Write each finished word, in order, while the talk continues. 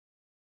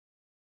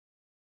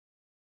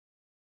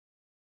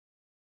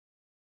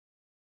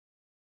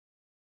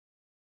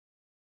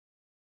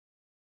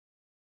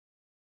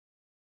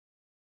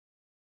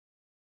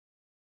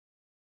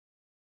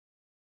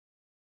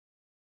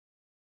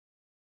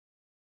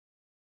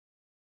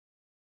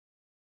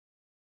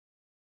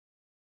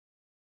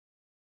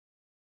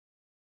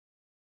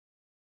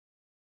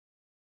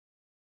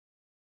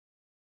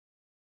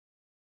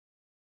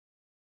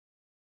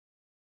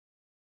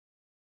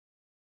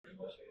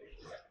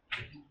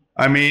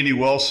I'm Andy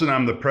Wilson.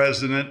 I'm the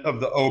president of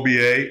the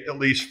OBA, at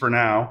least for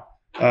now.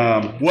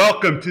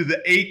 Welcome to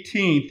the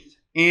 18th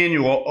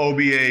annual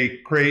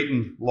OBA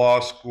Creighton Law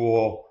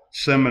School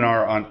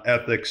Seminar on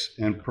Ethics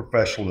and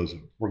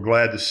Professionalism. We're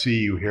glad to see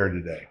you here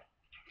today.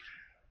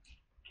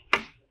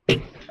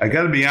 I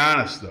got to be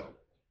honest, though.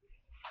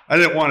 I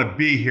didn't want to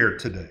be here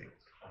today.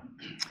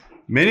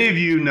 Many of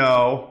you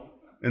know,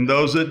 and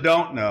those that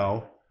don't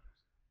know,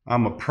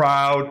 I'm a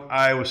proud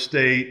Iowa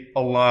State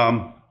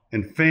alum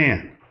and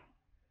fan.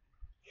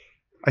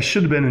 I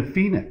should have been in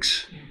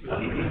Phoenix.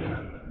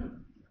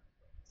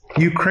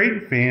 You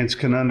Creighton fans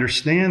can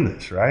understand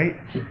this, right?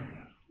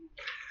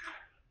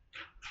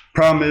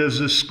 Problem is,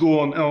 this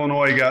school in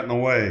Illinois got in the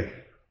way.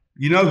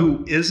 You know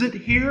who isn't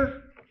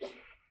here?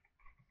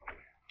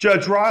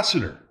 Judge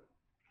Rossiter.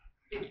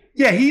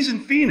 Yeah, he's in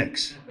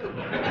Phoenix.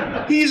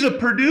 He's a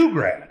Purdue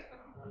grad.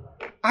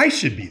 I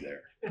should be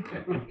there.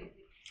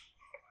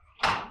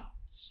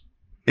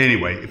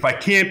 Anyway, if I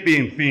can't be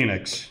in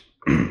Phoenix,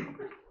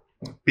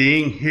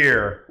 being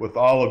here with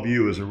all of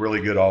you is a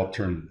really good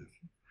alternative.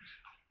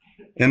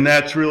 And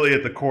that's really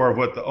at the core of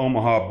what the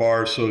Omaha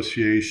Bar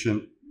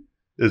Association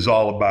is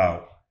all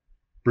about,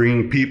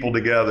 bringing people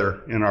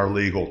together in our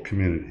legal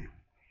community.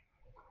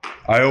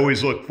 I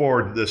always look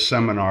forward to this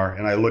seminar,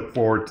 and I look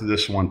forward to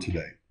this one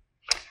today.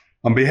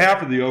 On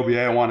behalf of the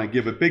OBA, I want to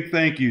give a big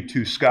thank you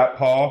to Scott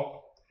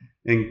Paul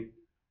and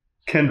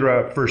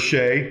Kendra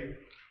Fershee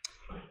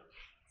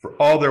for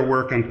all their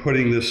work on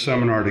putting this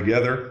seminar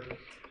together.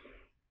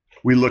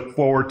 We look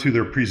forward to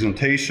their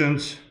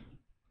presentations.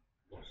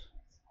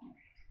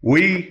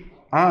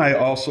 I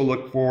also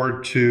look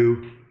forward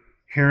to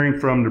hearing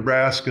from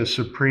Nebraska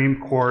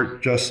Supreme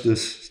Court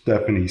Justice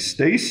Stephanie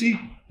Stacy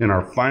in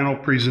our final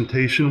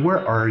presentation.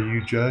 Where are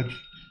you, Judge?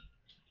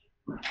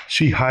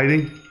 She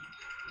hiding?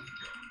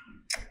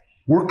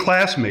 We're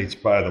classmates,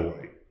 by the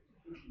way.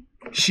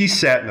 She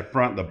sat in the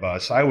front of the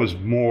bus. I was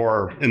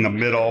more in the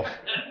middle,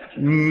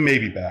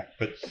 maybe back.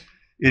 But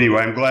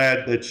anyway, I'm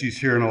glad that she's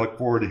here, and I look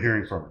forward to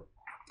hearing from her.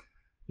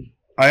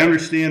 I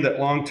understand that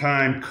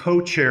longtime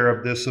co-chair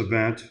of this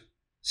event,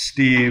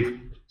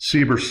 Steve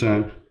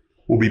Severson,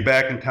 will be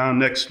back in town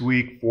next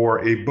week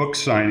for a book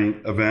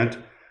signing event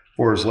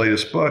for his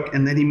latest book,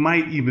 and then he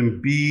might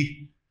even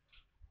be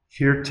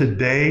here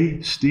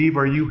today. Steve,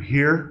 are you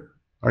here?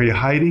 Are you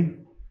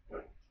hiding?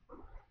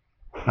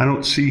 I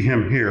don't see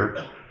him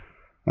here.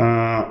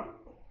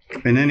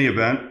 In any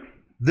event,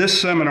 this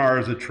seminar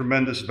is a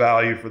tremendous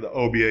value for the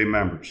OBA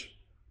members.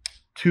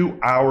 2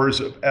 hours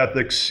of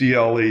ethics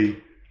CLE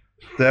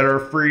that are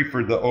free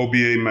for the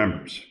OBA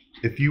members.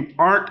 If you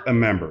aren't a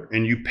member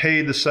and you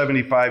pay the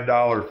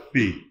 $75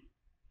 fee,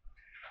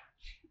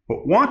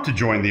 but want to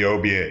join the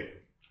OBA,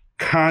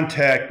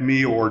 contact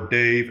me or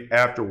Dave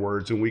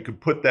afterwards, and we could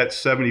put that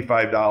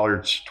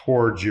 $75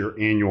 towards your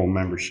annual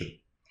membership.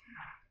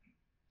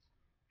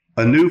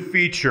 A new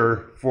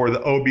feature for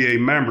the OBA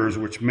members,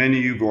 which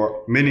many of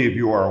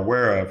you are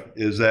aware of,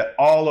 is that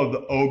all of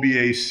the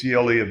OBA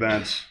CLE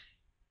events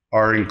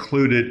are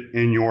included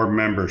in your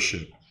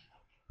membership.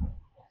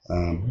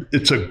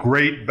 It's a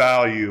great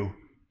value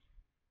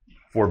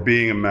for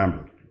being a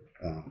member.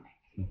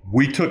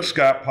 We took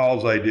Scott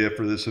Paul's idea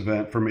for this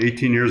event from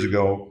 18 years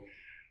ago,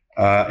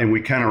 and we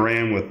kind of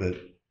ran with it,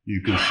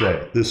 you can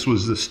say. This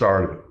was the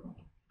start of it.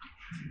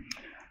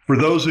 For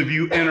those of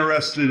you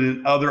interested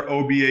in other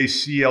OBA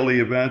CLE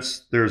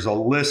events, there's a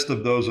list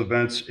of those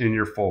events in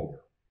your folder.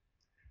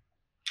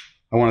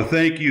 I want to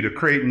thank you to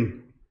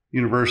Creighton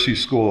University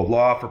School of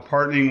Law for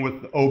partnering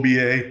with the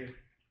OBA,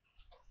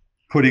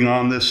 putting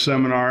on this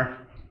seminar.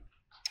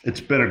 It's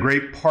been a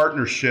great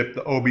partnership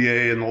the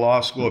OBA and the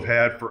law school have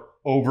had for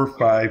over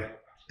 5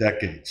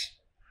 decades.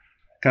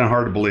 Kind of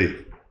hard to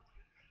believe.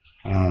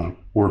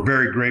 We're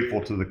very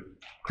grateful to the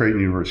Creighton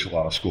University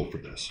Law School for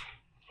this.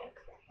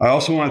 I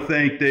also want to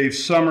thank Dave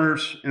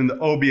Summers and the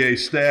OBA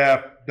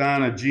staff,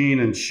 Donna, Jean,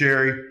 and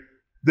Sherry.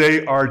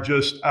 They are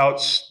just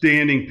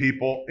outstanding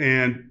people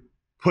and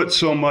put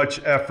so much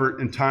effort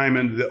and time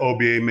into the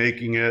OBA,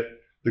 making it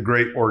the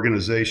great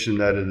organization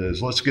that it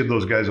is. Let's give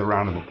those guys a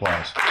round of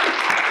applause.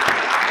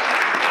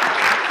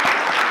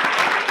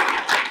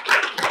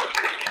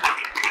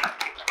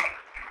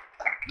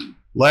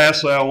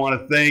 Lastly, I want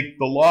to thank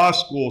the law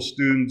school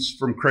students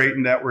from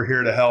Creighton that were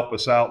here to help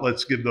us out.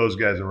 Let's give those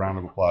guys a round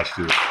of applause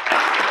too.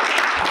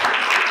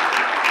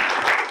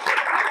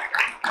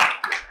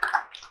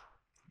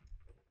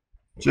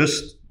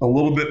 Just a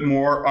little bit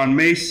more. On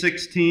May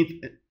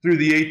 16th through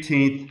the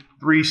 18th,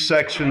 3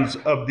 sections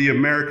of the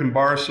American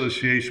Bar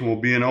Association will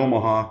be in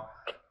Omaha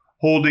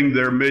holding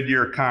their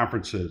mid-year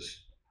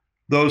conferences.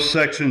 Those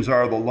sections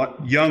are the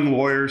Young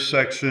Lawyers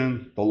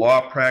section, the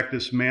Law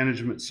Practice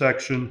Management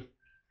section,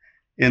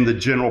 and the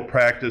General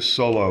Practice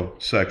Solo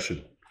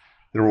section.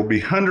 There will be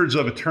hundreds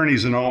of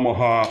attorneys in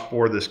Omaha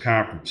for this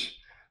conference.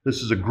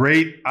 This is a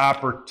great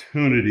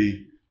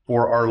opportunity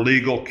for our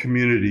legal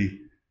community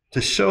to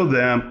show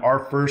them our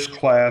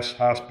first-class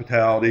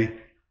hospitality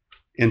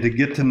and to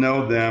get to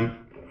know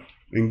them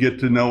and get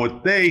to know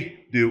what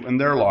they do in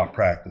their law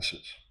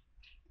practices.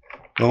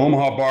 The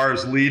Omaha Bar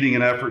is leading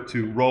an effort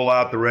to roll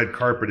out the red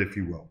carpet, if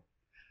you will.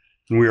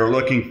 And we are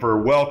looking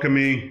for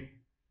welcoming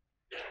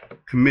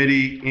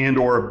committee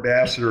and/or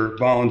ambassador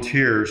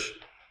volunteers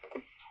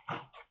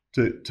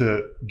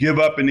to give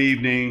up an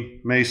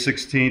evening, May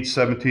 16th,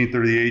 17th,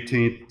 or the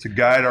 18th, to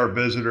guide our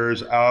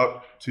visitors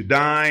out to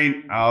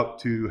dine, out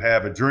to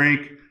have a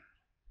drink,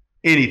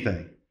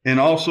 anything. And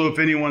also, if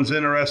anyone's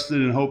interested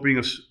in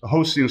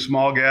hosting a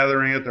small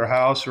gathering at their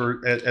house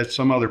or at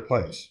some other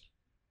place.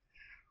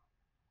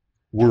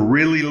 We're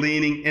really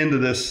leaning into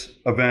this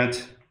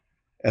event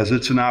as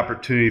it's an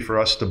opportunity for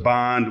us to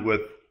bond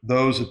with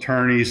those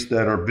attorneys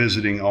that are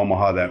visiting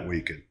Omaha that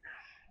weekend.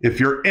 If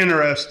you're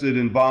interested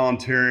in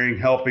volunteering,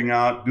 helping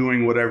out,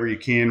 doing whatever you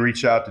can,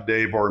 reach out to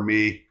Dave or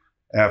me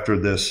after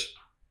this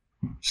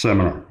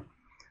seminar.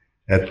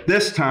 At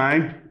this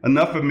time,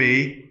 enough of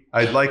me.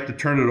 I'd like to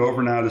turn it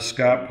over now to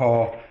Scott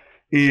Paul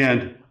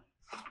and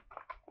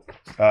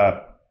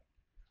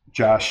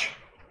Josh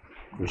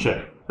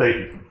Fershee. Thank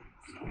you.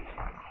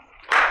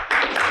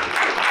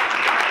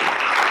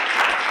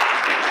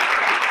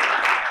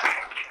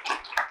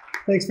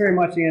 Thanks very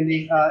much,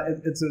 Andy.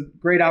 It's a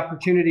great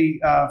opportunity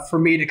for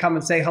me to come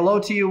and say hello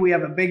to you. We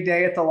have a big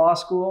day at the law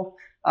school.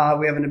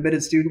 We have an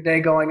admitted student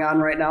day going on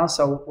right now.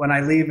 So when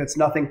I leave, it's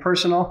nothing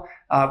personal.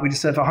 We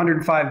just have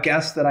 105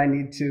 guests that I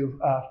need to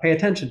pay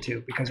attention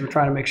to because we're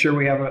trying to make sure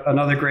we have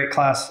another great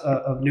class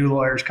of new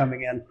lawyers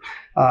coming in,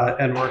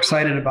 and we're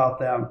excited about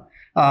them.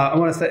 I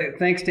want to say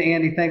thanks to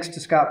Andy, thanks to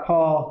Scott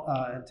Paul,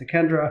 and to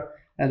Kendra,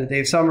 and to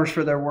Dave Summers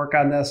for their work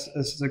on this.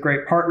 This is a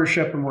great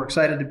partnership, and we're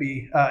excited to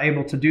be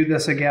able to do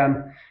this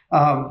again.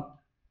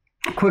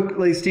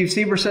 Quickly, Steve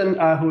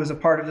Severson, who was a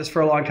part of this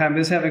for a long time,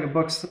 is having a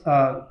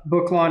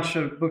book launch,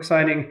 a book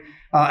signing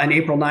on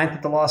April 9th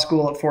at the law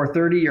school at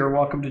 4:30. You're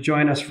welcome to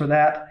join us for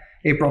that.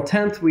 April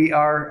 10th, we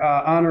are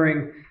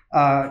honoring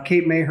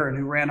Kate Mahern,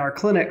 who ran our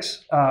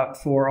clinics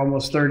for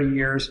almost 30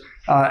 years,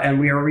 and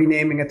we are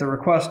renaming at the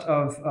request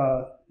of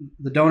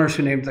the donors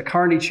who named the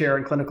Carney Chair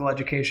in Clinical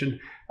Education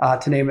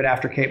to name it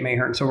after Kate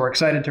Mahern. So we're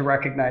excited to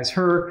recognize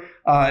her.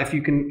 If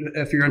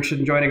you're interested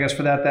in joining us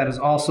for that, that is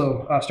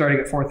also starting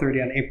at 4:30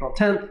 on April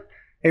 10th.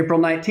 April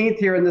 19th,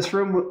 here in this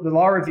room, the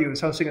Law Review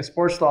is hosting a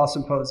sports law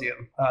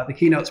symposium. The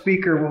keynote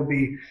speaker will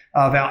be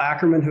Val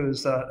Ackerman, who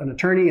is an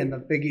attorney and the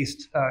Big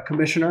East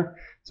commissioner.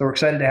 So we're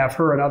excited to have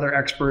her and other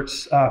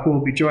experts who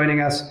will be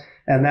joining us,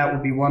 and that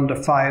will be 1 to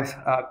 5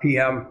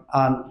 p.m.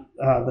 on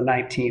the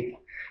 19th.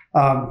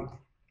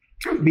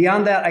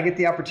 Beyond that, I get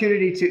the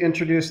opportunity to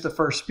introduce the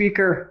first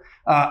speaker.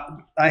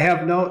 I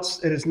have notes.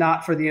 It is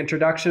not for the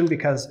introduction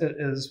because it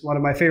is one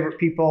of my favorite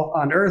people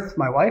on earth,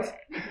 my wife,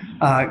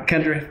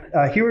 Kendra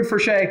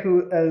Fershee,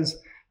 who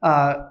is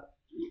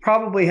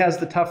probably has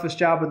the toughest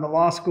job in the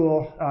law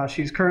school.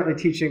 She's currently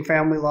teaching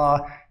family law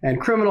and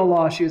criminal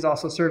law. She is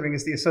also serving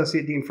as the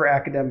Associate Dean for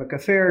Academic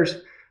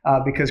Affairs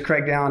because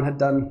Craig Dallin had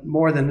done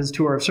more than his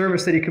tour of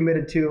service that he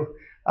committed to,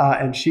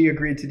 and she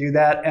agreed to do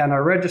that. And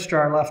our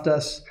registrar left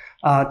us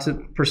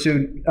to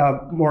pursue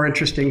more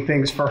interesting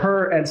things for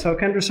her. And so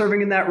Kendra's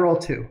serving in that role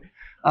too.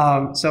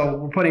 So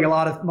we're putting a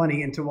lot of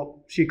money into what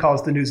she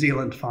calls the New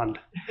Zealand Fund.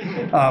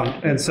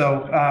 And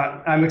so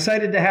I'm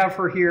excited to have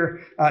her here.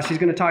 She's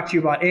going to talk to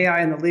you about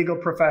AI in the legal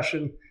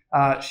profession.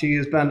 She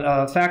has been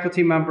a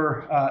faculty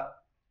member.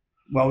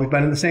 Well, we've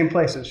been in the same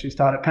places. She's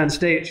taught at Penn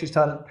State. She's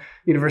taught at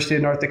University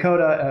of North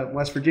Dakota, at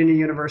West Virginia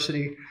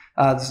University.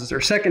 This is her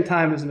second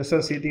time as an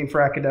Associate Dean for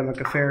Academic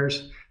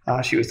Affairs.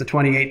 She was the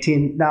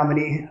 2018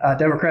 nominee,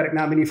 Democratic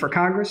nominee for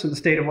Congress in the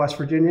state of West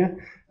Virginia,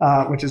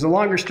 which is a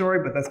longer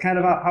story, but that's kind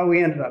of how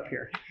we ended up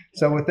here.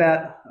 So with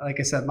that, like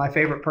I said, my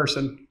favorite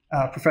person,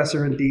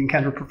 Professor and Dean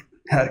Kendra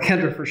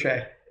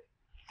Fershee.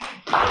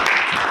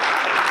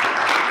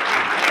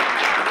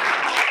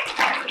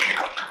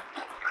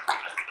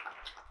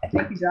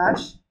 Thank you,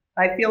 Josh.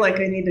 I feel like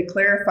I need to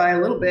clarify a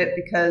little bit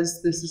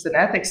because this is an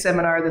ethics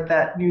seminar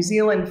that New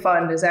Zealand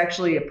Fund is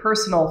actually a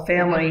personal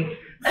family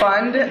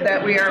fund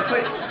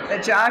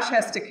that Josh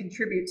has to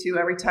contribute to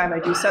every time I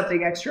do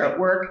something extra at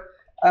work.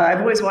 I've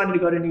always wanted to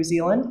go to New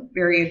Zealand,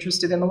 very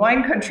interested in the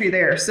wine country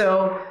there.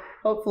 So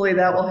hopefully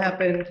that will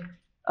happen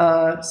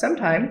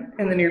sometime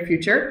in the near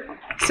future.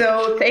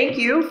 So thank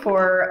you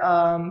for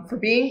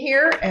being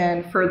here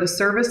and for the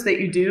service that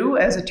you do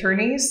as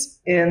attorneys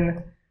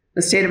in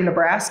the state of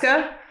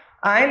Nebraska.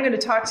 I'm going to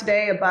talk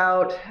today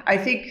about, I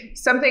think,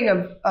 something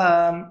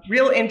of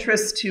real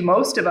interest to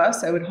most of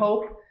us, I would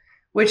hope,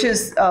 which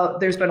is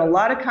there's been a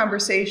lot of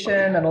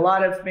conversation and a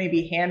lot of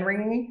maybe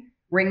hand-wringing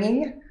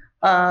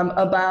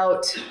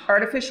about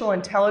artificial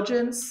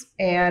intelligence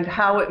and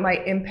how it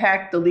might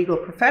impact the legal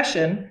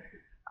profession.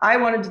 I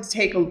wanted to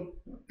take a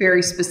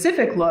very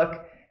specific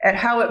look at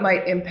how it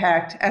might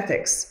impact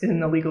ethics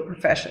in the legal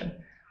profession.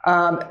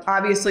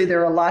 Obviously,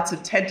 there are lots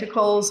of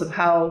tentacles of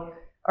how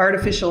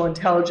artificial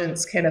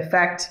intelligence can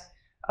affect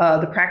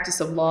the practice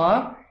of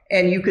law,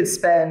 and you could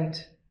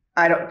spend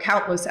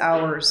countless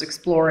hours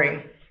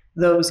exploring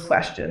those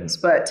questions.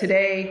 But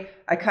today,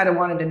 I kind of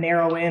wanted to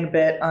narrow in a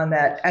bit on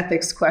that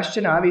ethics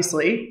question,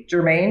 obviously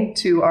germane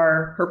to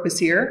our purpose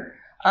here.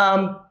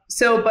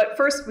 But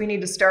first we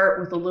need to start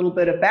with a little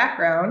bit of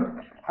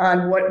background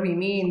on what we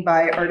mean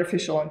by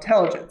artificial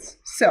intelligence.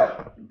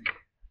 So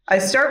I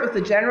start with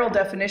the general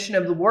definition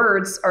of the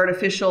words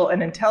artificial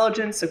and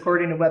intelligence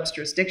according to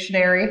Webster's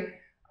dictionary.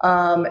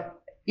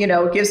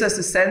 It gives us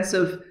a sense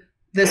of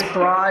this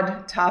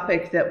broad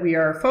topic that we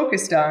are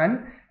focused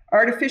on.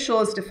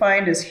 Artificial is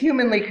defined as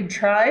humanly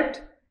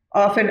contrived,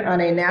 often on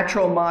a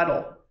natural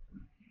model.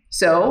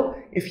 So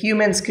if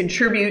humans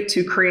contribute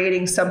to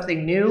creating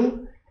something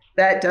new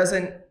that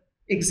doesn't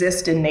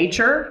exist in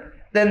nature,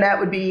 then that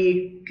would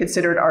be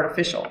considered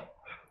artificial.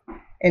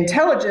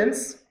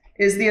 Intelligence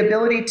is the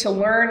ability to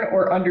learn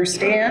or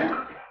understand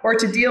or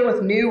to deal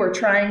with new or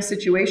trying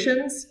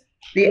situations,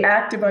 the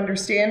act of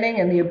understanding,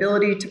 and the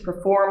ability to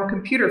perform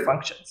computer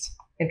functions,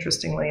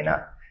 interestingly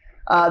enough.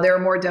 There are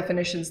more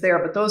definitions there,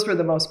 but those were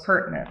the most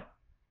pertinent.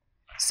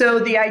 So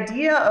the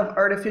idea of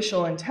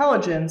artificial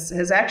intelligence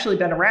has actually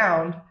been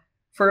around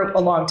for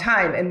a long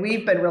time, and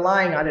we've been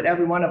relying on it,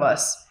 every one of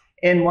us,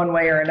 in one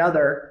way or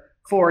another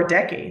for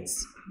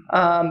decades.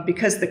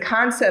 Because the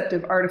concept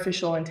of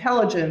artificial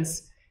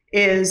intelligence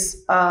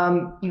is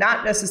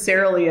not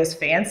necessarily as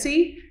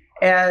fancy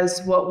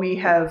as what we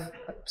have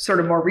sort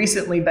of more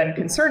recently been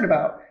concerned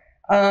about.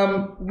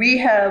 We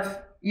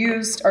have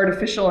used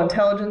artificial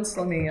intelligence.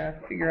 Let me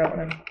figure out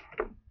what I'm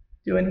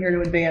doing here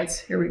to advance.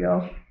 Here we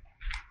go.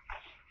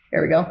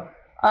 There we go.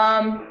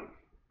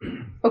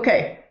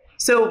 Okay,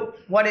 so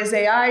what is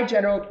AI?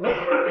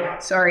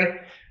 Sorry,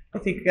 I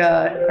think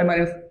I might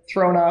have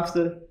thrown off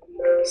the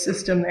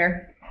system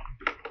there.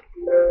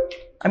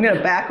 I'm going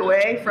to back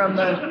away from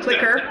the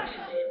clicker.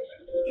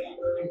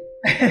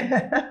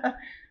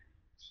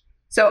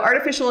 So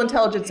artificial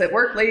intelligence at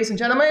work, ladies and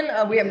gentlemen,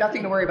 we have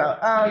nothing to worry about.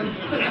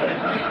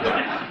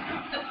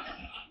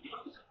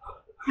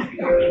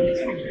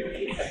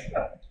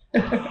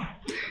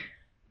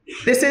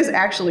 This is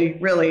actually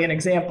really an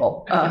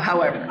example,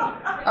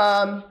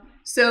 however.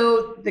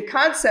 So the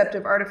concept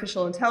of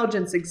artificial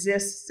intelligence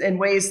exists in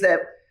ways that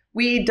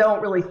we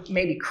don't really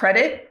maybe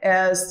credit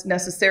as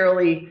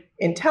necessarily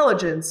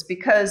intelligence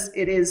because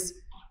it is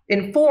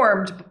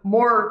informed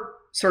more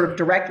sort of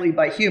directly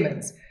by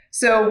humans.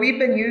 So we've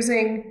been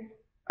using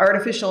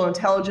artificial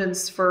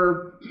intelligence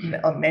for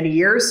many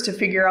years to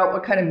figure out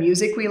what kind of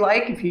music we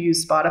like. If you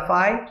use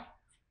Spotify,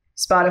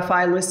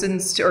 Spotify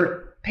listens to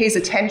or pays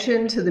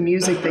attention to the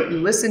music that you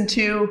listen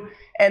to,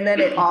 and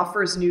then it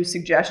offers new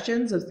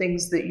suggestions of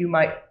things that you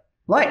might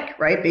like,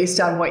 right,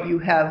 based on what you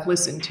have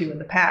listened to in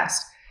the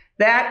past.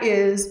 That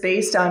is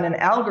based on an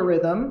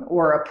algorithm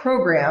or a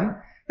program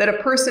that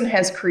a person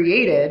has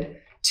created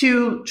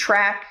to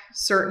track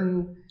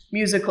certain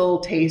musical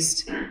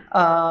taste,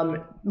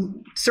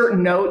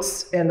 certain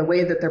notes and the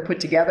way that they're put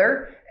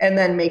together, and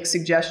then make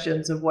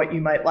suggestions of what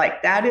you might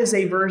like. That is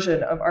a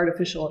version of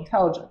artificial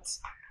intelligence.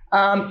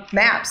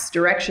 Maps,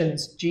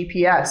 directions,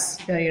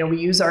 GPS, we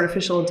use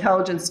artificial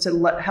intelligence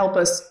to help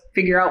us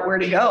figure out where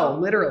to go,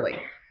 literally.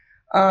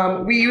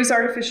 We use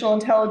artificial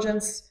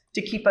intelligence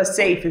to keep us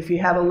safe. If you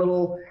have a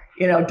little,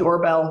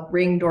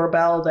 ring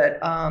doorbell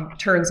that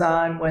turns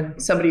on when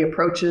somebody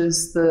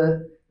approaches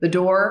the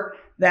door,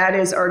 that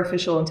is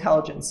artificial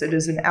intelligence. It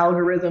is an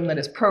algorithm that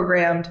is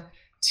programmed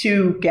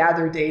to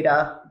gather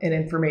data and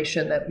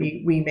information that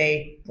we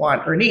may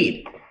want or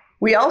need.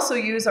 We also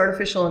use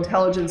artificial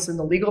intelligence in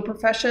the legal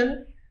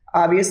profession.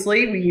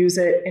 Obviously, we use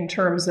it in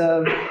terms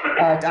of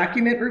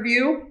document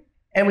review,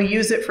 and we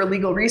use it for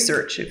legal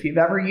research. If you've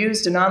ever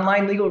used an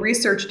online legal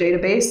research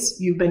database,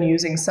 you've been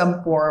using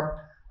some form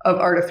of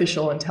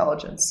artificial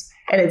intelligence,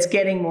 and it's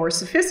getting more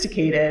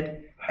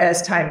sophisticated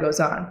as time goes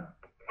on.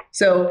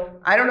 So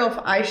I don't know if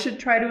I should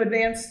try to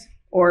advance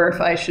or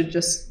if I should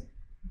just,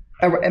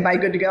 am I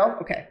good to go?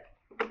 Okay.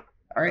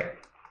 All right.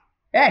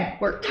 Hey,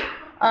 worked.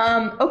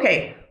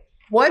 Okay.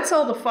 What's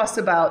all the fuss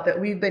about that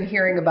we've been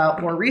hearing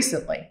about more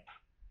recently?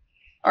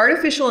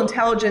 Artificial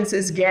intelligence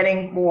is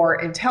getting more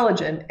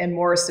intelligent and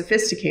more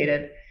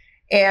sophisticated.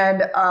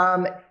 And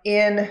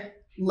in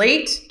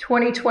late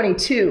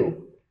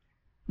 2022,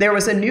 there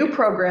was a new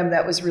program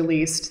that was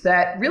released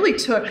that really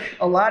took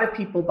a lot of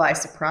people by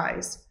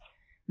surprise.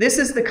 This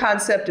is the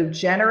concept of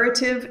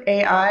generative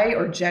AI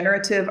or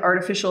generative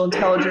artificial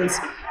intelligence,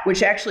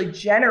 which actually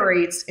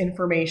generates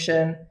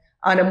information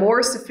on a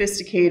more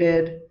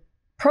sophisticated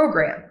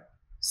program.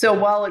 So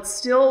while it's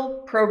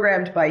still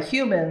programmed by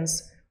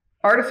humans,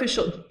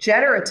 artificial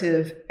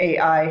generative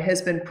AI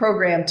has been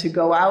programmed to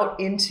go out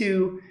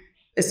into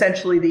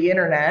essentially the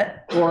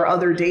internet or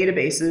other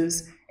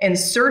databases and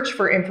search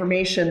for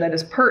information that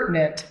is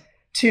pertinent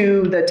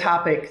to the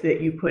topic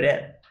that you put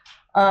in.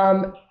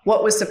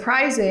 What was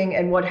surprising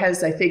and what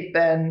has, I think,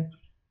 been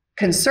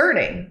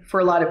concerning for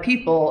a lot of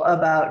people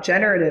about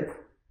generative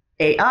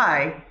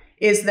AI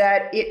is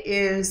that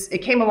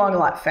it came along a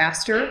lot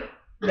faster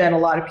than a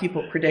lot of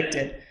people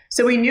predicted.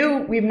 So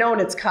we've known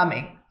it's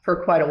coming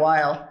for quite a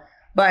while.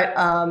 But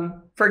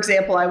for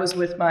example, I was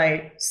with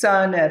my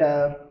son at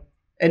a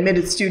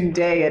admitted student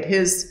day at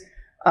his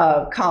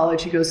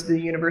college. He goes to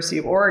the University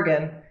of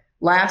Oregon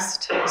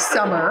last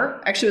summer.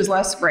 Actually, it was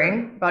last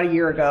spring, about a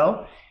year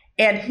ago.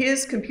 And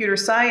his computer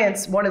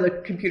science, one of the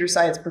computer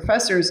science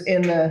professors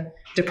in the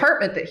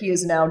department that he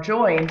has now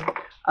joined,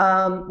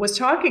 was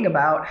talking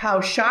about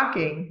how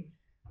shocking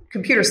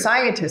computer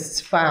scientists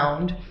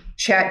found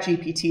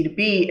ChatGPT to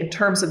be in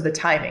terms of the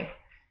timing.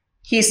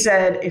 He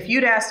said, if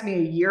you'd asked me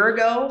a year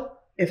ago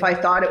if I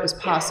thought it was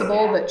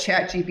possible that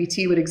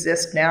ChatGPT would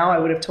exist now, I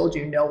would have told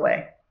you no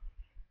way.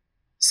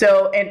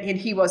 So, and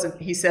he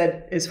wasn't, he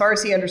said, as far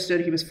as he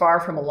understood, he was far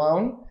from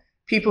alone.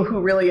 People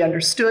who really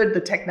understood the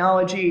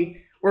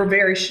technology were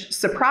very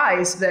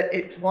surprised that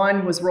it,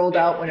 one, was rolled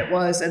out when it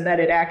was, and that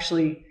it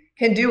actually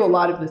can do a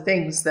lot of the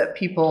things that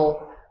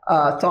people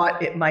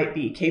thought it might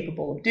be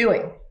capable of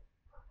doing.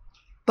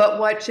 But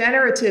what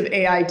generative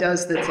AI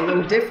does that's a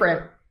little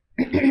different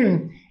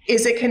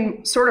is it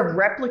can sort of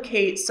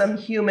replicate some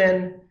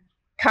human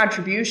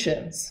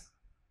contributions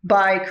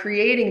by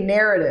creating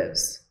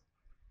narratives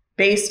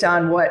based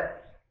on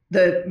what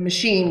the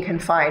machine can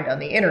find on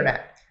the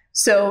internet.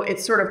 So it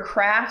sort of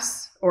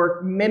crafts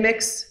or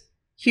mimics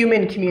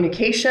human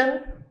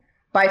communication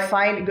by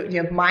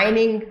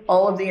mining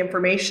all of the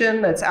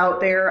information that's out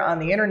there on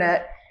the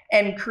internet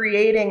and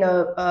creating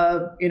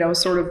a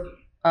sort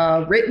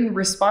of written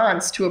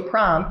response to a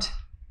prompt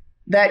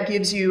that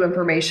gives you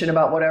information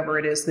about whatever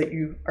it is that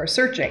you are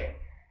searching.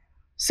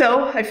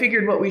 So I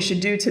figured what we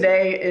should do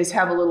today is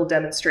have a little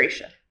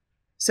demonstration.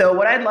 So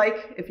what I'd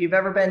like, if you've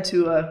ever been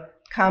to a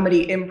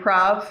comedy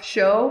improv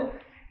show,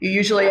 you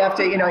usually have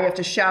to, you have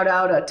to shout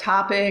out a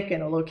topic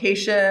and a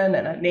location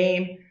and a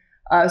name.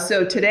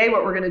 So today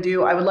what we're going to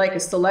do, I would like a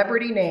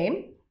celebrity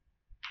name.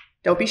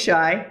 Don't be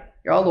shy.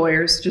 You're all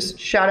lawyers. Just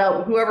shout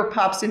out whoever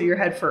pops into your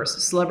head first,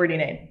 a celebrity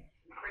name.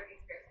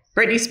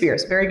 Britney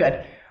Spears. Very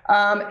good.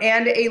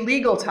 And a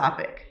legal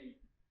topic.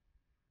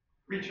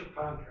 Breach of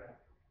contract.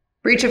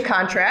 Breach of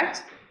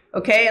contract.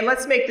 Okay, and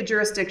let's make the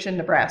jurisdiction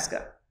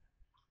Nebraska.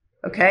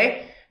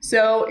 Okay,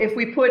 so if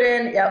we put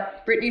in,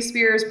 Britney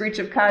Spears, breach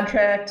of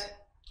contract,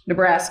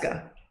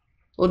 Nebraska.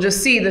 We'll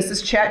just see, this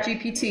is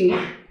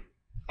ChatGPT,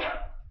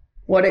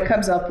 what it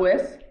comes up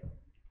with.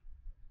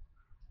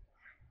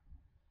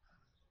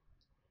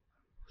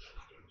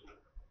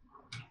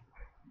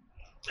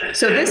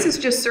 So this is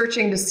just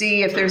searching to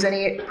see if there's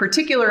any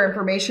particular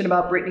information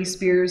about Britney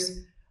Spears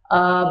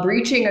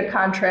breaching a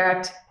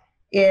contract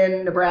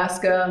in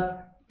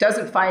Nebraska.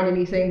 Doesn't find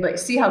anything, but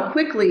see how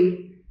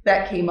quickly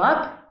that came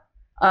up.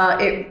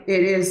 It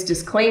is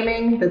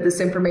disclaiming that this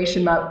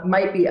information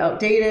might be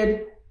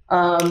outdated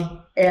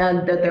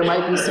and that there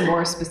might be some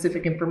more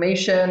specific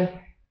information.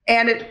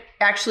 And it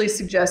actually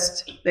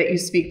suggests that you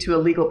speak to a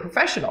legal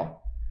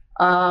professional,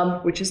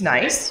 which is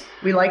nice.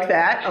 We like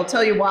that. I'll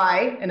tell you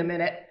why in a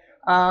minute.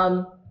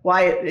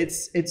 Why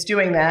it's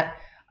doing that.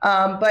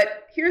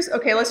 But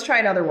okay, let's try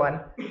another one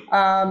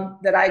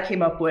that I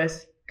came up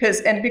with.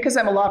 Because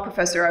I'm a law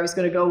professor, I was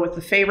going to go with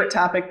the favorite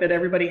topic that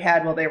everybody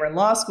had while they were in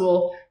law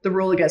school, the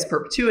rule against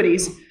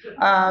perpetuities.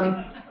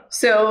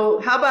 So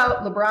how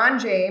about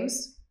LeBron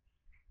James,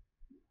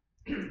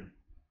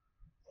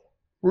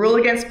 rule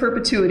against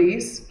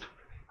perpetuities.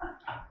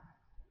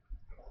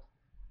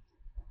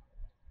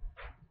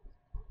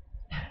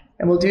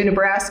 And we'll do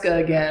Nebraska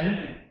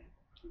again.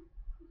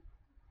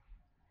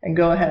 And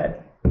go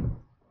ahead.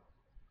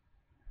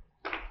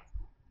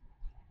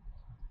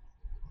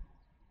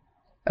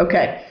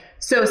 Okay,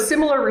 so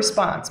similar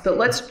response, but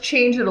let's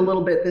change it a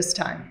little bit this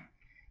time.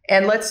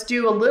 And let's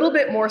do a little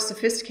bit more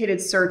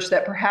sophisticated search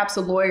that perhaps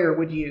a lawyer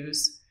would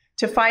use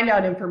to find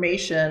out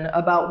information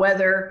about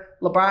whether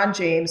LeBron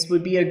James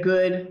would be a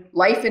good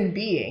life and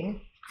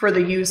being for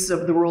the use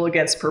of the rule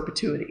against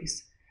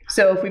perpetuities.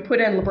 So if we put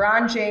in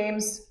LeBron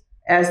James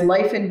as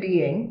life and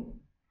being,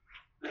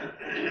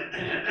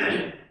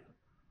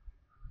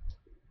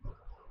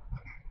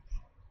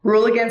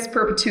 rule against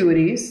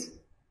perpetuities,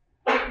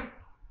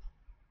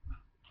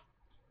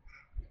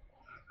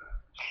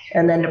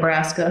 and then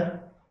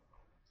Nebraska,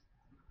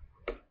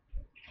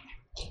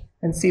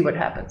 and see what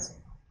happens.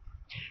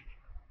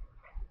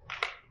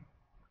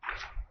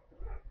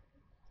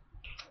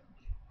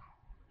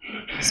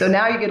 So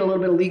now you get a little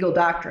bit of legal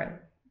doctrine,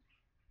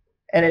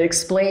 and it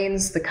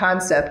explains the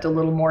concept a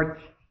little more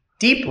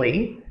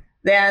deeply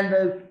than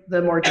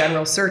the more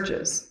general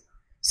searches.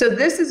 So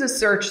this is a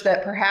search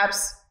that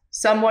perhaps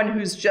someone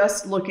who's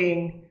just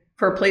looking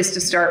for a place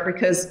to start,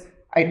 because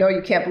I know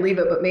you can't believe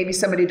it, but maybe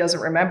somebody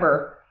doesn't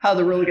remember how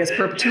the rule against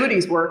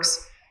perpetuities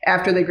works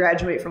after they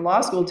graduate from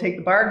law school, take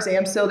the bar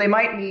exam, so they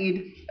might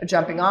need a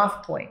jumping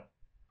off point.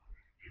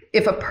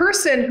 If a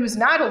person who's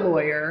not a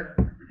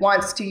lawyer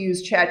wants to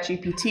use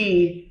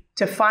ChatGPT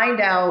to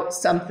find out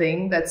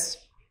something that's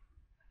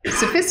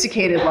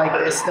sophisticated like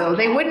this, though,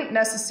 they wouldn't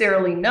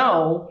necessarily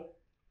know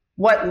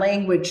what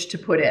language to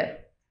put in.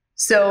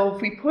 So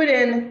if we put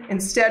in,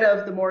 instead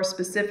of the more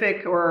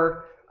specific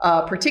or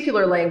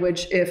particular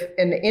language, if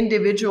an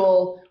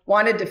individual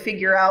wanted to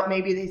figure out,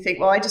 maybe they think,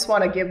 well, I just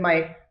want to give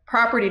my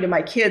property to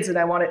my kids and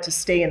I want it to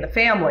stay in the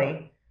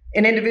family.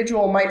 An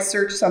individual might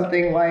search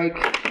something like,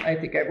 I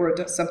think I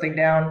wrote something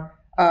down,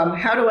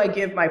 how do I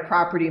give my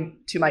property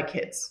to my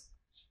kids?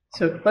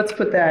 So let's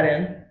put that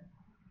in.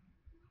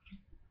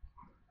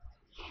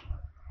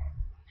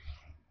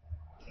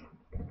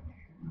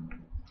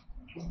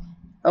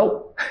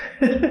 Oh,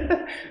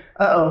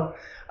 uh-oh.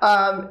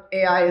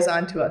 AI is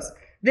on to us.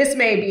 This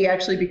may be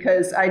actually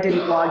because I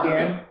didn't log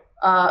in.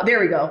 There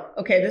we go.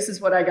 Okay, this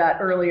is what I got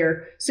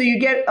earlier. So you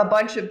get a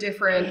bunch of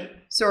different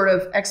sort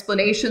of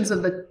explanations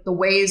of the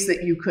ways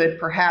that you could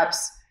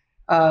perhaps,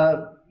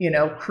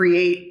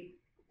 create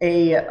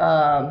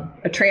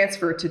a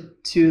transfer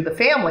to the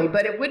family,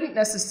 but it wouldn't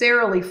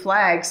necessarily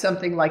flag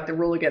something like the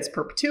rule against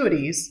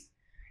perpetuities.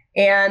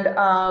 And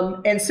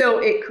so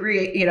it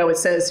it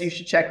says you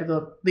should check with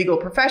a legal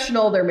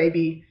professional. There may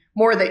be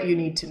more that you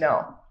need to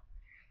know.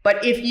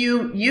 But if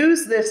you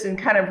use this and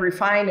kind of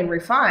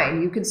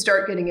refine, you can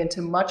start getting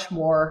into much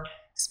more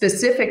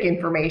specific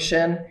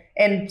information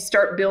and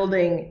start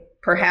building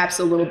perhaps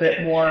a little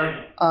bit more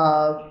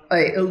a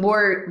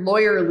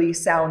lawyerly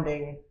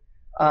sounding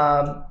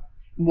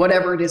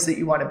whatever it is that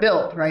you want to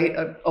build, right?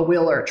 A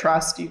will or a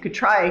trust. You could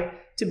try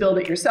to build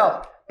it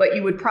yourself, but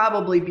you would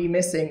probably be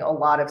missing a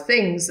lot of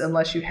things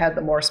unless you had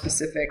the more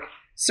specific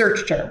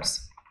search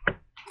terms.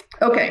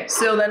 Okay,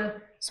 so then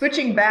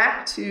switching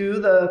back to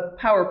the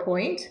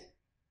PowerPoint.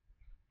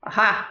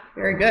 Aha,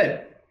 very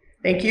good.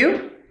 Thank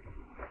you.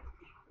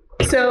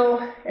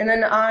 So, and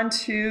then on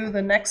to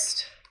the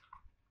next,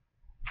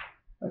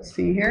 let's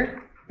see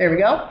here. There we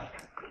go.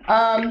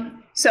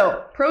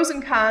 So pros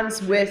and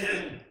cons with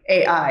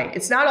AI.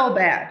 It's not all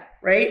bad,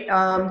 right?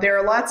 There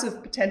are lots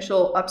of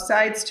potential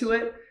upsides to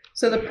it.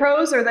 So the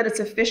pros are that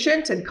it's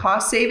efficient and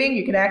cost saving.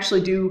 You can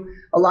actually do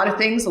a lot of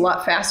things a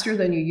lot faster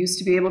than you used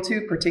to be able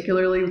to,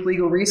 particularly with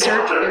legal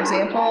research, for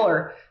example,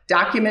 or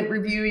document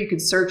review. You can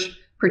search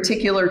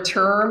particular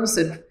terms.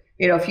 And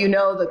if you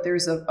know that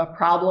there's a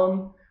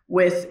problem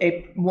with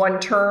one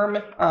term,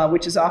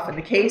 which is often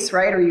the case,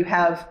 right? Or you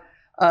have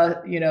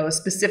a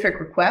specific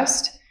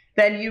request,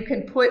 then you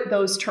can put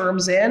those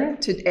terms in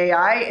to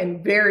AI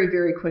and very,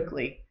 very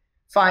quickly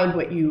find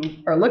what you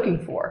are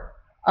looking for.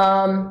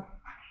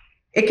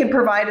 It can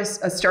provide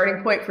a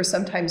starting point for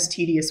sometimes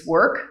tedious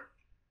work.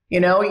 You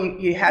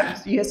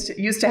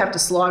used to have to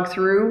slog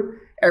through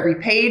every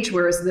page,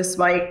 whereas this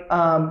might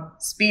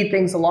speed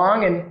things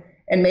along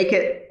and make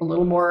it a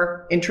little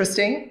more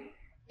interesting.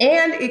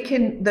 And it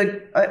can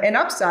an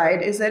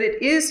upside is that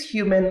it is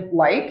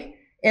human-like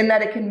in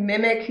that it can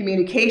mimic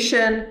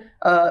communication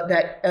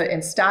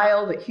and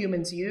style that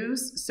humans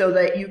use, so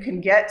that you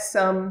can get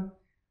something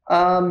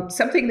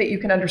that you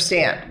can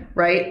understand,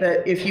 right?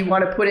 That if you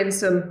want to put in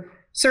some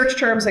search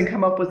terms and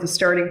come up with a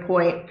starting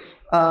point,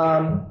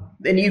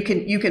 then you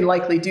can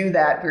likely do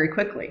that very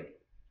quickly.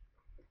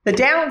 The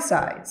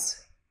downsides,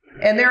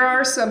 and there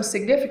are some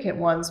significant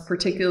ones,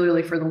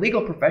 particularly for the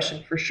legal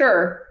profession for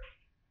sure.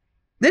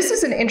 This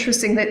is an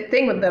interesting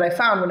thing that I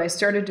found when I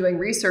started doing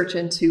research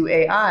into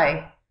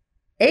AI.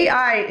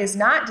 AI is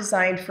not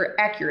designed for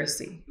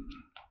accuracy.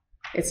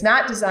 It's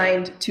not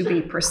designed to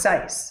be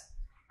precise.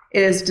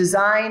 It is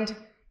designed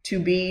to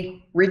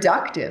be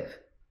reductive.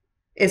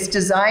 It's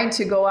designed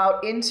to go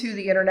out into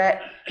the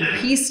internet and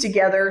piece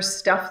together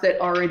stuff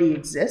that already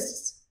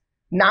exists,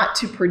 not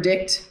to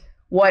predict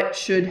what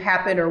should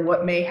happen or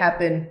what may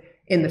happen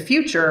in the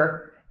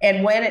future.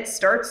 And when it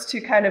starts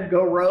to kind of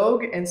go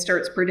rogue and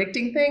starts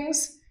predicting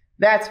things,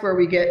 that's where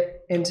we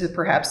get into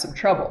perhaps some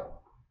trouble.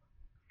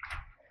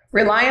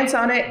 Reliance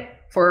on it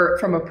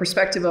from a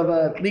perspective of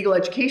a legal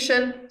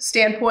education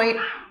standpoint,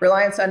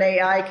 reliance on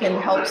AI can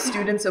help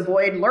students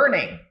avoid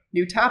learning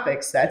new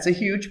topics. That's a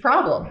huge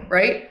problem,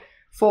 right?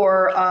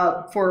 For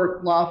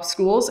law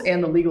schools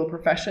and the legal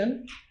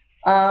profession.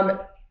 Major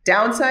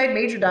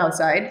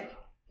downside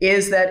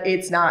is that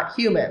it's not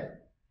human,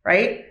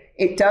 right?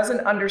 It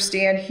doesn't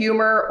understand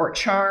humor or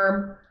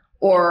charm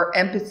or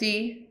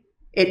empathy.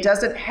 It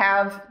doesn't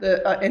have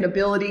an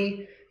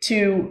ability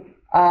to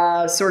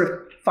sort of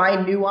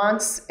find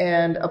nuance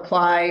and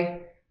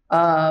apply,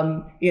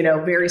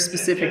 very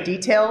specific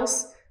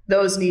details.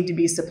 Those need to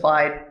be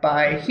supplied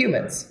by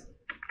humans.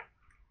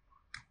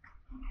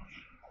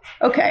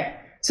 Okay,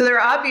 so there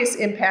are obvious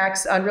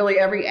impacts on really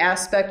every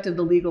aspect of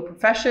the legal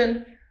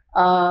profession.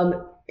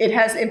 It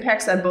has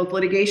impacts on both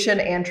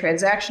litigation and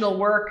transactional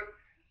work.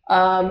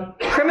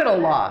 Criminal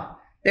law.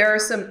 There are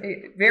some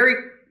very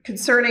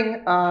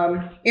concerning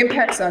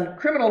impacts on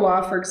criminal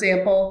law. For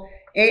example,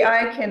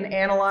 AI can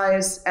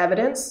analyze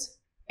evidence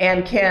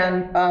and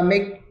can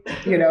make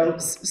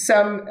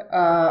some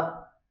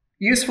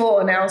useful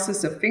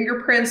analysis of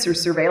fingerprints or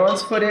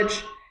surveillance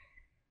footage.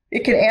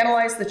 It can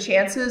analyze the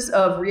chances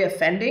of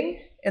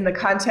reoffending in the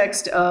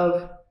context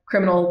of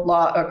criminal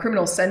law,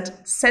 criminal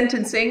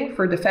sentencing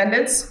for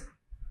defendants.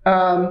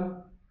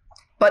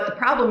 But the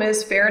problem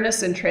is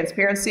fairness and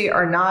transparency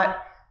are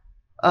not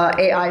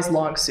AI's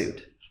long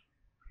suit,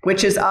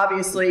 which is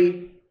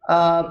obviously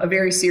a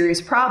very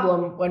serious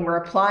problem when we're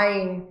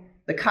applying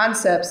the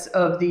concepts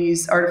of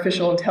these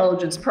artificial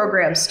intelligence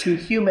programs to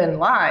human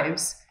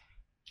lives.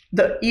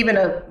 Even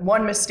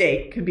one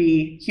mistake could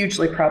be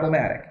hugely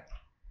problematic.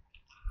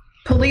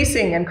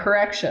 Policing and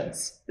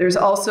corrections. There's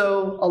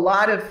also a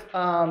lot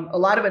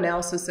of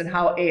analysis in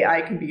how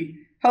AI can be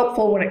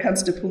helpful when it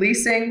comes to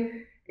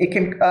policing. It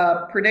can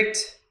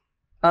predict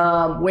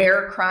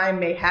where crime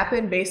may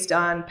happen based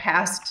on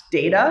past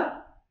data.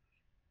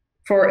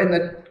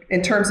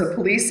 In terms of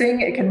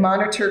policing, it can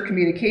monitor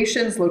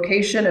communications,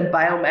 location, and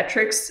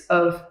biometrics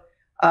of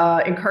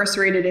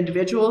incarcerated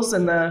individuals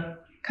in the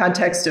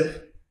context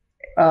of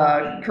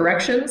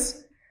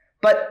corrections.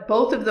 But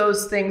both of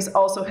those things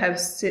also have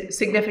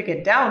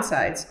significant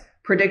downsides.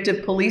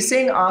 Predictive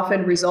policing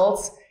often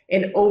results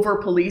in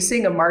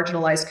over-policing of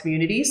marginalized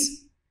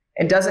communities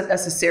and doesn't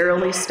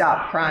necessarily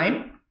stop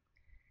crime.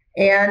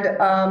 And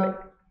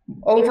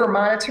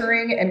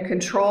over-monitoring and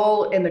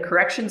control in the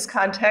corrections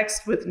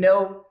context with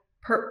no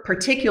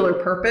particular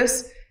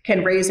purpose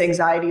can raise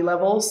anxiety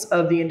levels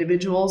of the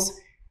individuals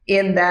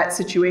in that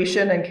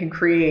situation and can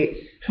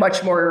create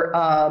much more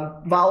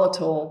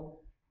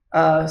volatile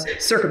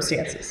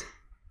circumstances.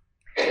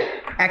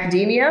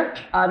 Academia,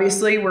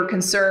 obviously, we're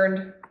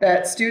concerned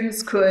that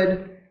students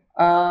could,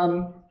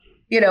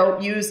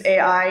 use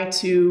AI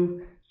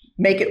to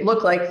make it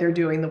look like they're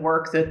doing the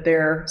work that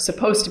they're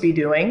supposed to be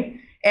doing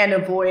and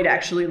avoid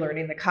actually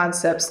learning the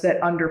concepts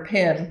that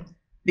underpin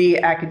the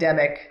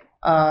academic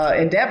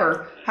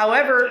endeavor.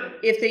 However,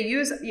 if they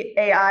use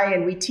AI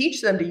and we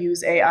teach them to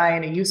use AI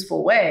in a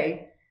useful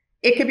way,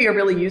 it could be a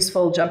really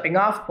useful jumping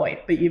off point,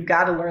 but you've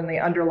got to learn the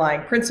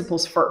underlying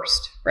principles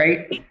first,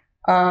 right?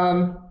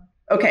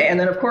 Okay, and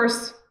then of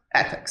course,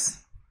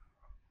 ethics.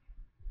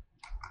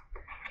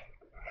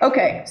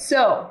 Okay,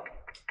 so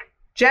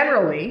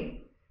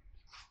generally,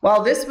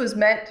 while this was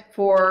meant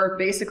for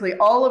basically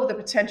all of the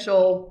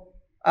potential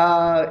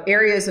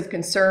areas of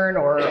concern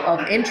or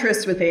of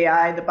interest with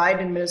AI, the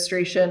Biden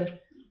administration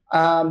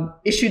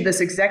issued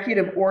this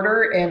executive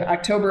order in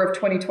October of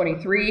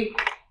 2023.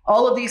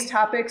 All of these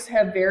topics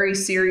have very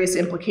serious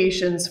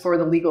implications for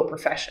the legal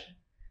profession.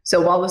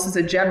 So while this is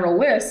a general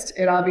list,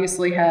 it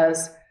obviously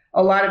has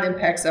a lot of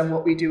impacts on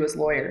what we do as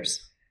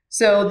lawyers.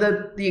 So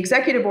the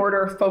executive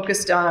order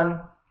focused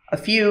on a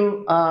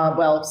few,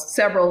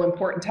 several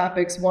important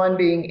topics, one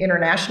being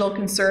international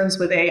concerns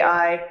with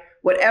AI.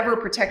 Whatever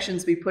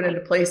protections we put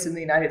into place in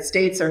the United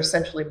States are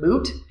essentially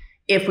moot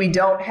if we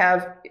don't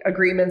have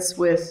agreements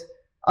with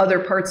other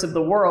parts of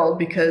the world,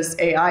 because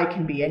AI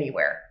can be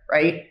anywhere,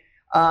 right?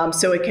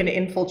 So it can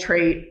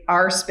infiltrate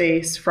our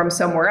space from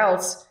somewhere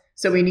else.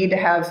 So we need to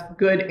have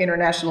good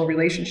international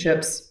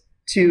relationships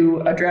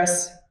to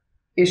address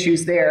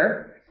issues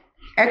there.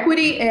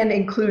 Equity and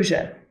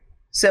inclusion.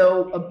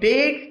 So a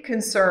big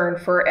concern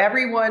for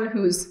everyone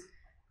who's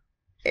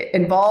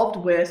involved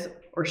with,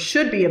 or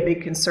should be a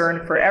big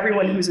concern for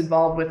everyone who's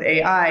involved with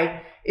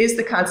AI, is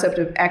the concept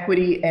of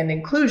equity and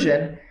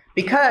inclusion,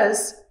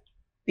 because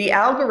the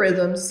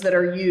algorithms that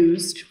are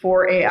used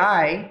for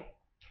AI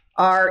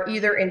are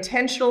either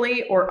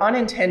intentionally or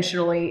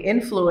unintentionally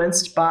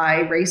influenced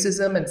by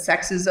racism and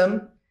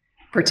sexism,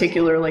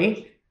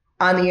 particularly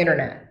on the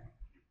internet.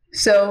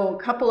 So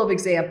a couple of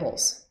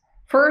examples.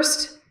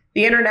 First,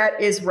 the internet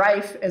is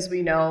rife, as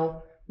we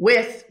know,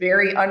 with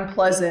very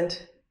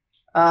unpleasant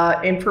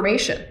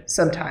information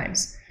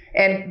sometimes.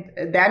 And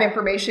that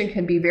information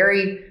can be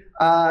very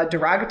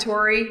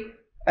derogatory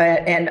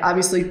and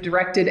obviously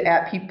directed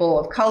at people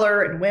of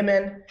color and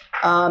women.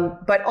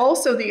 But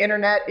also the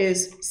internet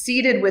is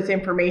seeded with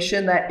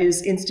information that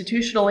is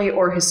institutionally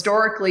or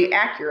historically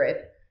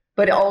accurate,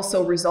 but it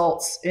also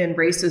results in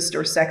racist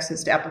or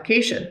sexist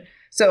application.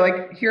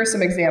 So here are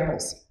some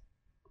examples.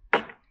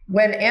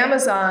 When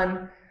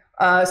Amazon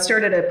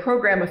started a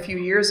program a few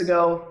years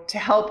ago to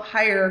help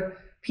hire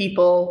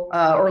people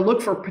or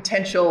look for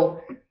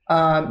potential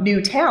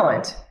new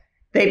talent,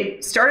 they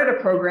started a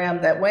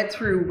program that went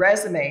through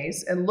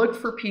resumes and looked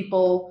for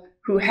people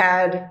who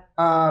had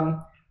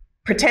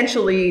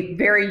potentially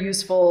very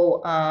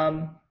useful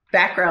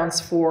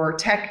backgrounds for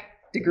tech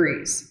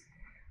degrees.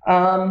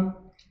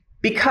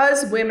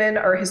 Because women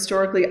are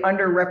historically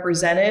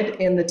underrepresented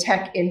in the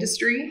tech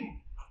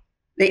industry,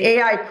 the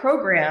AI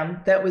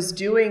program that was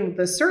doing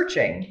the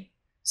searching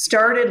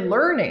started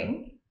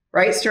learning,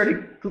 right?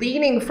 Started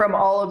gleaning from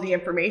all of the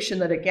information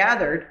that it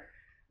gathered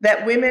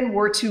that women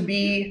were to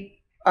be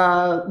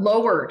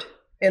lowered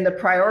in the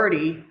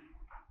priority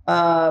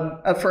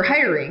for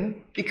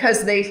hiring,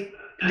 because the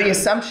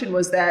assumption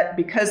was that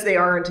because they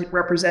aren't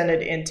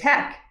represented in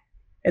tech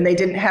and they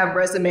didn't have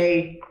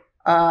resume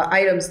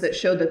items that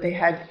showed that they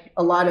had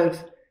a lot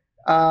of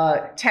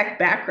tech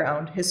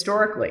background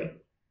historically,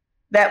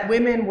 that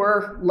women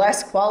were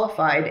less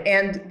qualified,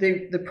 and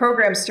the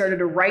program started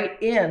to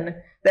write in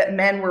that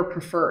men were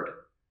preferred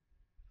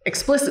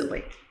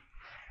explicitly.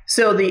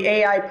 So the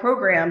AI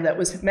program that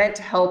was meant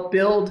to help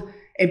build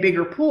a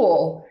bigger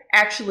pool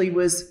actually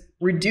was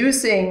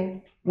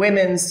reducing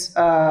women's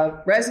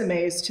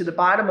resumes to the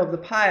bottom of the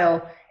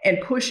pile and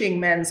pushing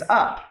men's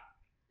up,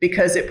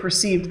 because it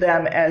perceived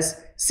them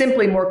as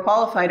simply more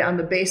qualified on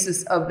the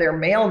basis of their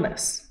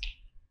maleness,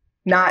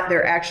 not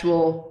their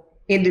actual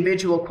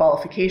individual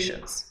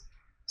qualifications.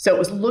 So it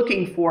was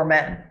looking for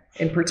men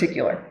in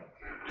particular.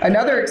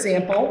 Another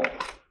example,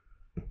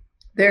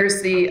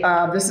 there's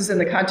this is in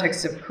the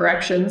context of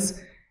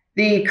corrections,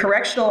 the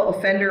Correctional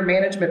Offender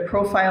Management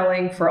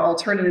Profiling for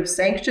Alternative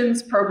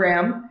Sanctions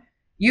program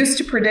used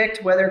to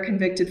predict whether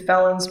convicted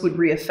felons would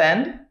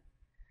reoffend.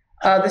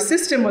 The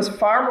system was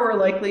far more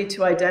likely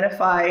to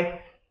identify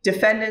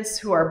defendants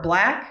who are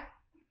Black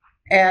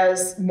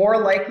as more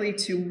likely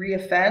to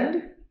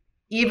reoffend,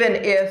 even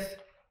if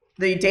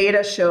the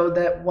data showed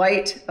that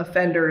white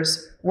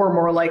offenders were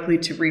more likely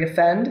to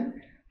reoffend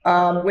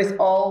with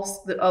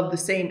all of the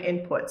same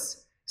inputs.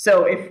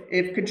 So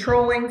if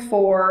controlling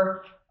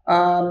for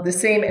the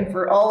same and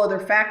for all other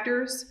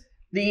factors,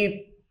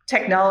 the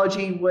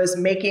technology was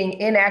making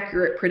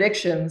inaccurate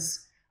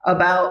predictions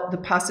about the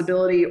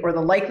possibility or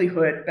the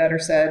likelihood, better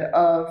said,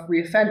 of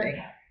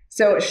reoffending.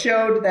 So it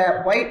showed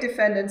that white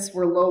defendants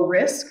were low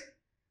risk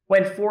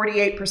when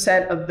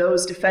 48% of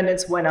those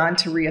defendants went on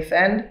to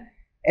reoffend,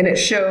 and it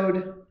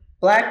showed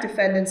Black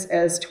defendants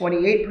as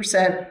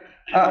 28%,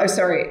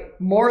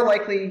 more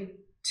likely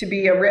to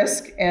be a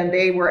risk, and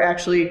they were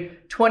actually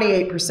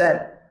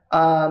 28%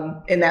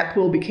 in that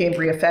pool became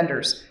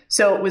reoffenders.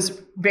 So it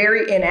was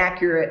very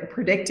inaccurate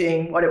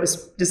predicting what it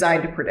was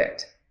designed to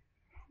predict,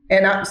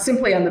 and not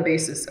simply on the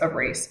basis of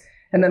race.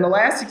 And then the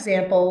last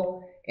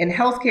example, in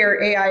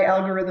healthcare, AI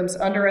algorithms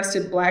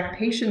underestimated Black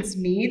patients'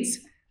 needs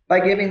by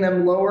giving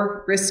them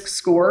lower risk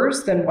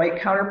scores than white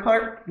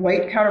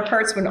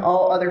counterparts when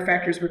all other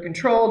factors were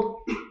controlled,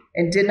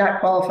 and did not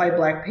qualify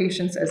Black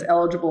patients as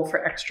eligible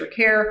for extra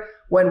care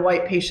when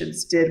white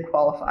patients did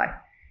qualify.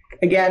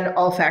 Again,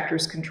 all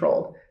factors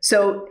controlled.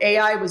 So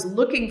AI was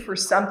looking for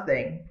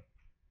something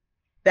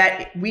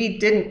that we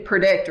didn't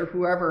predict, or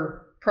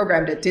whoever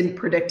programmed it didn't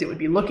predict it would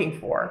be looking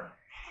for.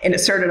 And it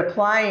started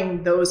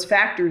applying those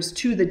factors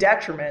to the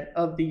detriment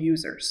of the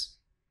users.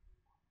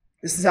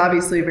 This is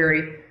obviously a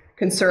very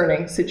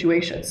concerning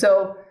situation.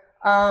 So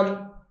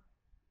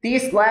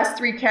these last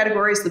three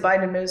categories, the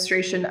Biden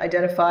administration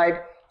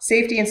identified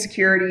safety and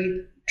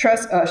security,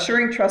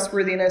 assuring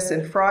trustworthiness,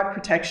 and fraud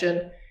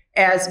protection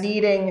as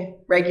needing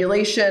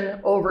regulation,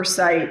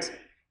 oversight,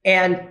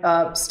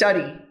 and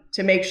study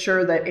to make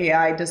sure that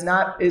AI is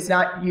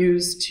not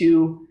used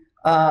to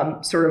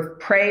sort of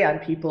prey on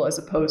people as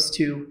opposed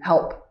to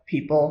help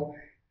people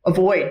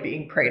avoid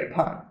being preyed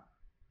upon.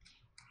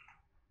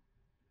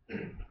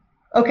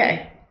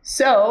 Okay,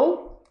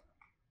 so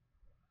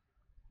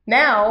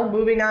now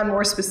moving on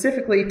more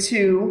specifically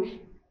to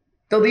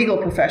the legal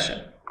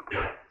profession.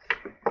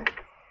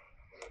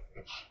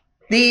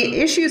 The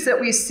issues that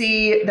we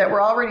see, that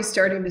we're already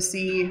starting to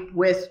see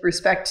with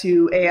respect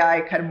to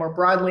AI kind of more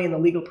broadly in the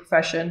legal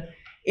profession,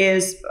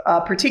 is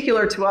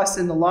particular to us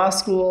in the law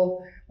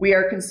school. We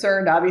are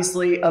concerned,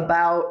 obviously,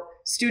 about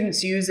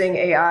students using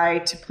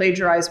AI to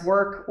plagiarize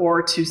work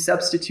or to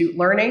substitute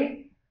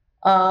learning.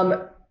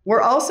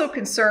 We're also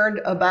concerned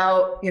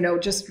about,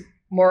 just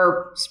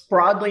more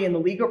broadly in the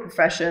legal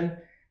profession,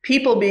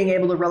 people being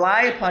able to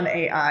rely upon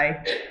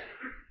AI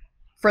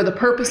for the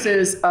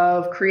purposes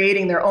of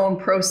creating their own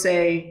pro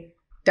se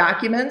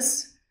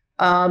documents,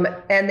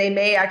 and they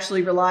may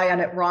actually rely on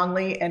it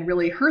wrongly and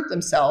really hurt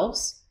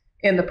themselves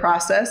in the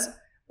process,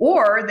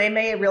 or they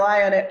may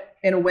rely on it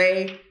in a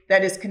way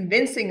that is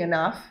convincing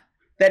enough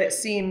that it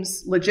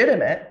seems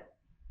legitimate,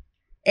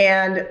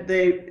 and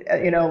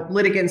the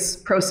litigants,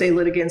 pro se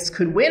litigants,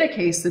 could win a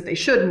case that they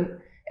shouldn't,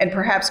 and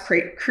perhaps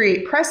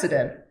create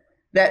precedent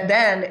that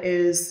then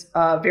is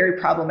very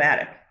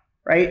problematic,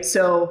 right?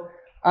 So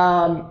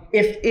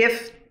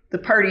if the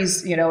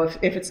parties,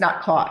 if it's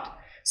not caught.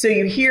 So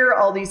you hear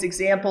all these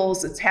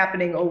examples, it's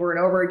happening over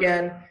and over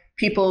again,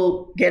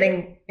 people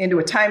getting into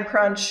a time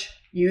crunch,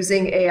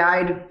 using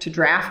AI to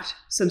draft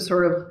some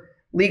sort of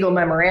legal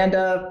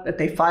memoranda that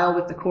they file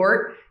with the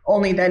court,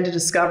 only then to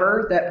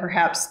discover that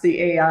perhaps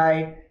the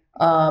AI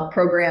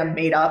program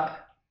made up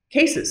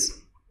cases,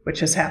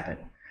 which has happened.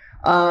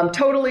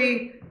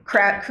 Totally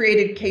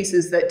created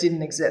cases that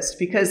didn't exist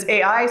because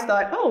AI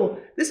thought, oh,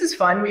 this is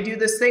fun. We do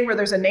this thing where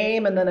there's a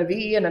name and then a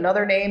V and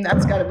another name.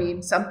 That's got to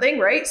mean something,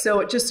 right?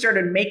 So it just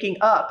started making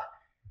up,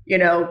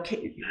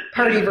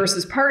 party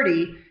versus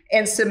party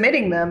and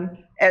submitting them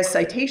as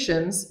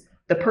citations.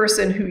 The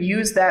person who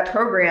used that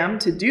program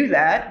to do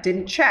that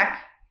didn't check,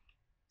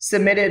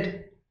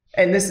 submitted,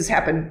 and this has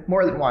happened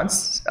more than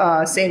once,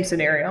 same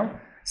scenario,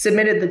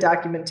 submitted the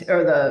document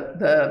or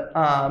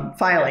the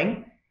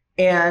filing,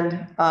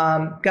 and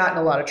got in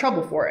a lot of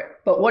trouble for it.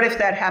 But what if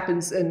that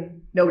happens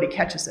and nobody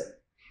catches it?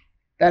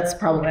 That's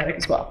problematic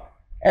as well.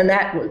 And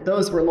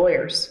those were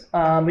lawyers.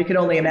 We can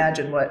only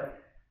imagine what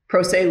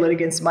pro se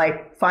litigants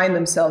might find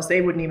themselves.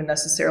 They wouldn't even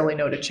necessarily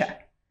know to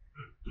check.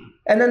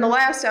 And then the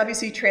last,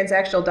 obviously,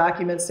 transactional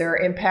documents. There are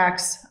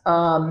impacts.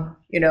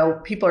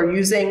 People are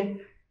using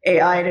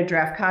AI to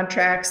draft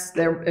contracts.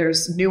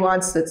 There's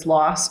nuance that's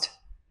lost,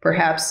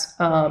 perhaps,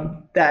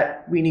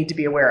 that we need to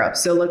be aware of.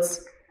 So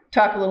let's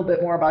talk a little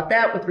bit more about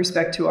that with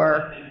respect to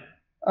our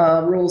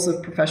rules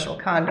of professional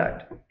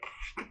conduct.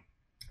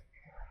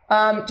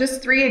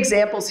 Just 3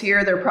 examples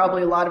here. There are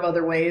probably a lot of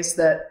other ways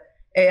that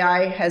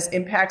AI has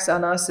impacts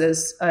on us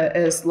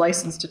as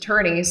licensed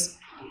attorneys.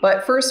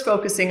 But first,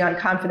 focusing on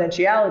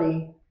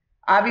confidentiality.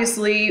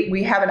 Obviously,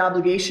 we have an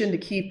obligation to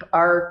keep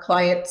our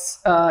clients'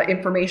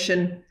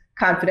 information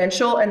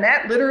confidential, and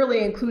that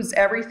literally includes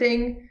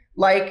everything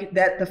like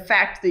that the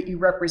fact that you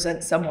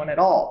represent someone at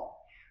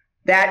all.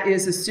 That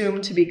is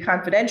assumed to be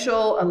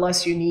confidential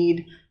unless you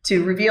need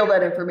to reveal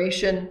that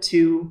information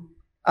to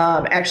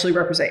actually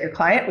represent your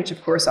client, which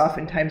of course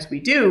oftentimes we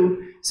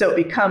do. So it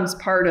becomes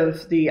part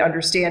of the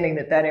understanding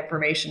that that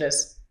information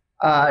is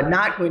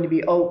not going to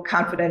be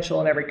confidential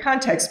in every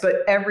context, but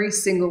every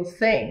single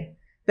thing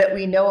that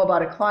we know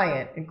about a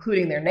client,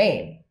 including their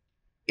name,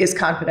 is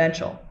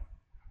confidential.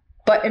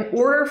 But in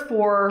order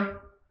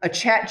for a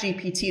chat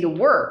GPT to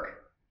work,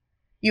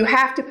 you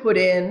have to put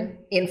in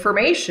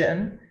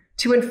information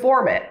to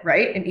inform it,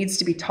 right? It needs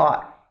to be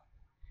taught.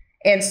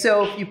 And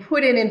so if you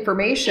put in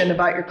information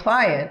about your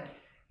client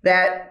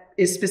that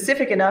is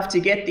specific enough to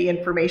get the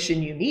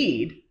information you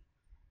need,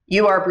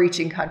 you are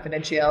breaching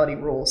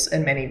confidentiality rules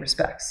in many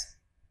respects.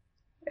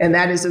 And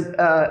that is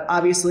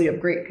obviously of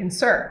great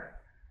concern.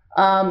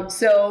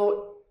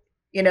 So,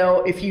 you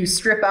know, if you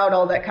strip out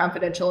all that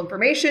confidential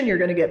information, you're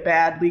going to get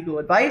bad legal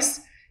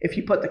advice. If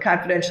you put the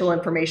confidential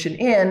information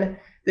in,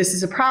 this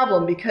is a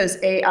problem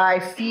because AI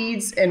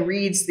feeds and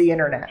reads the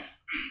internet.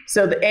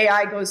 So the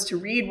AI goes to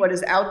read what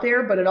is out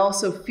there, but it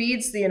also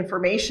feeds the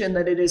information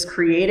that it is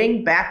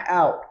creating back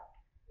out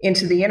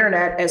into the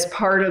internet as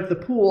part of the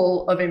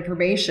pool of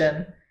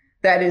information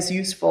that is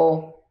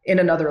useful in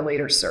another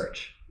later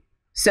search.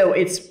 So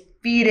it's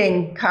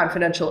feeding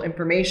confidential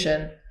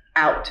information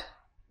out,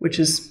 which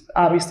is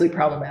obviously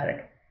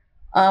problematic.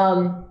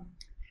 But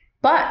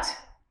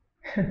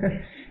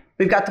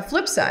we've got the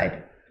flip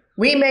side.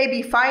 We may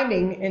be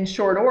finding in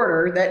short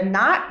order that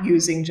not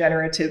using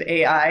generative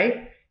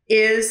AI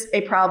is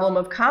a problem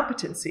of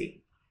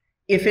competency.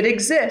 If it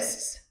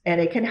exists and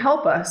it can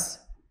help us,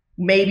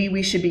 maybe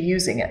we should be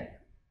using it.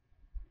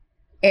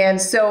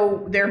 And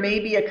so there may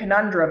be a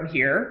conundrum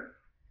here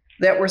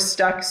that we're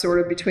stuck sort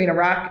of between a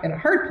rock and a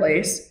hard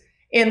place,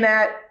 in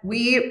that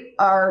we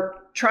are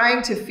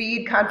trying to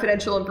feed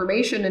confidential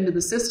information into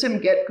the system,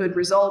 get good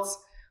results,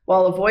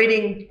 while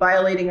avoiding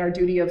violating our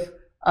duty of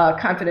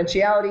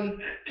confidentiality.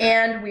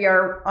 And we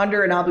are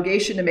under an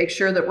obligation to make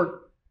sure that we're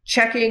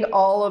checking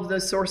all of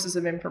the sources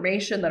of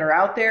information that are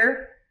out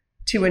there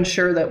to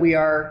ensure that we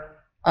are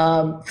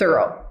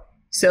thorough.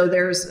 So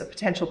there's a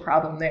potential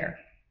problem there.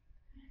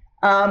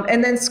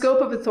 And then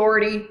scope of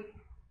authority.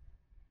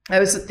 I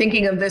was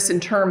thinking of this in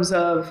terms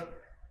of,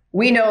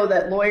 we know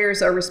that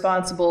lawyers are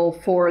responsible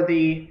for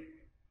the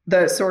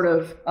sort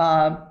of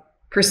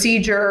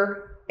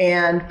procedure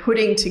and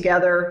putting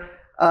together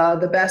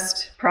the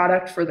best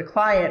product for the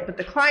client, but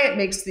the client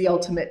makes the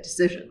ultimate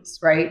decisions,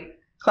 right?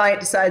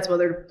 Client decides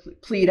whether to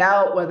plead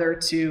out, whether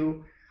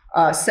to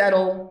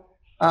settle,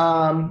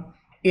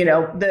 you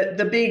know,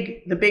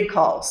 the big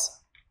calls.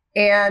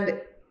 And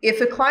if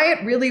the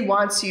client really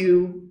wants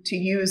you to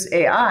use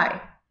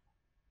AI,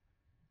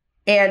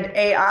 and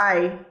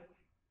AI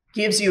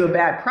gives you a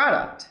bad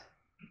product,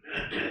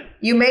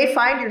 you may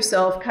find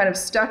yourself kind of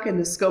stuck in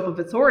the scope of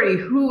authority.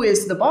 Who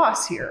is the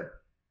boss here,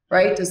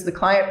 right? Does the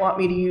client want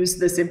me to use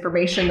this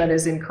information that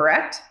is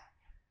incorrect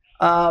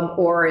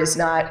or is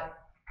not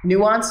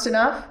nuanced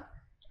enough?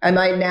 Am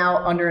I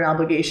now under an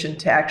obligation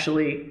to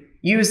actually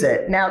use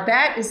it? Now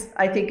that is,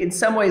 I think, in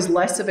some ways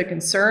less of a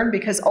concern,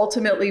 because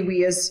ultimately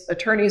we as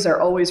attorneys are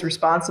always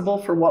responsible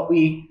for what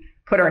we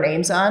put our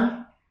names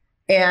on.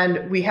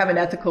 And we have an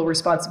ethical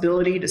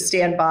responsibility to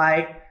stand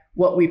by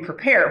what we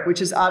prepare,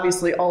 which is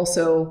obviously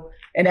also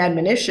an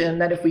admonition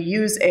that if we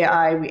use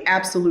AI, we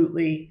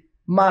absolutely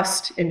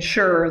must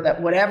ensure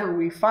that whatever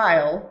we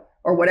file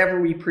or whatever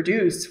we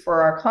produce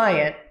for our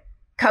client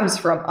comes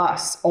from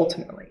us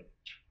ultimately.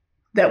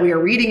 That we are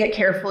reading it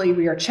carefully,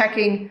 we are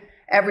checking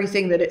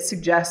everything that it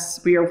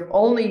suggests, we are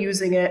only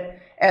using it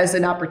as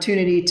an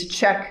opportunity to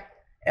check,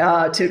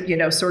 to, you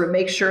know, sort of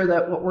make sure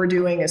that what we're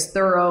doing is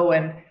thorough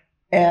and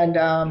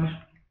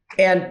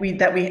we,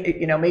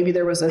 you know, maybe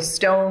there was a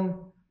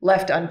stone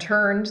left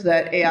unturned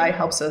that AI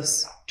helps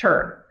us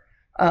turn.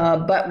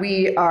 But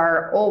we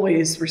are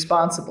always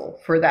responsible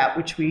for that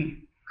which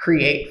we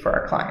create for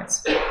our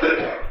clients.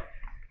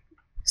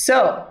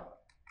 So,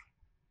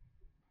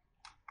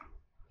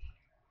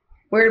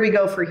 where do we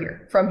go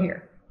from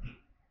here?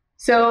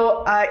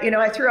 So, you know,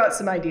 I threw out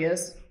some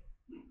ideas.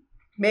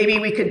 Maybe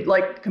we could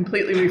like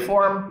completely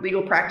reform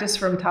legal practice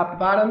from top to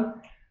bottom.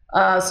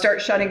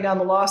 Start shutting down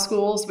the law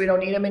schools. We don't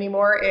need them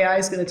anymore. AI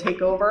is going to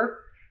take over.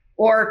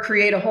 Or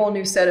create a whole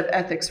new set of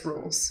ethics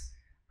rules.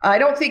 I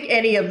don't think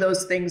any of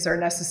those things are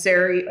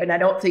necessary, and I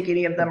don't think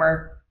any of them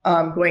are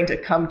going to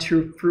come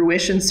to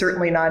fruition,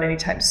 certainly not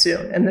anytime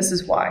soon. And this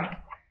is why.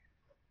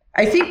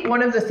 I think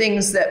one of the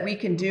things that we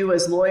can do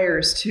as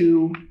lawyers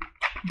to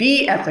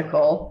be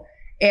ethical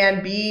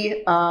and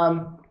be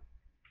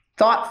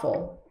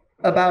thoughtful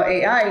about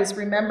AI is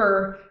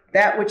remember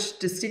that which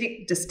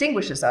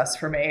distinguishes us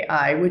from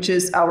AI, which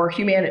is our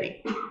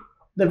humanity.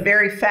 The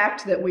very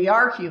fact that we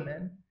are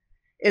human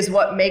is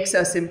what makes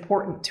us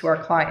important to our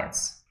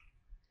clients,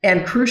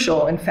 and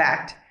crucial, in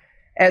fact,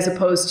 as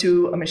opposed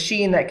to a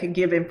machine that can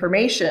give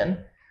information,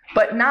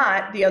 but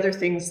not the other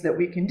things that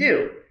we can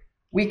do.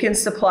 We can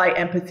supply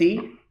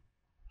empathy,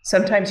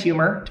 sometimes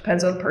humor,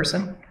 depends on the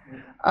person.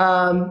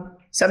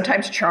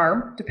 sometimes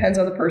charm, depends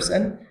on the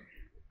person.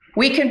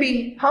 We can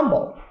be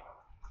humble.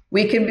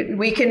 We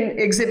can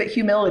exhibit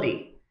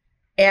humility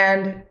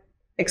and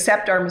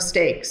accept our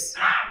mistakes.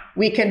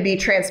 We can be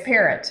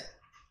transparent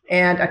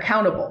and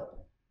accountable.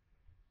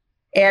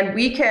 And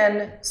we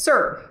can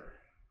serve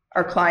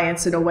our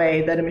clients in a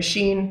way that a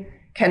machine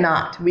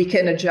cannot. We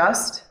can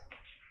adjust,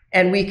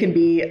 and we can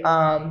be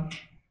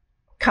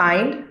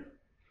kind,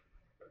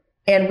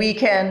 and we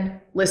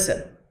can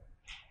listen.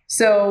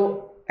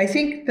 So I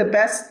think the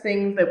best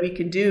thing that we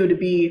can do to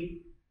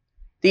be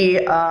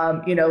the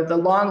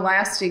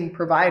long-lasting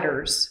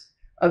providers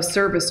of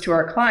service to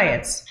our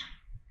clients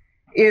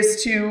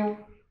is to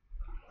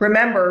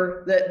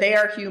remember that they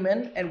are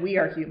human and we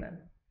are human,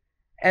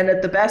 and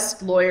that the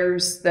best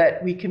lawyers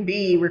that we can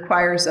be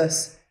requires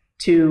us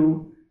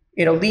to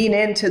lean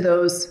into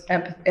those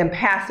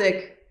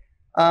empathic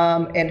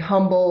and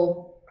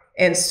humble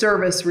and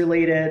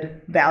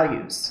service-related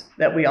values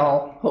that we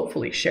all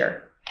hopefully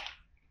share.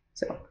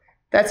 So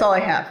that's all I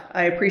have.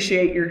 I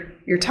appreciate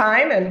your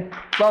time and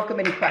welcome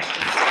any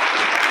questions.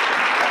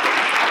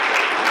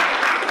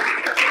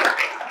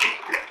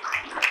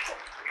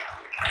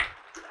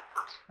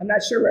 I'm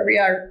not sure where we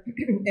are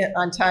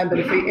on time, but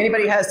if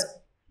anybody has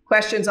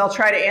questions, I'll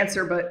try to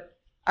answer, but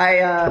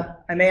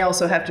I may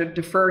also have to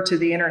defer to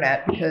the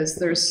internet because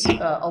there's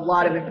a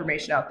lot of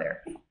information out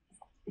there.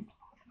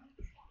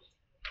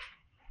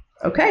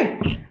 Okay.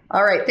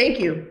 All right. Thank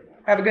you.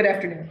 Have a good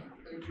afternoon.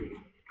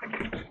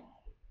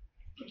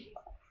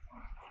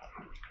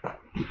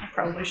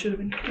 Probably should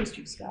have introduced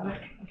you, Scott.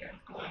 Okay.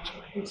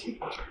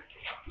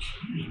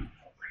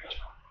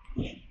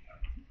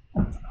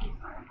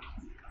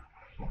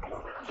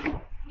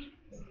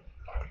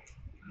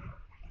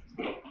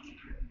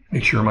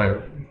 Make sure my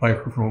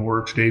microphone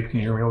works. Dave, can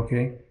you hear me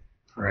okay?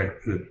 All right,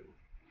 good.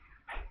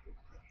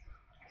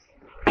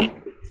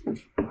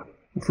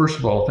 First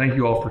of all, thank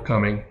you all for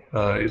coming.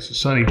 It's a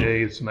sunny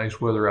day, it's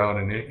nice weather out,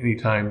 and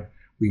anytime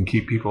we can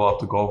keep people off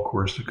the golf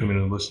course to come in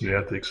and listen to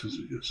ethics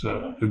is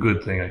a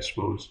good thing, I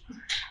suppose.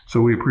 So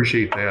we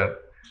appreciate that.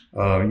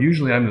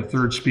 Usually I'm the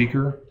third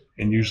speaker,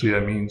 and usually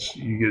that means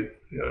you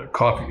get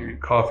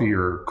coffee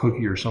or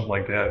cookie or something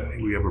like that,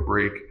 and we have a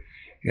break,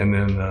 and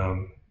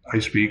then I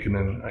speak, and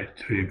then I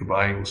tell you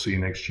goodbye, and we'll see you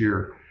next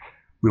year.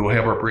 We will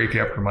have our break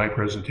after my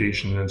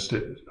presentation, and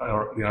then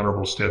the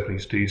Honorable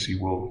Stacy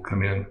will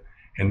come in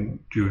and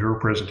do her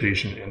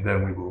presentation, and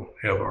then we will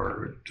have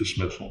our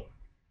dismissal.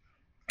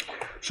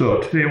 So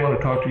today I want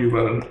to talk to you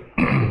about,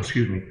 I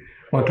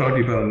want to talk to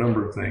you about a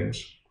number of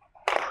things.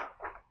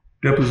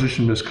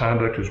 Deposition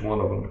misconduct is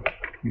one of them.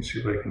 Let me see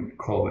if I can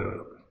call that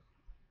up.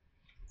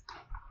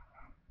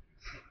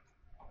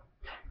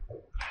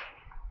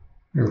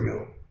 There we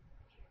go.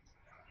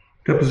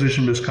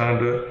 Deposition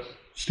misconduct,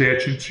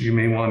 statutes you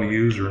may want to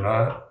use or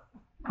not,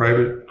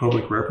 private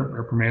public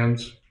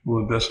reprimands, we'll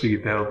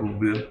investigate that a little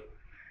bit,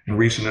 and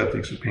recent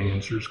ethics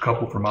opinions. There's a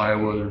couple from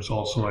Iowa, there's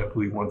also, I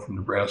believe, one from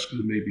Nebraska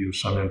that may be of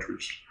some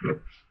interest.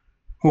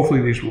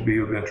 Hopefully these will be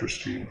of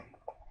interest to you.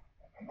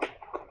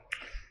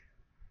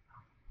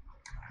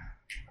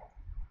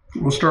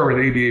 We'll start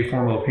with ABA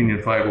Formal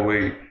Opinion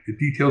 508. It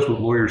details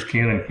what lawyers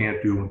can and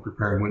can't do when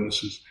preparing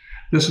witnesses.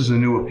 This is a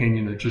new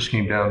opinion that just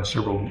came down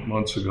several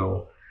months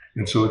ago.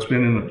 And so it's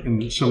been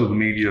in some of the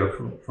media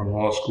from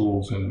law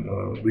schools and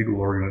legal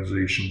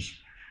organizations.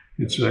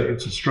 It's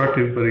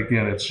instructive, but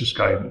again, it's just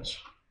guidance.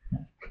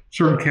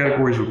 Certain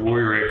categories of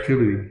lawyer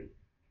activity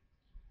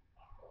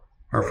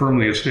are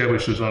firmly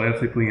established as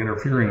unethically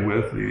interfering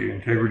with the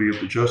integrity of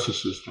the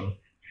justice system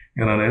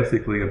and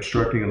unethically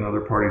obstructing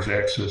another party's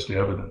access to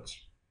evidence.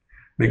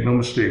 Make no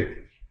mistake,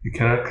 you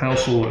cannot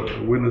counsel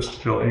a witness to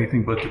tell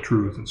anything but the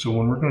truth. And so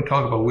when we're going to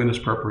talk about witness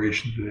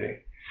preparation today,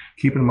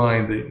 keep in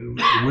mind that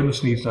the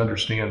witness needs to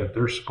understand that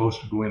they're supposed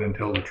to go in and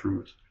tell the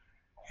truth.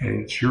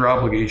 And it's your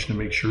obligation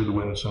to make sure the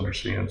witness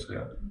understands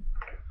that.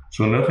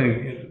 So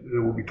nothing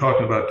that we'll be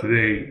talking about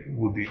today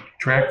will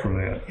detract from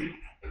that.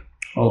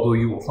 Although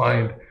you will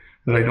find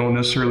that I don't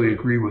necessarily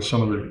agree with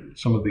some of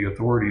the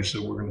authorities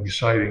that we're going to be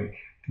citing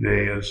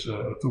today as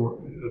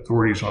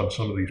authorities on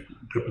some of these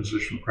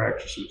deposition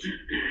practices.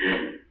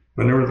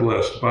 But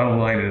nevertheless, the bottom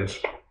line is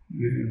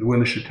the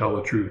witness should tell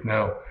the truth.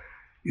 Now,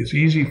 it's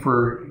easy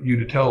for you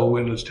to tell a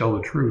witness tell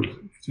the truth.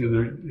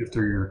 If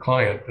they're your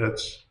client,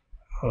 that's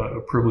a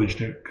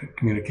privileged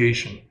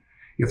communication.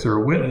 If they're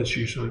a witness,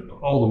 you should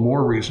all the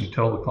more reason to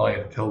tell the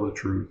client to tell the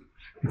truth,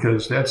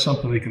 because that's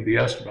something they can be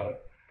asked about.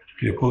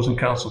 The opposing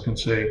counsel can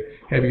say,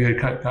 have you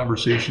had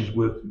conversations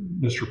with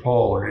Mr.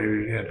 Paul, or have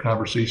you had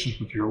conversations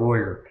with your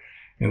lawyer?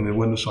 And the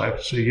witness will have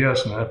to say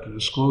yes, and I have to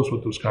disclose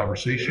what those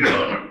conversations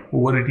are.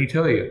 Well, what did he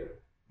tell you?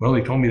 Well,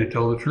 he told me to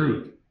tell the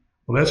truth.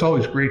 Well, that's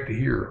always great to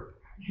hear.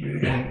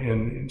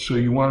 And so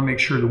you want to make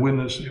sure the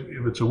witness,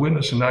 if it's a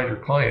witness and not your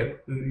client,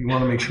 you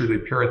want to make sure they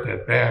parrot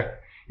that back.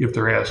 If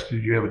they're asked,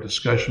 did you have a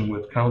discussion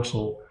with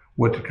counsel?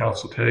 What did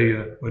counsel tell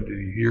you? What did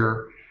you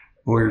hear?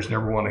 Lawyers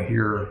never want to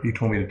hear, he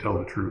told me to tell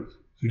the truth.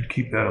 So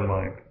keep that in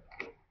mind.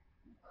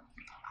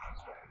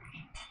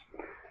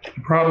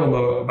 The problem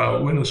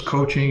about witness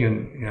coaching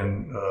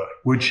and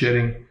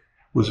woodshedding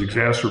was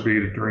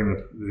exacerbated during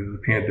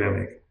the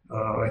pandemic.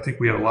 I think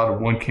we had a lot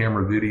of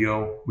one-camera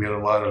video. We had a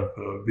lot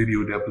of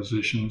video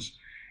depositions,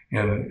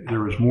 and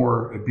there was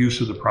more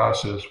abuse of the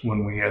process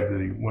when we had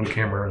the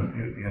one-camera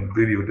and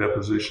video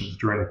depositions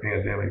during the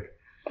pandemic.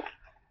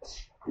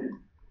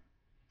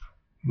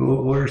 The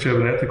lawyers have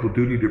an ethical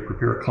duty to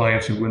prepare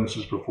clients and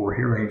witnesses before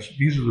hearings.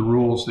 These are the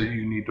rules that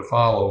you need to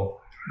follow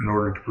in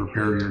order to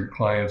prepare your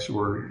clients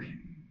or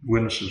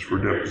witnesses for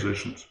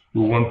depositions.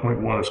 Rule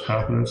 1.1 is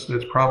competence.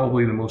 That's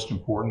probably the most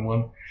important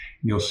one.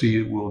 You'll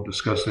see we'll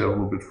discuss that a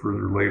little bit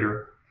further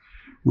later.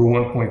 Rule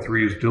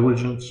 1.3 is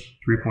diligence.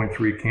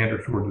 3.3,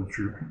 candor toward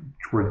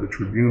the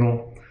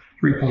tribunal.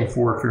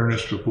 3.4,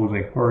 fairness to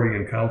opposing party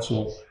and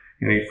counsel.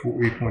 And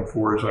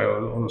 8.4 is, I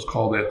almost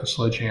call that the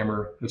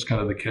sledgehammer. That's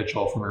kind of the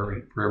catch-all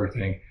for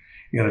everything.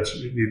 And it's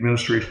the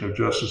administration of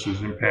justice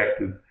is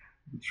impacted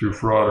through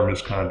fraud or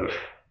misconduct.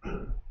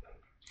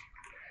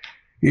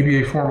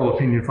 ABA Formal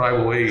Opinion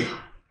 508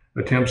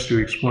 attempts to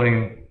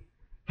explain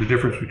the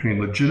difference between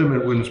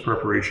legitimate witness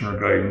preparation or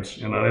guidance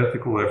and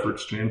unethical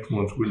efforts to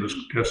influence witness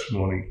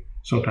testimony,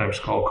 sometimes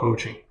called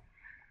coaching.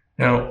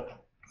 Now,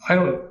 I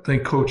don't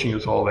think coaching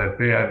is all that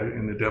bad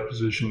in the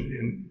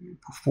deposition,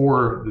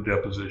 before the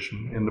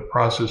deposition, in the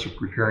process of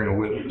preparing a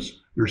witness.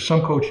 There's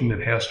some coaching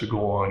that has to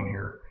go on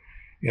here.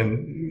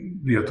 And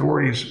the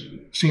authorities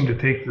seem to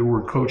take the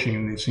word coaching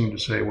and they seem to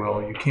say,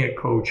 well, you can't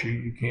coach,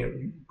 you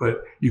can't,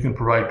 but you can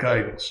provide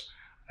guidance.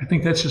 I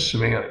think that's just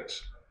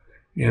semantics.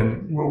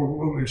 And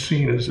what we've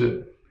seen is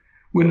that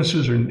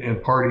witnesses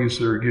and parties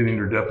that are getting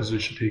their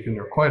deposition taken,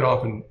 they're quite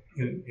often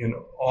in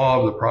awe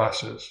of the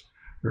process.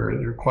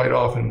 They're quite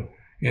often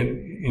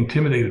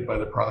intimidated by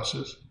the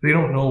process. They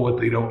don't know what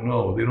they don't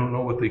know. They don't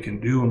know what they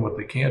can do and what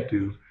they can't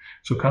do.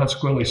 So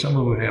consequently, some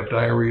of them have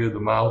diarrhea of the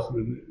mouth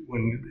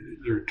when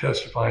they're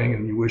testifying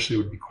and you wish they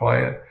would be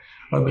quiet.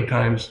 Other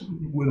times,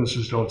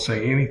 witnesses don't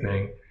say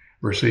anything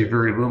or say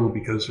very little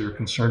because they're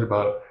concerned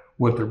about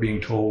what they're being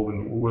told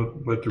and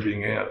what they're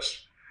being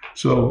asked.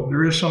 So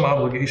there is some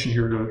obligation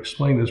here to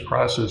explain this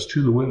process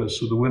to the witness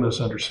so the witness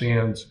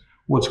understands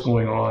what's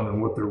going on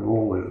and what their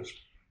role is.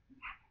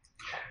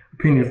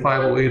 Opinion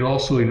 508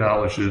 also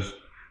acknowledges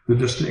the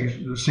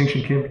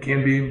distinction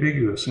can be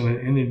ambiguous,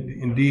 and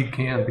it indeed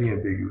can be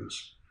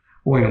ambiguous,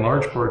 owing in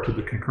large part to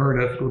the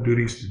concurrent ethical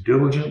duties to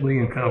diligently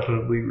and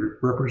competently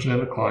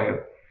represent a client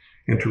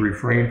and to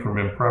refrain from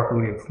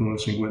improperly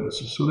influencing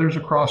witnesses. So there's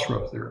a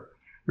crossroads there.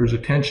 There's a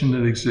tension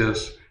that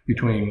exists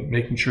between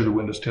making sure the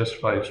witness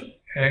testifies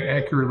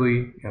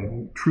accurately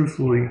and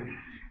truthfully,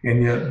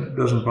 and yet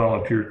doesn't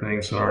volunteer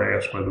things that aren't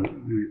asked by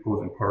the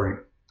opposing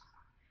party.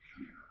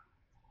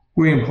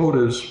 William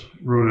Hodes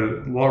wrote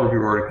a law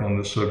review article on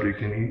this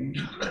subject, and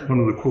one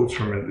of the quotes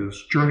from it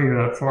is, "Journeying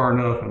not far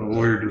enough, and a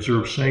lawyer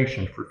deserves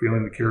sanction for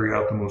failing to carry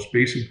out the most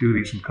basic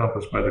duties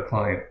encompassed by the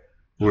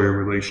client-lawyer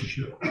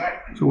relationship."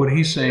 So what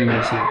he's saying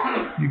is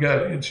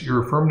that it's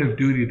your affirmative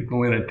duty to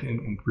go in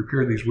and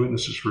prepare these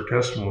witnesses for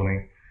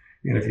testimony,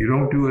 and if you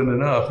don't do it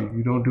enough, if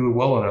you don't do it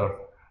well enough,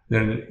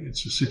 then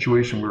it's a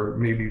situation where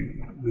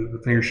maybe the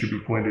finger should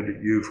be pointed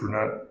at you for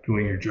not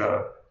doing your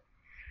job.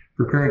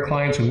 Preparing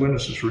clients and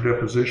witnesses for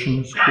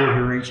depositions, court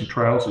hearings, and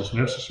trials is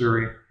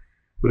necessary,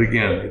 but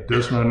again, it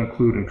does not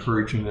include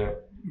encouraging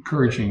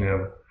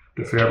them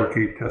to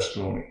fabricate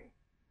testimony.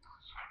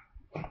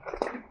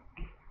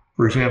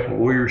 For example,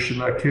 lawyers should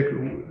not kick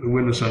the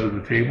witness under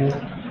the table.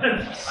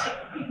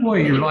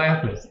 Boy, you're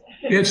laughing.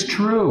 It's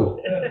true.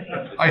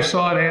 I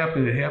saw it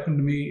happen. It happened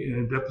to me in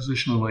a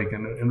deposition in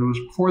Lincoln, and it was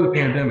before the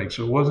pandemic,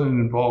 so it wasn't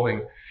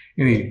involving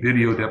any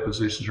video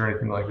depositions or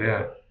anything like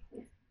that.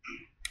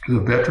 As a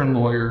veteran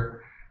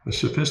lawyer, a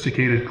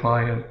sophisticated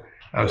client,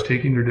 I was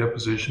taking their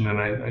deposition, and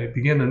I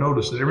began to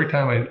notice that every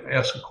time I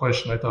asked a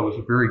question I thought was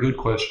a very good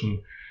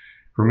question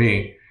for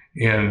me,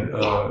 and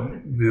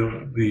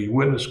the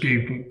witness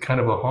gave kind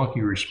of a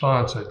honky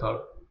response, I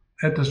thought,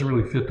 that doesn't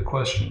really fit the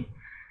question.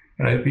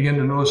 And I began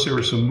to notice there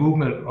was some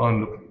movement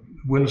on the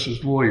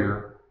witness's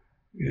lawyer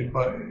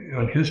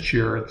on his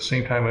chair at the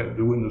same time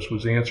the witness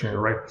was answering,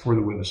 or right before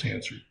the witness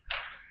answered.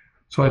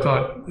 So I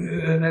thought,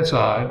 that's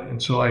odd.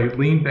 And so I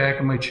leaned back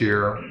in my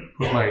chair,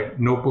 put my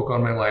notebook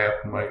on my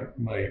lap, and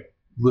my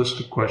list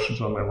of questions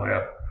on my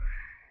lap,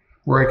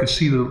 where I could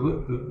see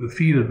the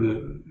feet of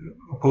the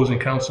opposing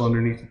counsel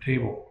underneath the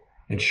table.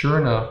 And sure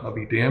enough, I'll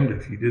be damned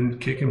if he didn't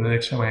kick him the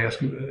next time I asked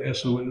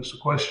the witness a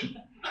question.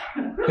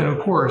 And of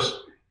course,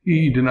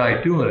 he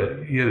denied doing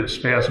it. He had a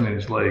spasm in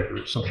his leg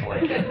or something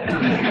like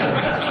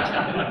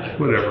that.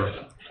 Whatever.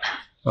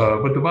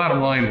 But the bottom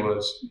line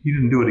was, he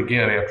didn't do it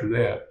again after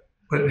that.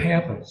 But it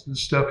happens.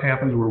 This stuff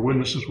happens where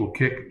witnesses will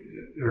kick,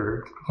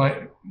 or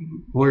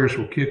lawyers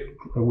will kick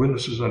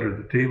witnesses under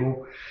the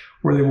table,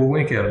 or they will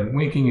wink at them.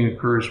 Winking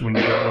occurs when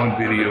you got one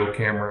video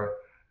camera.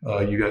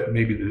 You got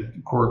maybe the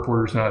court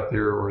reporter's not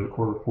there, or the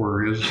court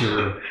reporter is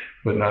there,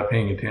 but not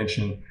paying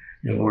attention,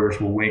 and lawyers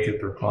will wink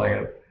at their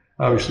client.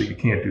 Obviously, you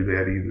can't do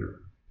that either.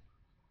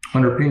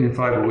 Under Opinion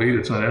 508,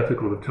 it's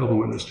unethical to tell the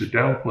witness to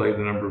downplay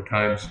the number of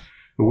times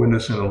a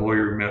witness and a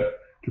lawyer met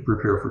to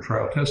prepare for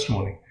trial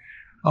testimony.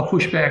 I'll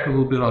push back a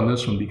little bit on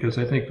this one because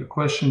I think the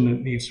question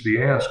that needs to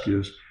be asked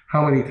is,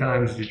 how many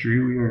times did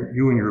you and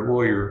your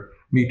lawyer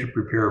meet to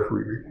prepare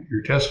for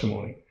your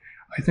testimony?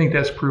 I think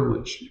that's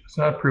privilege. It's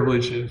not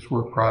privilege, it's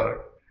work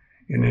product.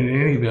 And in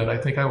any event, I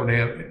think I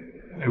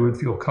would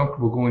feel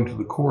comfortable going to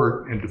the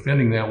court and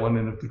defending that one.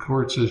 And if the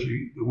court says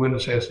the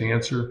witness has to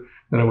answer,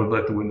 then I would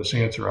let the witness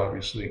answer,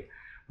 obviously.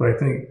 But I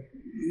think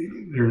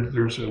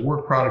there's a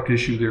work product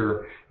issue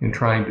there in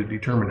trying to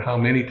determine how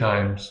many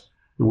times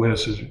the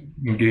witness is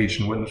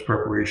engaged in witness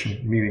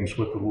preparation meetings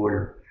with the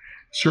lawyer.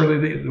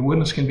 Certainly, the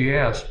witness can be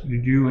asked,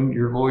 did you and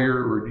your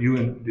lawyer, or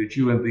did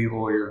you and the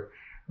lawyer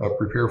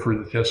prepare for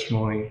the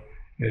testimony,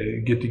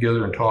 get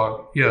together and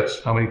talk?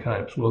 Yes. How many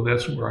times? Well,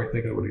 that's where I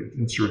think I would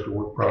insert the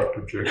work product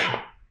objection.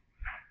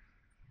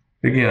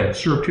 Again,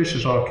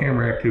 surreptitious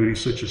off-camera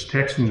activities such as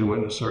texting the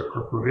witness are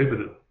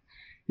prohibited.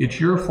 It's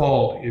your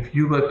fault if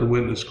you let the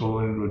witness go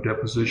into a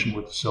deposition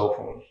with a cell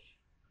phone.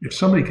 If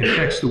somebody can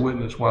text the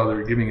witness while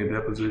they're giving a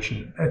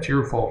deposition, that's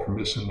your fault for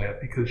missing that,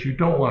 because you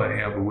don't want to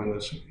have a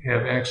witness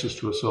have access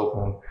to a cell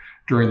phone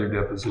during their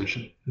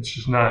deposition. It's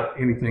just not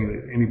anything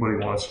that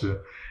anybody wants to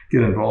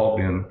get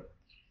involved in.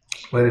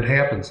 But it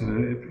happens,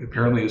 and it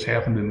apparently has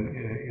happened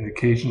in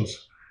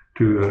occasions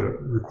to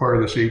require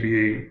this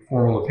ABA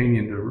formal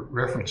opinion to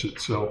reference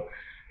it. So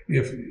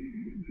if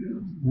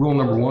rule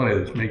number one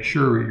is make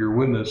sure your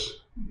witness,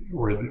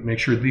 or make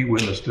sure the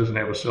witness doesn't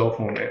have a cell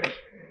phone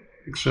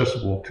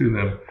accessible to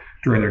them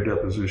during their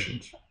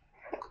depositions.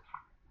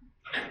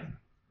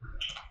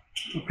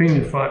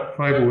 Opinion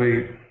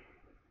 508,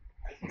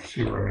 let's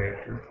see where I'm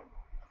at here.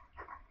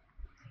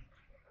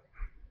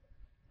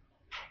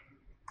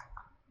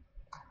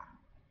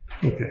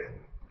 Okay.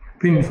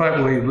 Opinion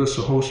 508 lists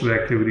a host of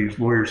activities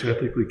lawyers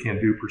ethically can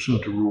do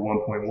pursuant to Rule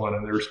 1.1,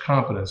 and there's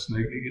competence.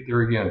 And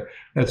there again,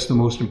 that's the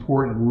most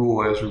important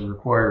rule as it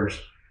requires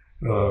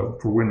for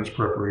witness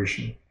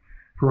preparation.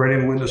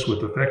 Providing a witness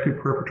with effective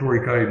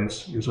preparatory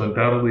guidance is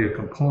undoubtedly a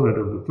component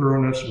of the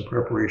thoroughness and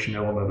preparation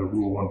element of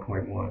Rule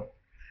 1.1.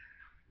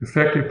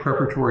 Effective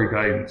preparatory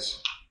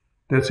guidance,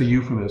 that's a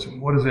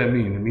euphemism. What does that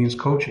mean? It means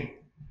coaching.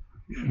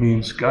 It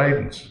means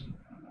guidance.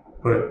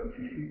 But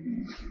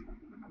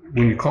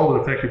when you call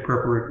it effective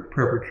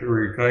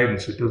preparatory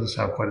guidance, it doesn't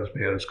sound quite as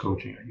bad as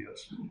coaching, I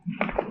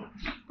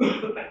guess.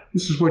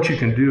 This is what you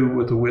can do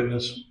with a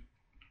witness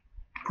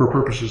for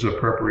purposes of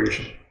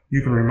preparation.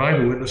 You can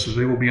remind the witnesses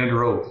they will be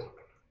under oath.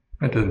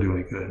 That doesn't do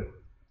any good.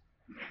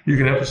 You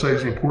can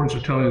emphasize the importance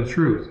of telling the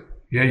truth.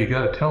 Yeah, you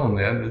got to tell them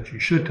that you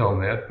should tell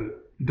them that, but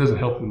it doesn't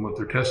help them with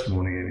their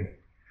testimony any.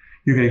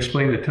 You can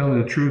explain that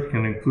telling the truth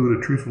can include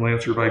a truthful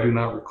answer if I do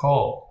not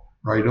recall,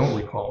 or I don't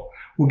recall.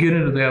 We'll get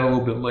into that a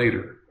little bit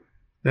later.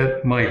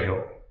 That might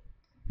help.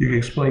 You can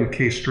explain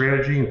case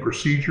strategy and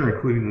procedure,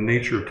 including the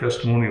nature of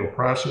testimonial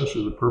process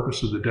or the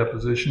purpose of the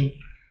deposition.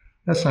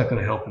 That's not going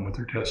to help them with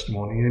their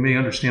testimony. They may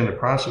understand the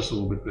process a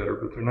little bit better,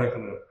 but they're not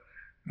going to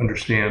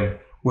understand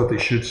what they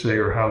should say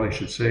or how they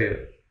should say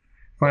it.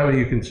 Finally,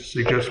 you can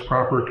suggest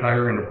proper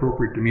attire and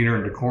appropriate demeanor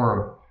and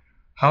decorum.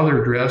 How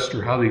they're dressed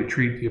or how they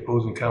treat the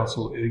opposing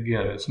counsel,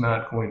 again, it's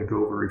not going to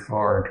go very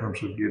far in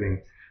terms of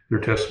getting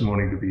their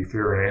testimony to be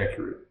fair and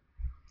accurate.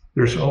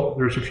 There's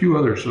a few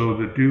others, though,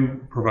 that do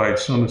provide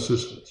some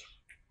assistance.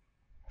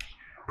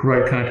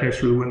 Provide context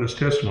for the witness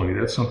testimony.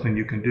 That's something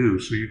you can do.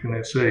 So you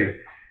can say,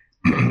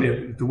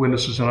 if the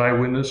witness is an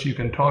eyewitness, you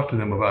can talk to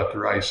them about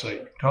their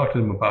eyesight. You can talk to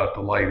them about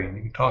the lighting.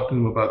 You can talk to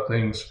them about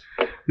things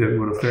that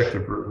would affect the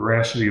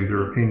veracity of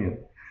their opinion.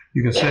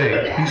 You can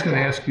say, he's going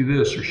to ask you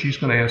this or she's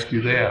going to ask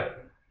you that.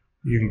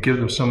 You can give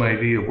them some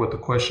idea of what the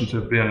questions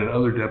have been in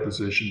other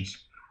depositions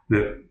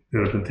that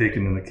have been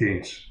taken in the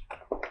case.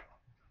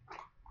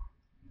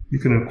 You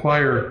can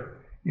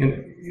inquire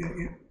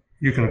into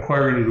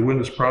the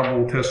witness'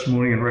 probable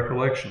testimony and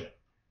recollection.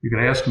 You can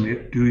ask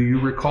them, do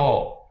you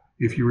recall?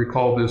 If you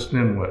recall this,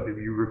 then what? If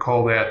you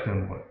recall that,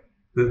 then what?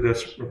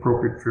 That's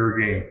appropriate fair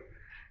game.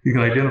 You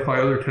can identify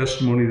other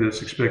testimony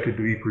that's expected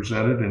to be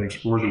presented and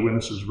explore the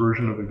witness's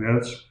version of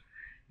events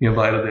in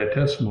light of that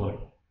testimony.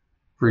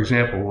 For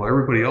example, well,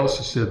 everybody else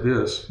has said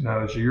this.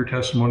 Now, is your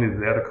testimony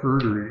that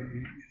occurred, or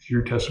is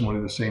your testimony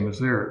the same as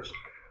theirs?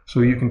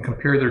 So you can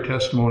compare their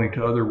testimony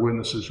to other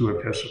witnesses who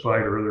have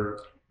testified or other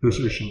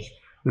positions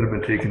that have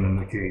been taken in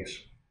the case.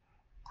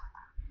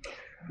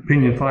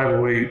 Opinion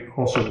 508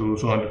 also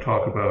goes on to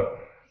talk about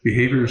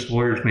behaviors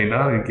lawyers may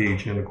not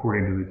engage in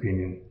according to the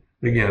opinion.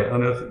 Again,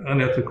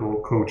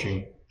 unethical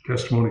coaching,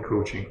 testimony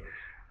coaching.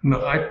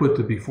 No, I put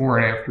the before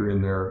and after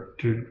in there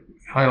to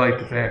highlight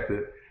the fact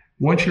that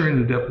once you're in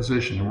the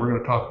deposition, and we're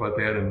going to talk about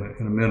that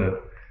in a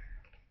minute,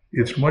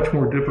 it's much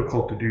more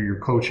difficult to do your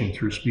coaching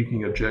through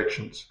speaking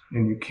objections,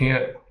 and you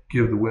can't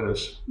give the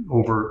witness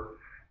overt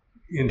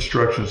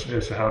instructions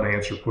as to how to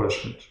answer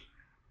questions.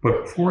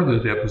 But before the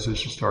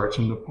deposition starts,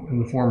 in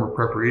the form of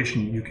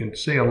preparation, you can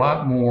say a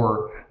lot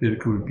more that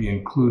could be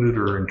included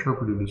or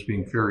interpreted as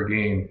being fair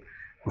game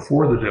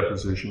before the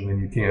deposition than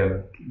you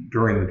can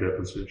during the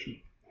deposition.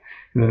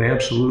 And in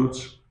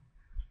absolutes,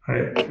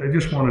 I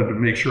just wanted to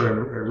make sure I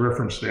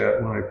referenced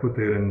that when I put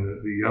that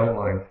in the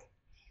outline.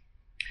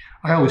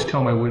 I always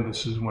tell my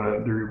witnesses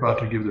when they're about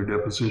to give their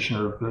deposition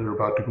or they're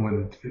about to go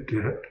in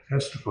to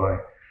testify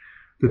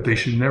that they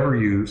should never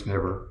use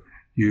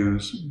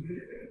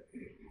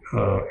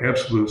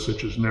absolutes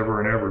such as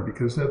never and ever,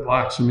 because that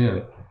locks them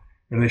in.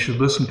 And they should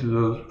listen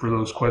to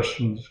those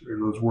questions or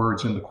those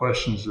words in the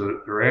questions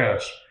that they're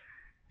asked.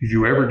 Did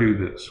you ever do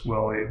this?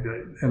 Well,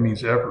 that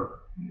means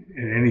ever,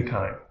 at any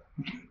time.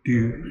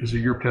 Is it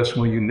your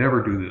testimony you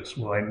never do this?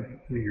 Well,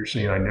 you're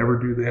saying I never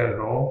do that at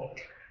all?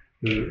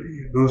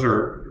 Those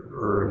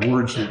are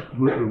words that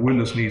the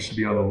witness needs to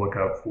be on the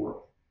lookout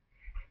for.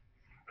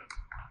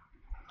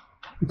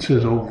 It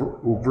says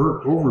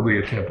overtly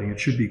attempting. It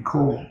should be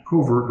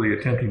covertly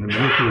attempting to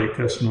manipulate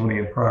testimony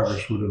in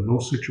progress would in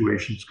most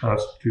situations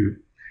constitute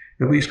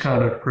at least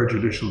conduct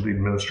prejudicial to the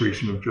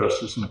administration of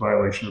justice in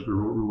violation of the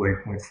Rule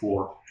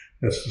 8.4.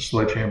 That's the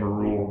sledgehammer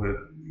rule that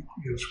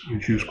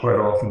is used quite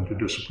often to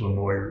discipline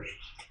lawyers.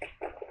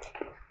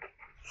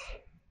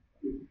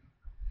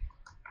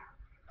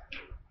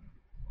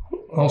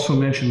 Also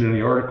mentioned in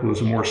the article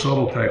is a more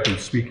subtle type of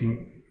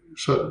speaking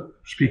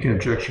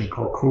objection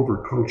called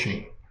covert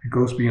coaching. It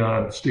goes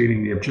beyond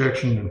stating the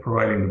objection and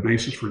providing the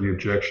basis for the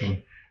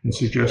objection and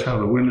suggests how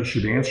the witness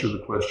should answer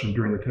the question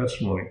during the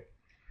testimony.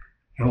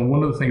 And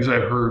one of the things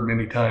I've heard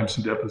many times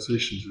in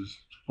depositions is,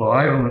 well,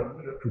 I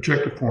don't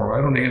object to form.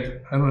 I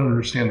don't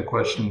understand the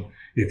question.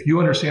 If you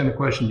understand the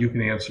question, you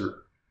can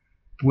answer.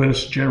 The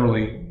witness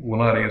generally will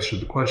not answer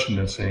the question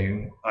and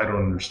saying, I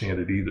don't understand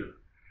it either.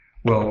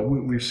 Well,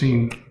 we've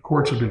seen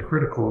courts have been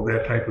critical of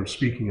that type of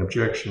speaking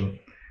objection,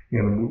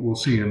 and we'll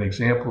see an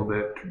example of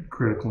that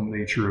critical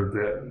nature of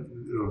that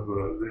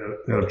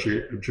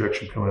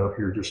objection coming up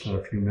here just in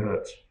a few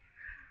minutes.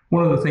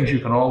 One of the things you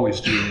can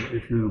always do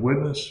if you're the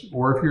witness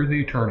or if you're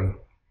the attorney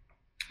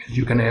is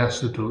you can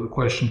ask that the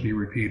question be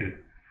repeated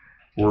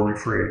or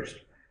rephrased.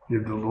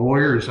 If the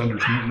lawyer is under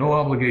no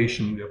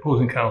obligation, the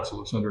opposing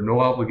counsel is under no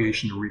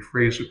obligation to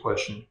rephrase the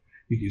question.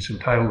 He's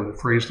entitled to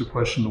phrase the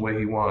question the way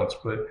he wants,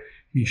 but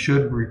he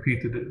should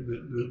repeat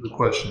the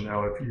question.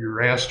 Now, if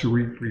you're asked to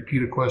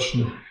repeat a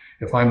question,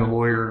 if I'm the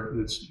lawyer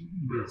that's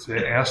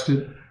asked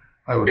it,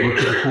 I would look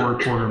at the court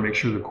reporter and make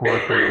sure the court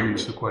reporter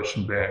reads the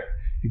question back.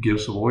 It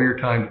gives the lawyer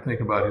time to think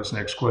about his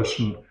next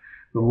question.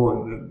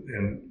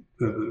 The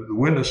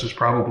witness is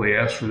probably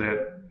asked for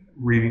that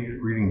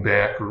reading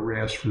back or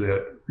asked for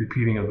that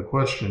repeating of the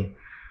question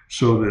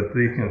so that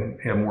they can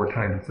have more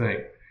time to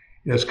think.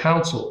 As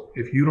counsel,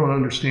 if you don't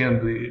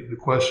understand the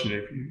question,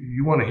 if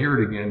you want to hear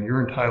it again,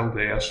 you're entitled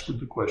to ask for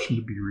the question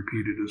to be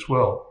repeated as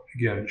well.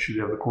 Again, you should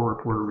have the court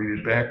reporter read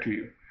it back to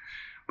you.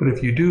 But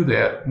if you do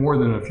that more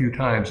than a few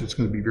times, it's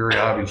going to be very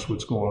obvious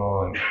what's going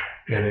on.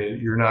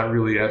 And you're not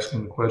really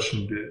asking the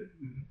question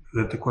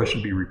that the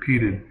question be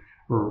repeated,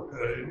 or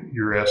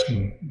you're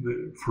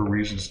asking for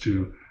reasons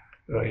to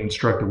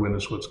instruct the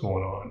witness what's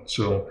going on.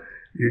 So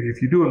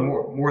if you do it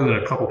more than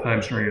a couple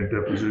times during a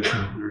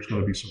deposition, there's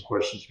going to be some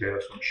questions to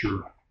ask, I'm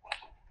sure.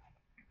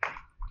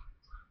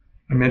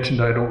 I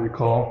mentioned I don't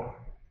recall.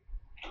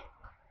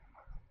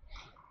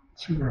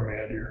 Let's see where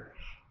I'm at here.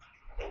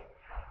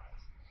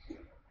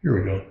 Here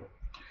we go.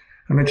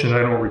 I mentioned I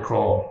don't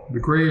recall.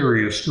 The gray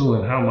area is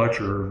still in how much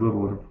or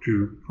little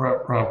to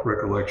prompt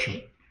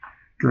recollection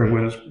during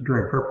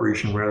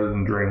preparation rather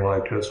than during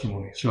live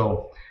testimony.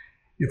 So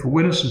if a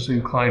witness is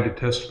inclined to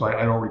testify,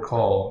 I don't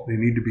recall, they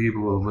need to be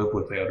able to live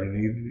with that, or they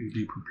need to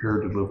be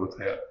prepared to live with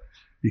that.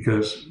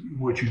 Because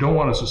what you don't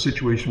want is a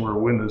situation where a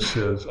witness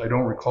says, I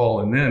don't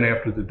recall, and then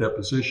after the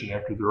deposition,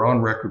 after they're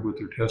on record with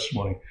their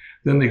testimony,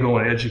 then they go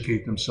and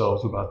educate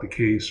themselves about the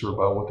case or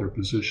about what their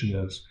position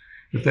is.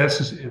 If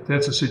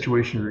that's a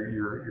situation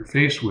you're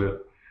faced with,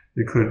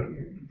 it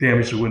could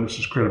damage the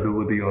witness's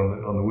credibility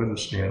on the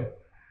witness stand.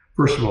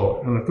 First of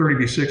all, in a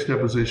 30B6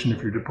 deposition,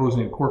 if you're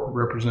deposing a corporate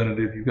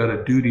representative, you've got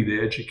a duty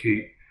to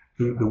educate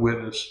the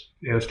witness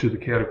as to the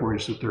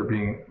categories that they're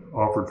being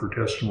offered for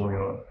testimony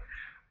on.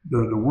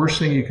 The worst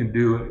thing you can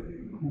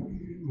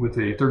do with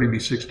a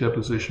 30B6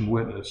 deposition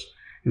witness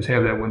is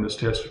have that witness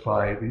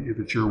testify, if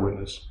it's your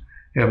witness,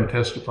 have them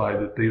testify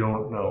that they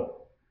don't know.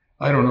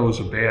 I don't know is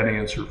a bad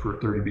answer for a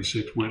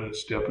 30B6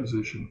 witness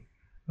deposition,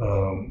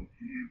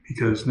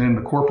 because then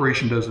the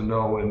corporation doesn't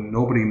know and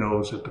nobody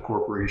knows at the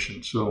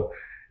corporation. So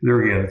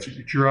there again,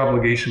 it's your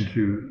obligation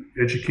to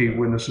educate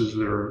witnesses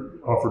that are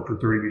offered for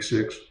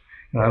 30B6,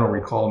 and I don't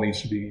recall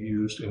needs to be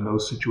used in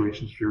those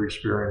situations very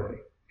sparingly.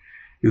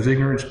 Is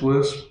ignorance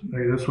bliss?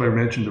 That's what I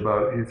mentioned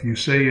about if you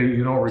say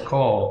you don't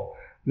recall,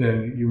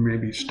 then you may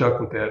be stuck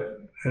with that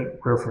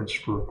reference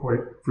for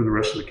the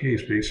rest of the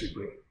case,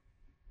 basically.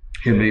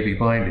 It may be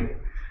binding.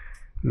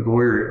 The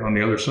lawyer on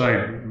the other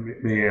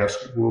side may ask,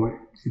 well,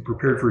 you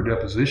prepared for a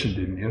deposition,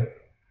 didn't you?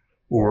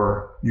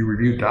 Or you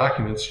reviewed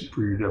documents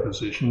for your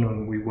deposition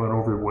and we went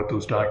over what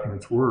those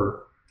documents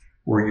were,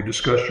 or you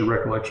discussed your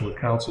recollection with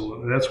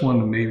counsel. That's one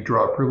that may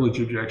draw a privilege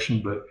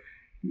objection, but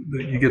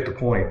you get the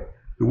point.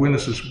 The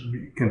witnesses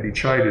can be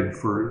chided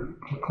for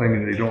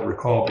claiming they don't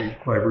recall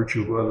by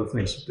virtue of other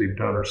things that they've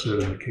done or said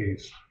in the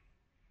case.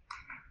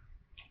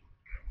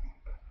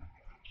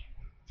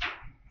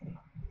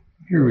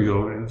 here we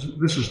go.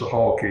 This is the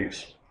Hall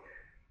case.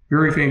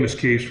 Very famous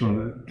case from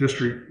the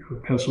District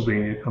of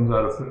Pennsylvania. It comes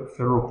out of the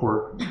federal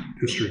court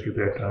district at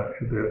that time,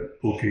 at that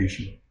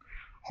location.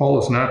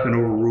 Hall has not been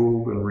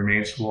overruled and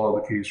remains the law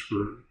of the case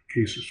for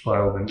cases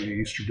filed in the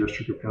Eastern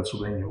District of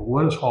Pennsylvania.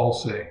 What does Hall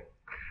say?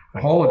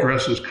 Hall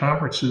addresses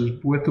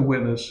conferences with the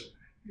witness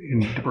in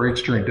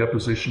debates during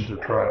depositions or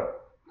trial.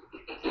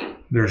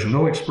 There's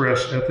no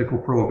express ethical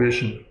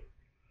prohibition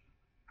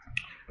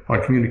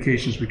on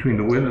communications between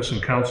the witness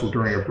and counsel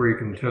during a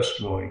break in the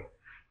testimony,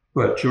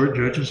 but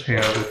judges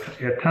have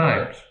at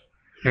times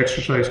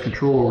exercised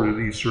control over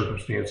these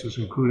circumstances,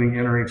 including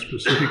entering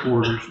specific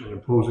orders and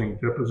imposing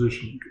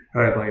deposition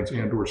guidelines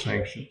and/or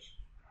sanctions.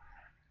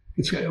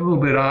 It's a little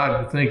bit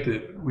odd to think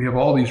that we have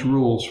all these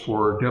rules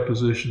for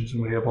depositions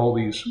and we have all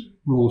these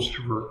rules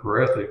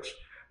for ethics,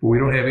 but we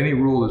don't have any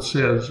rule that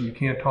says you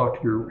can't talk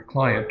to your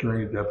client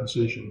during a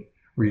deposition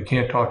or you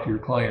can't talk to your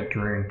client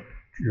during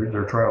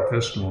their trial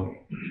testimony.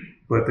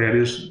 But that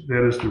is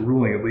the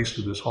ruling, at least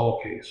of this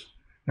Hall case.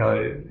 Now,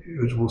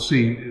 as we'll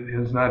see, it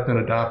has not been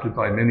adopted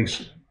by many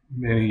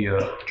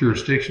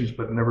jurisdictions,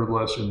 but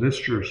nevertheless, in this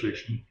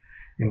jurisdiction,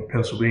 in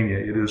Pennsylvania,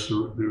 it is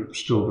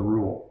still the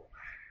rule.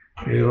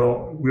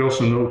 We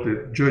also note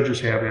that judges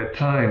have at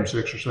times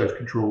exercised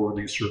control over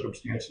these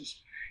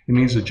circumstances. It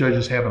means that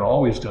judges haven't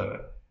always done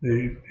it.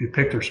 They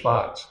pick their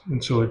spots.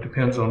 And so it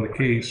depends on the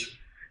case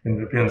and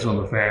it depends on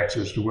the facts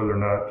as to whether or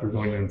not they're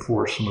going to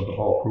enforce some of the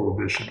Hall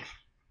prohibitions.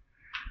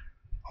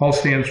 Hall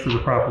stands for the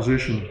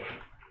proposition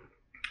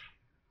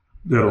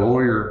that a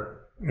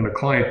lawyer and a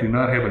client do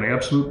not have an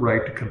absolute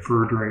right to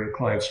confer during a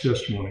client's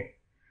testimony.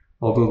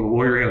 Although the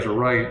lawyer has a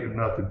right and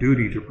not the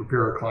duty to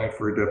prepare a client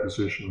for a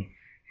deposition,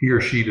 he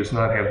or she does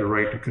not have the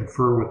right to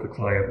confer with the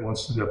client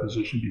once the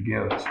deposition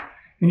begins.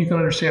 And you can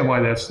understand why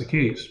that's the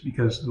case,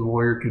 because the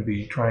lawyer could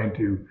be trying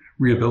to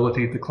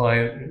rehabilitate the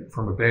client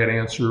from a bad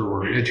answer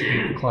or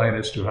educate the client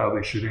as to how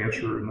they should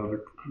answer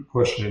another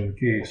question in the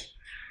case.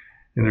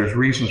 And there's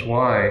reasons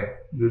why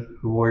the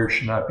lawyer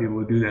should not be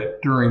able to do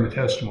that during the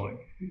testimony.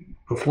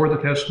 Before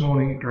the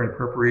testimony, during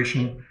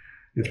preparation,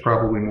 it's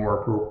probably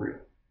more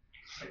appropriate.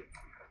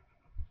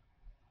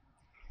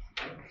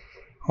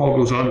 Hall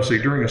goes on to say,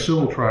 during a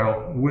civil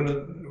trial,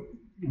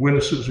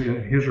 witnesses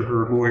and his or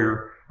her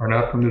lawyer are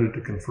not permitted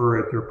to confer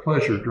at their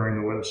pleasure during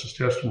the witness's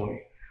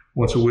testimony.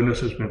 Once a witness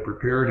has been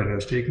prepared and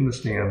has taken the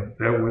stand,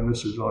 that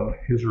witness is on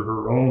his or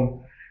her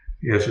own,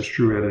 as is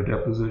true at a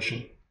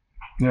deposition.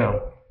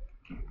 Now,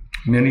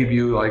 many of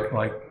you,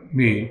 like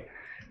me,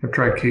 have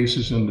tried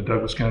cases in the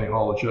Douglas County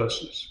Hall of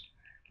Justice.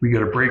 We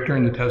get a break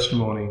during the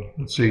testimony.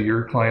 Let's say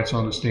your client's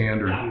on the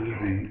stand, or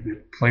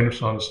the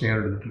plaintiff's on the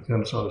stand, or the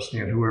defendant's on the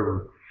stand,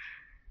 whoever.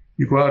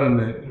 You go out in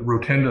the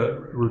rotunda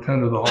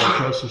of the Hall of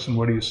Justice, and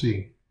what do you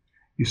see?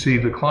 You see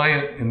the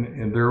client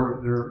and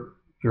their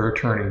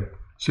attorney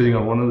sitting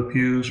on one of the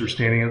pews or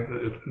standing at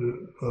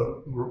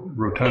the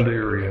rotunda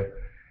area,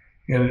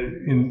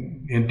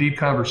 and in deep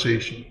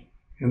conversation.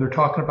 And they're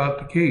talking about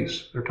the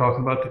case. They're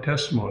talking about the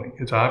testimony.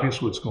 It's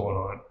obvious what's going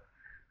on.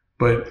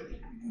 But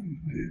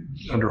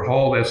under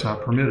Hall, that's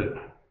not permitted.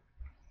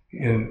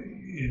 And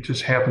it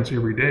just happens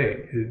every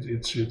day.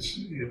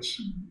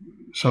 It's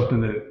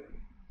something that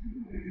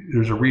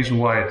there's a reason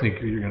why I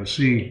think you're going to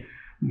see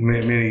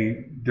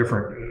many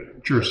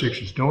different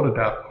jurisdictions don't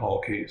adopt the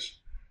Hall case.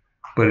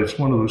 But it's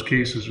one of those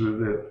cases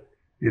that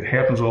it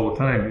happens all the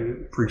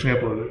time. For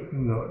example,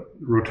 in the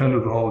rotunda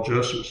of the Hall of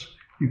Justice,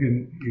 you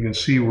can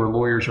see where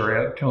lawyers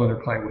are telling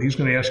their client, well, he's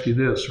going to ask you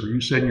this, or you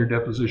said in your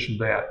deposition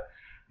that.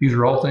 These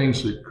are all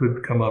things that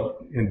could come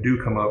up and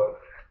do come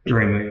up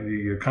during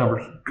the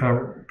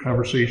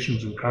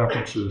conversations and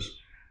conferences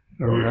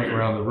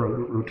around the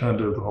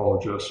rotunda of the Hall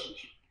of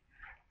Justice.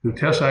 The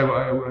test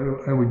I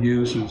would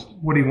use is,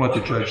 what do you want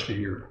the judge to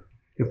hear?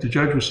 If the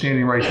judge was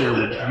standing right there,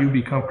 would you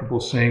be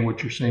comfortable saying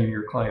what you're saying to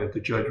your client if the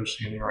judge was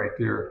standing right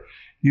there?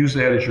 Use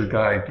that as your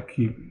guide to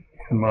keep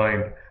in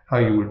mind how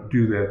you would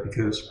do that,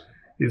 because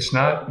it's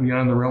not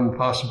beyond the realm of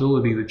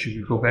possibility that you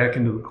could go back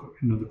into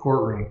the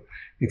courtroom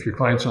if your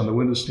client's on the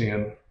witness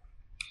stand,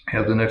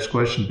 have the next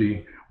question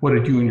be, what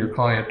did you and your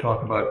client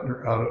talk about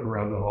out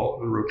around the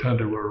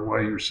rotunda or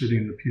while you were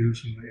sitting in the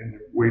pews in the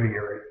waiting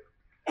area?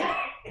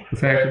 The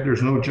fact that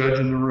there's no judge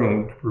in the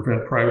room to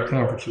prevent private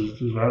conferences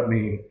does not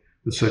mean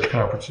that such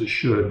conferences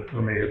should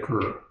or may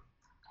occur.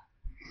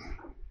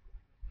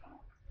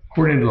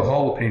 According to the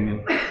Hall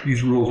opinion,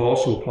 these rules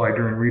also apply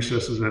during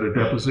recesses at a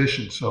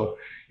deposition. So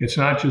it's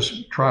not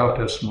just trial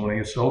testimony,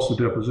 it's also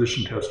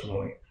deposition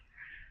testimony.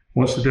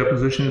 Once the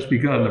deposition has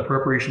begun, the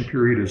preparation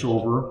period is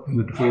over, and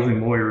the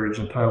deposing lawyer is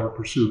entitled to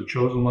pursue the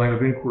chosen line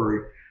of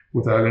inquiry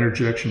without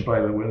interjection by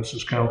the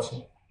witness's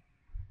counsel.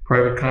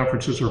 Private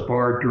conferences are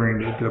barred during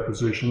the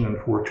deposition, and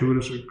the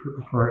fortuitous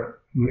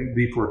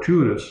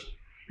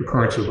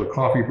occurrence of a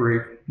coffee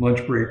break,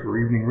 lunch break, or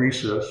evening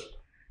recess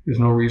is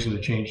no reason to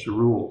change the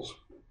rules.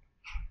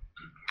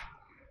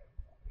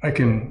 I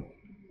can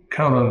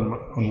count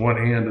on one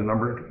hand a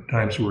number of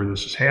times where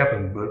this has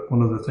happened, but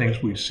one of the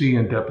things we see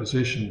in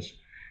depositions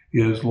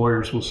is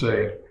lawyers will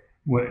say,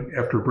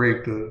 after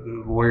break,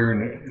 the lawyer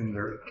and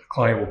their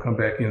client will come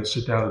back in and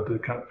sit down at the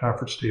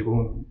conference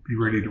table and be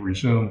ready to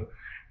resume.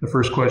 The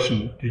first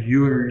question, did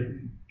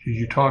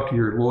you talk to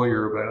your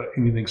lawyer about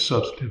anything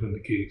substantive in the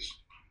case?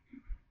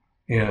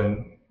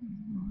 And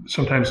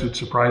sometimes it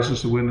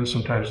surprises the witness,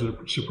 sometimes it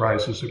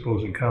surprises the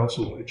opposing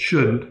counsel. It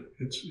shouldn't.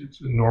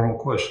 It's a normal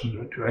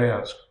question to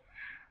ask.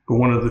 But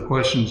one of the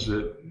questions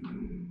that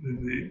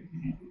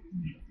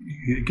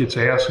it gets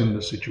asked in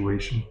this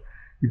situation,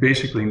 you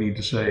basically need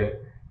to say,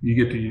 you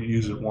get to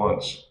use it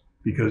once,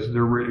 because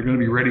you're going to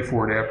be ready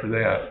for it after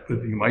that,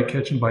 but you might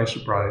catch them by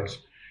surprise.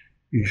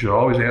 You should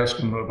always ask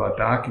them about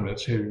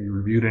documents. Have you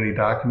reviewed any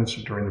documents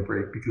during the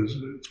break? Because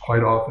it's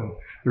quite often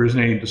there isn't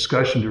any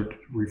discussion to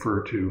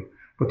refer to,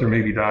 but there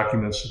may be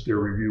documents that they're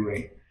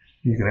reviewing.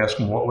 You can ask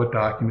them what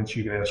documents,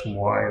 you can ask them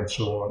why, and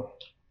so on.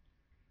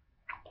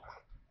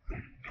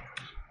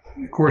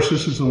 Of course,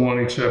 this is the one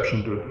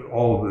exception to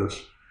all of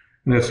this,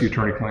 and that's the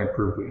attorney-client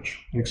privilege.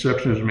 An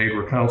exception is made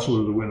where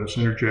counsel or the witness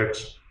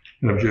interjects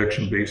an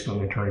objection based on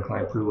the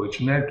attorney-client privilege,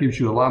 and that gives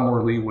you a lot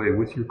more leeway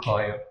with your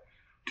client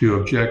to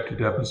object to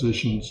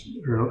depositions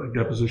or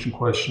deposition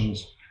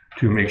questions,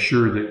 to make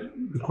sure that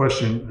the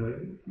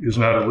question is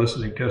not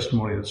eliciting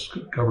testimony that's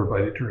covered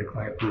by the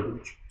attorney-client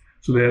privilege.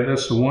 So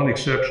that's the one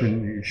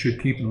exception you should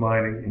keep in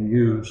mind and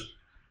use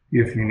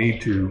if you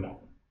need to,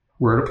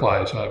 where it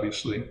applies,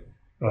 obviously,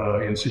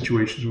 in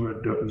situations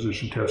with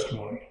deposition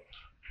testimony.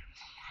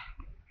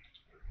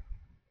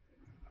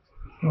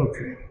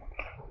 Okay.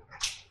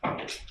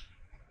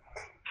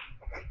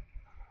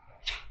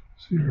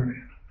 See,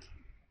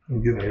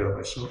 I'm getting ahead of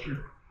myself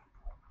here.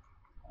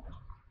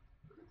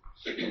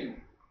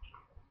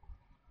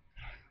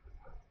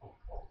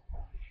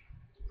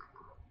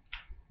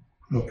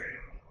 Okay.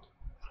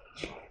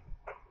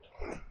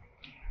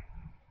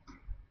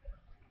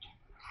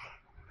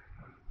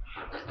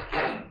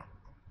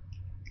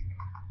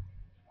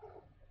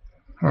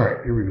 All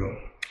right, here we go.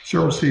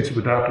 Several states have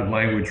adopted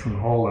language from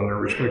Hall in their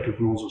respective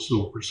rules of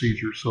civil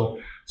procedure. So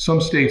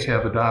some states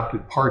have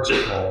adopted parts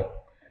of Hall.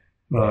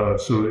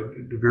 So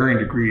to varying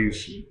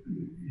degrees,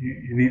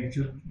 you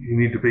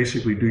need to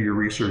basically do your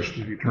research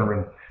to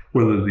determine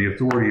whether the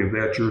authority of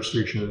that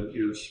jurisdiction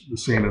is the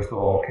same as the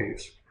Hall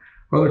case.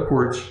 Other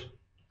courts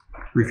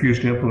refuse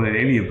to implement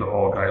any of the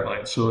Hall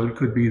guidelines. So it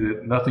could be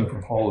that nothing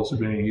from Hall is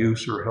of any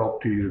use or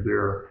help to you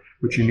there,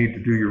 but you need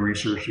to do your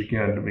research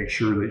again to make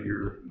sure that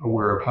you're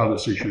aware of how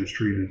this issue is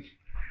treated.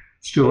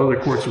 Still, other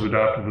courts have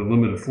adopted a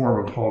limited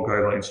form of Hall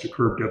guidelines to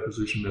curb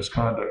deposition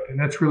misconduct, and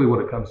that's really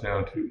what it comes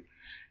down to.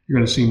 You're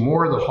going to see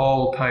more of the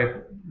Hall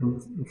type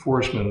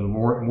enforcement and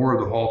more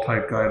of the Hall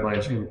type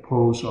guidelines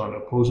imposed on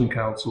opposing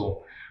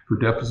counsel for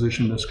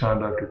deposition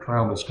misconduct or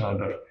trial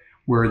misconduct,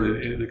 where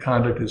the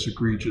conduct is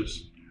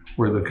egregious,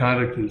 where the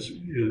conduct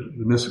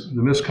the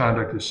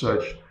misconduct is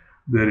such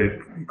that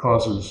it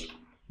causes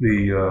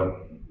the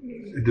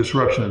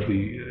disruption of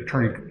the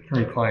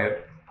attorney-client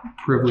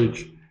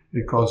privilege.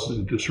 It causes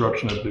the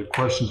disruption of the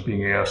questions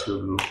being asked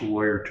of the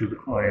lawyer to the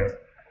client.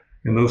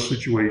 In those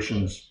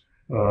situations,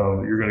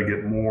 you're going to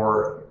get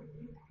more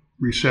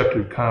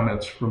receptive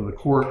comments from the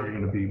court. You're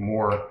going to be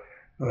more,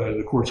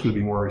 the court's going to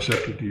be more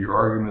receptive to your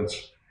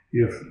arguments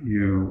if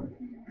you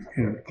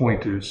can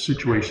point to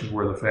situations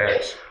where the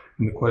facts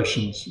and the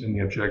questions and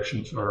the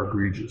objections are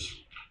egregious.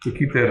 So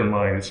keep that in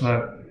mind. It's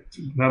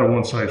not a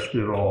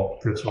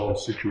one-size-fits-all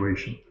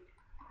situation.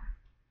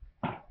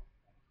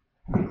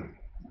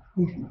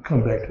 We'll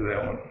come back to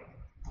that one.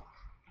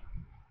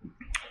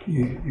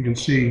 You can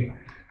see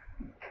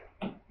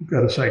we've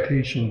got a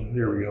citation.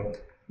 There we go.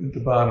 At the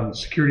bottom,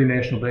 Security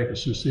National Bank of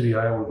Sioux City,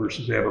 Iowa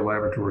versus Abbott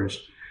Laboratories.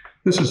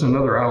 This is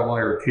another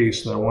outlier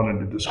case that I wanted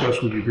to discuss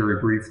with you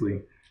very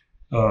briefly.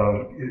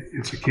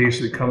 It's a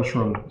case that comes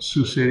from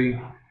Sioux City,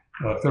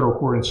 federal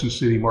court in Sioux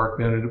City. Mark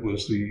Bennett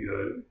was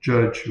the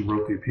judge who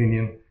wrote the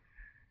opinion.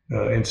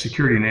 In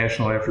Security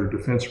National, after a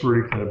defense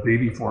verdict in a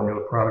baby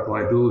formula product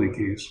liability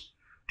case,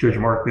 Judge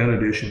Mark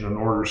Bennett issued an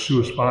order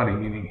sua sponte,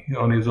 meaning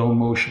on his own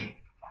motion,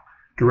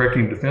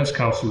 directing defense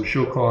counsel to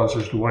show cause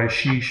as to why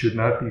she should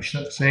not be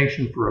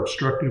sanctioned for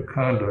obstructive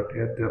conduct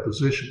at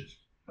depositions.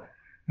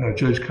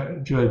 Judge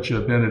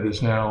Bennett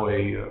is now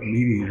a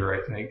mediator,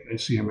 I think. I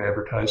see him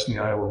advertised in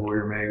the Iowa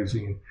Lawyer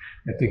magazine.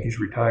 I think he's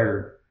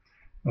retired,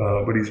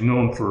 but he's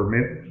known for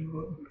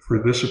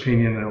this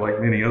opinion and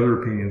like many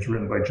other opinions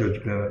written by Judge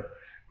Bennett,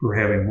 for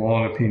having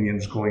long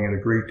opinions going into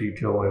great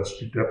detail as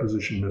to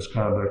deposition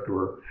misconduct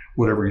or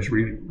whatever he's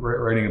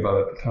writing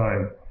about at the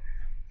time.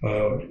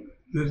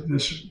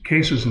 This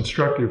case is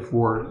instructive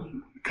for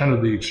kind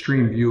of the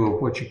extreme view of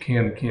what you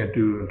can and can't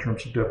do in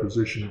terms of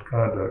deposition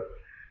conduct.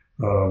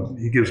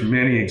 He gives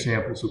many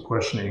examples of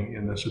questioning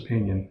in this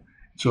opinion.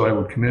 So I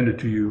would commend it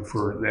to you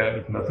for that,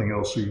 if nothing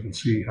else, so you can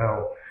see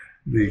how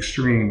the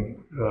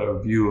extreme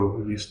view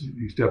of these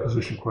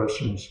deposition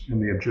questions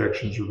and the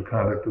objections or the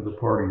conduct of the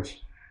parties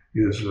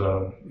is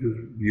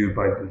viewed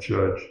by the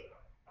judge.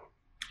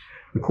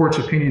 The court's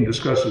opinion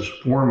discusses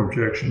form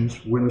objections,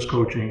 witness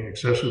coaching,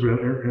 excessive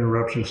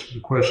interruptions to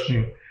the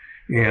questioning,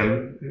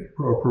 and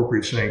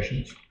appropriate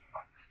sanctions.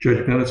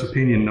 Judge Bennett's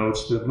opinion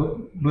notes that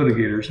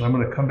litigators, and I'm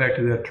going to come back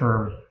to that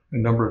term a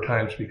number of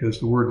times because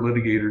the word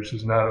litigators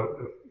is not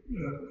a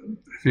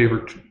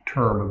favorite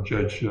term of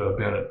Judge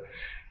Bennett.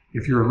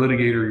 If you're a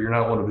litigator, you're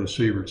not one of his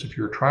favorites. If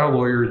you're a trial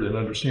lawyer that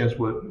understands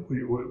what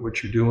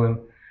you're doing,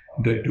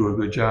 do a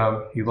good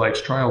job, he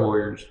likes trial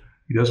lawyers.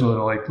 He doesn't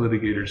really like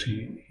litigators.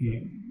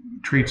 He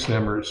treats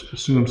them or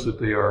assumes that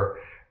they are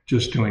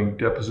just doing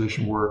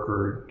deposition work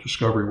or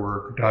discovery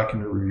work or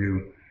document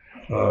review,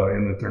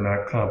 and that they're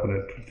not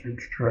competent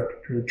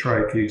to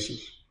try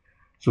cases.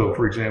 So,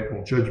 for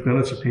example, Judge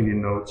Bennett's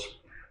opinion notes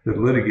that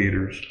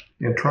litigators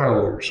and trial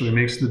lawyers, so he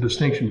makes the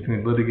distinction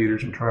between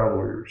litigators and trial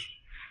lawyers,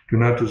 do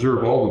not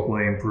deserve all the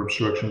blame for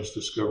obstructionist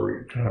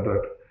discovery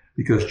conduct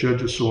because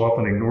judges so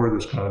often ignore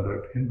this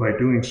conduct, and by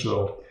doing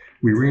so,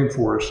 we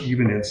reinforce,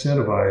 even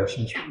incentivize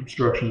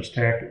obstructionist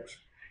tactics.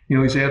 You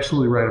know, he's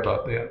absolutely right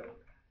about that.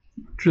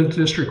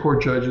 District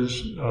court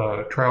judges,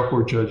 trial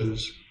court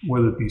judges,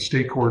 whether it be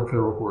state court,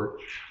 federal court,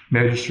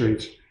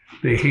 magistrates,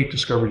 they hate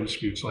discovery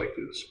disputes like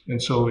this.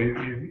 And so if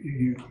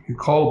you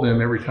called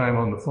them every time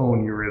on the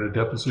phone, you were at a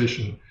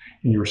deposition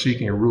and you were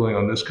seeking a ruling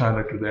on this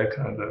conduct or that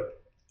conduct,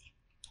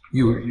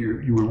 you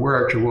would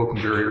wear out your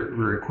welcome very,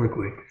 very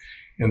quickly.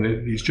 And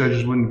these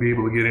judges wouldn't be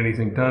able to get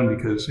anything done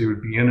because they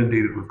would be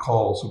inundated with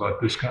calls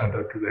about this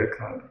conduct or that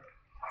conduct.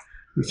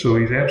 And so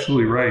he's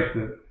absolutely right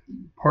that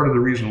part of the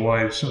reason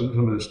why some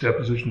of this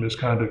deposition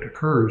misconduct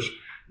occurs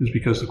is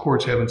because the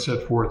courts haven't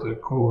set forth a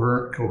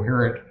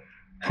coherent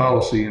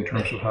policy in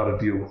terms of how to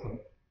deal with them.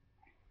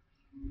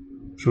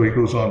 So he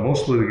goes on,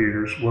 most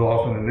litigators, well,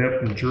 often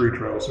inept in jury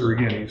trials, there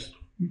again, he's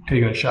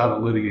taking a shot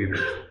at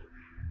litigators,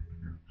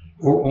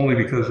 or only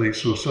because they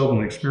so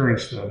seldom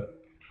experience them,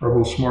 are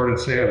both smart and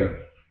savvy,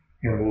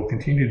 and will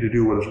continue to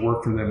do what has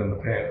worked for them in the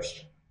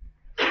past.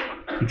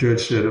 The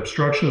judge said,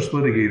 obstructionist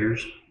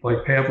litigators,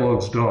 like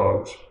Pavlov's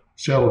dogs,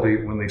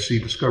 salivate when they see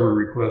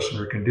discovery requests and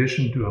are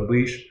conditioned to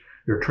unleash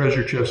their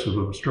treasure chest of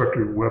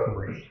obstructive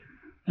weaponry.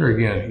 There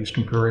again, he's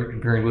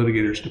comparing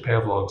litigators to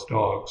Pavlov's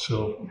dogs,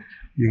 so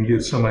you can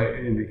get some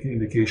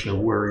indication of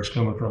where he's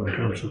coming from in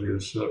terms of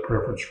his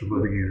preference for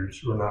litigators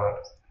or not.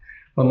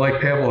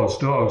 Unlike Pavlov's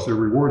dogs, their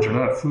rewards are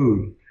not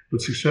food,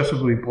 but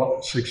successfully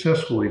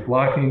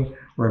blocking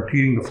or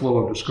impeding the flow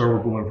of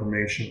discoverable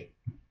information.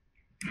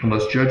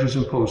 Unless judges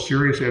impose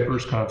serious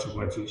adverse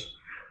consequences,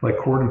 like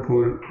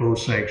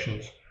court-imposed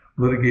sanctions,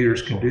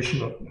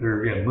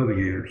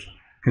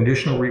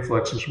 conditional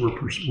reflexes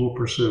will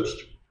persist.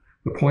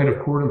 The point of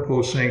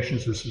court-imposed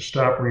sanctions is to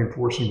stop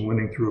reinforcing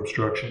winning through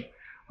obstruction.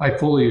 I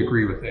fully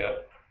agree with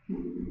that.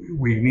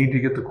 We need to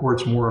get the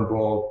courts more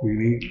involved.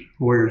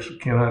 Lawyers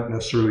cannot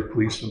necessarily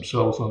police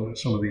themselves on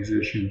some of these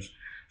issues.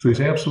 So he's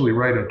absolutely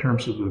right in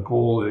terms of the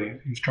goal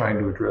that he's trying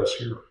to address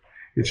here.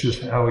 It's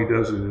just how he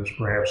does it is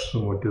perhaps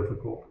somewhat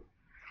difficult.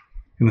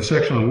 In the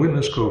section on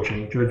witness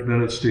coaching, Judge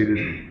Bennett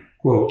stated,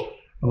 quote,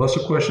 unless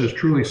a question is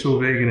truly so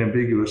vague and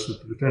ambiguous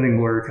that the defending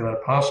lawyer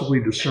cannot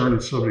possibly discern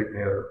its subject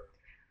matter,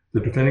 the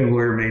defending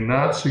lawyer may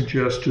not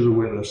suggest to the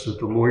witness that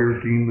the lawyer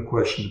deemed the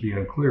question to be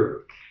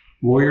unclear.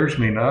 Lawyers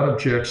may not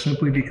object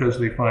simply because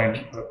they find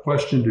a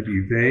question to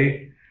be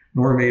vague,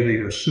 nor may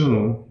they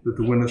assume that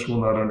the witness will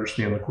not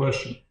understand the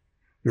question.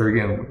 There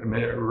again, a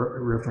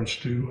reference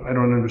to, I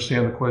don't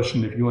understand the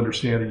question. If you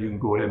understand it, you can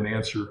go ahead and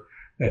answer.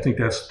 I think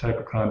that's the type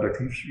of conduct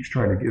he's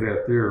trying to get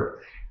at there.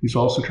 He's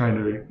also trying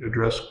to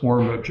address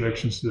form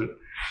objections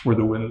where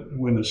the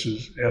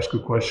witnesses ask a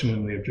question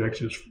and the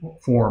objection is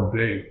form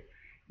vague.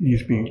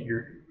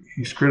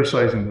 He's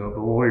criticizing the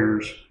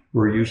lawyers who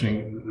are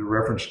using the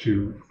reference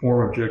to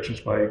form objections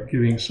by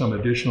giving some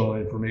additional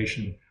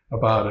information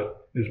about it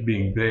as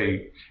being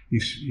vague.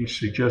 He's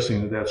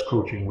suggesting that that's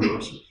coaching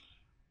witnesses.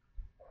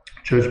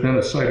 Judge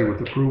Bennett cited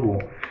with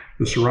approval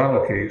the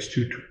Serrano case,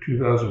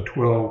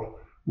 2012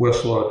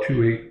 Westlaw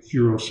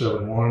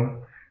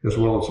 28071, as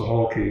well as the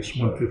Hall case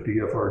 150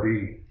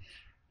 FRD.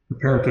 The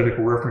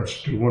parenthetical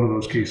reference to one of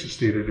those cases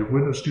stated, if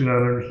witnesses do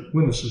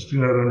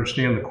not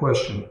understand the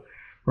question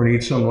or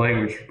need some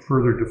language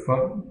further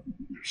defining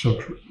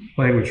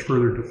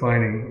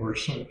or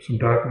some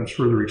documents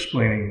further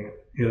explaining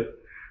it,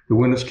 the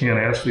witness can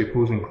ask the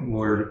opposing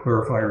lawyer to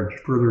clarify or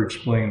further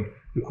explain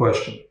the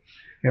question.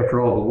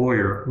 After all, the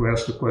lawyer who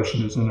asked the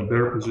question is in a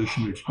better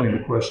position to explain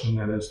the question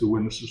than is the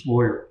witness's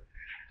lawyer.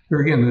 There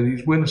again,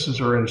 these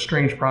witnesses are in a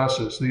strange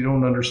process. They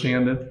don't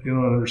understand it. They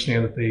don't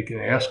understand that they can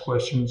ask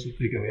questions, that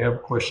they can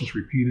have questions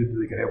repeated, that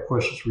they can have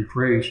questions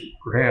rephrased,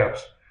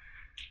 perhaps.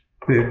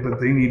 But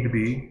they need to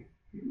be,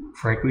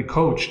 frankly,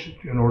 coached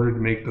in order to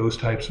make those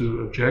types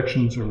of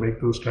objections or make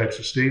those types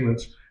of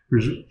statements,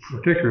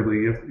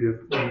 particularly if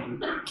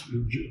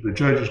the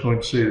judge is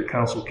going to say that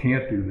counsel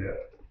can't do that.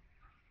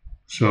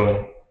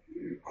 So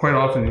quite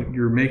often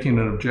you're making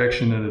an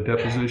objection in a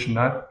deposition,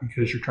 not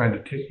because you're trying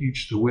to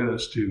teach the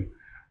witness to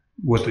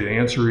what the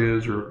answer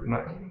is or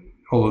not,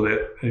 although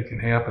that it can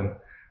happen,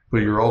 but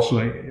you're also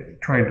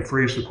trying to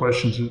phrase the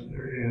questions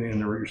in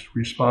the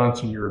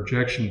response and your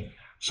objection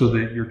so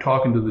that you're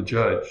talking to the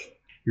judge.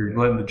 You're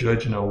letting the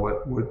judge know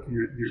what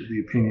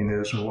the opinion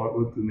is and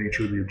what the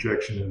nature of the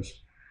objection is.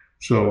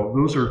 So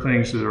those are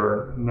things that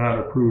are not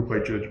approved by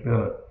Judge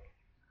Bennett.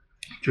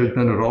 Judge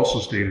Bennett also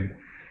stated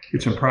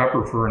it's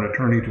improper for an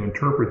attorney to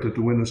interpret that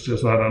the witness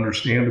does not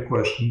understand the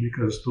question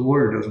because the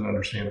lawyer doesn't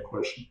understand the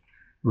question.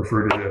 I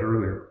referred to that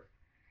earlier.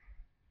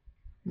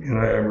 And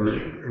I'm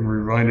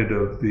reminded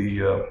of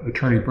the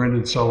attorney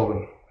Brendan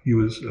Sullivan. He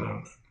was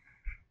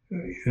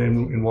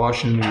in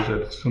Washington. He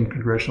was at some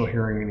congressional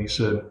hearing, and he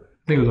said,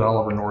 I think it was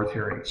Oliver North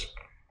hearings.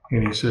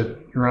 And he said,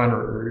 Your Honor,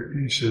 or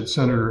he said,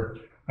 Senator,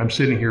 I'm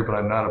sitting here, but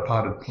I'm not a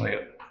potted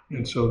plant.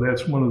 And so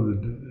that's one of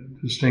the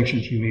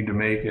distinctions you need to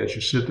make as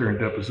you sit there in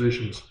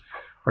depositions.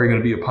 Are you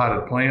going to be a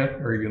potted plant?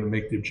 Or are you going to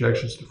make the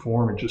objections to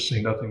form and just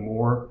say nothing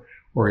more?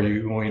 Or are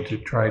you going to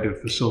try to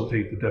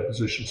facilitate the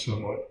deposition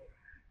somewhat?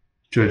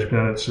 Judge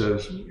Bennett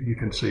says you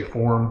can say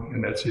form,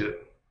 and that's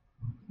it.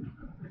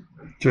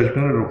 Judge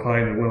Bennett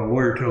opined that when a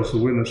lawyer tells the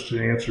witness to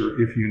answer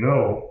if you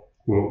know,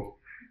 quote,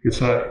 it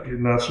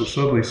not so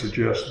subtly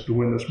suggests that the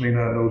witness may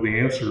not know the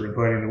answer,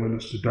 inviting the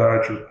witness to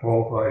dodge or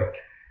qualify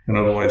an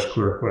otherwise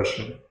clear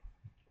question.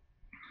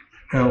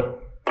 Now,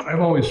 I've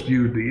always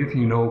viewed the if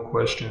you know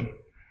question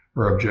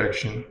or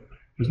objection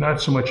is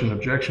not so much an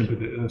objection, but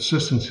an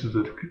assistance to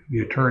the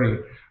attorney.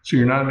 So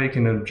you're not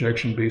making an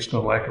objection based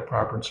on lack of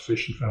proper and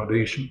sufficient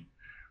foundation,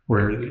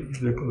 where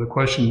the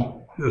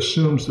question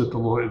assumes that the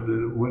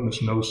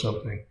witness knows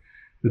something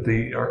that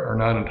they are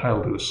not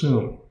entitled to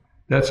assume.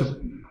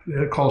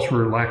 That calls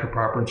for a lack of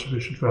proper and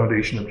sufficient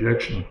foundation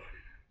objection.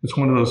 It's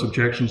one of those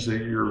objections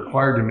that you're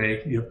required to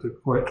make if the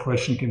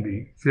question can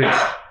be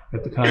fixed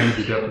at the time of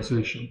the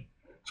deposition.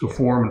 So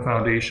form and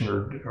foundation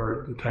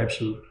are the types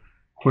of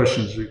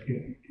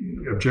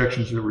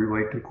objections that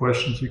relate to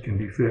questions that can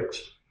be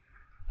fixed.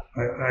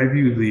 I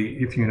view the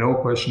if you know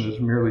question as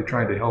merely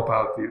trying to help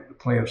out the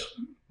plaintiff's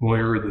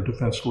lawyer or the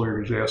defense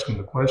lawyer who's asking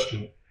the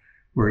question,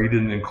 where he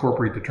didn't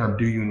incorporate the term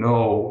do you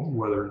know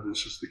whether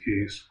this is the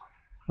case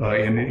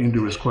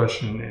into his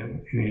question,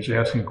 and he's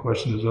asking a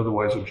question that's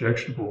otherwise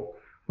objectionable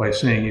by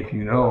saying if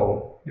you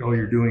know, all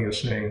you're doing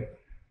is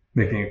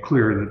making it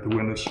clear that the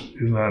witness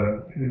is not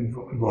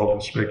involved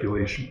in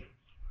speculation.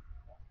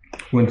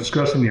 When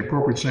discussing the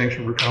appropriate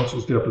sanction for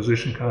counsel's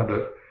deposition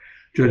conduct,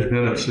 Judge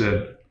Bennett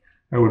said,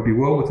 I would be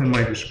well within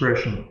my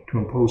discretion to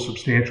impose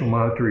substantial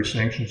monetary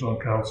sanctions on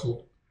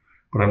counsel,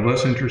 but I'm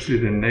less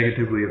interested in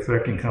negatively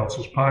affecting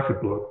counsel's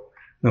pocketbook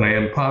than I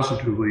am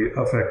positively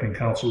affecting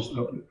counsel's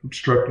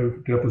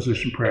obstructive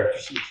deposition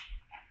practices.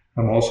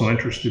 I'm also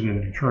interested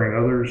in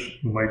deterring others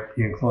who might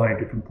be inclined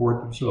to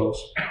comport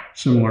themselves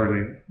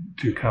similarly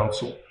to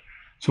counsel.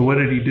 So what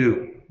did he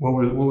do?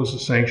 What was the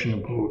sanction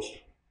imposed?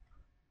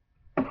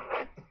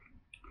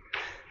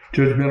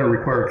 Judge Bennett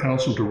required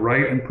counsel to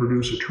write and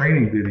produce a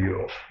training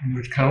video in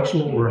which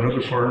counsel or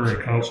another partner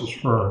in counsel's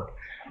firm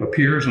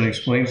appears and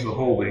explains the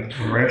holding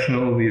and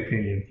rationale of the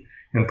opinion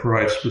and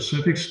provides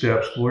specific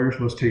steps lawyers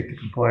must take to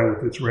comply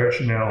with its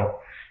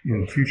rationale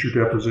in future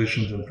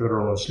depositions in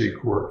federal and state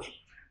courts.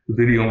 The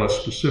video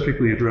must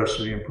specifically address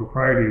the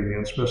impropriety of the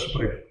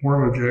unspecified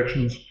form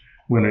objections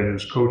when it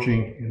is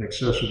coaching and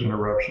excessive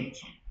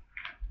interruptions.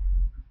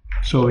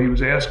 So he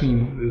was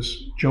asking this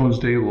Jones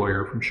Day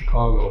lawyer from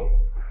Chicago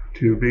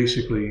to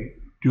basically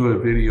do a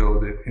video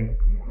that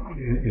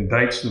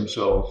indicts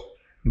themselves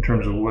in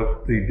terms of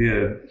what they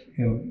did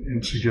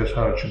and suggest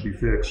how it should be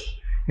fixed.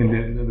 And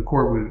then the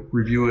court would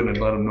review it and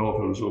let them know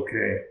if it was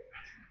okay.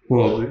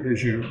 Well,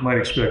 as you might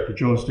expect, the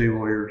Jones Day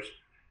lawyers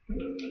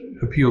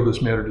appealed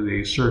this matter to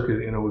the 8th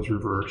Circuit, and it was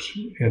reversed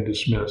and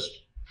dismissed.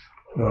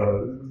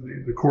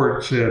 The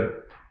court said,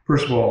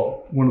 first of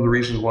all, one of the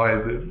reasons why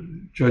the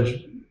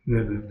judge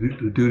had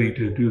the duty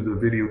to do the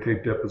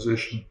videotape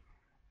deposition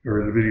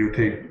or the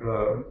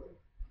videotape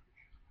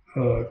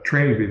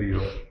training video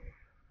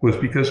was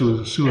because it was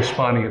a sua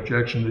sponte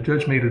objection. The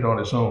judge made it on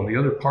his own. The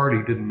other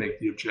party didn't make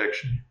the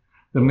objection.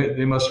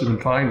 They must have been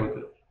fine with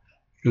it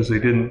because they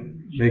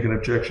didn't make an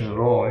objection at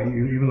all,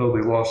 even though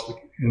they lost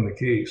in the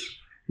case.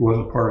 It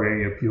wasn't part of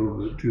any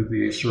appeal to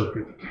the 8th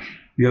Circuit.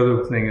 The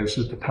other thing is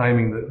that the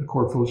timing, that the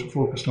court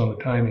focused on the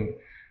timing.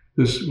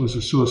 This was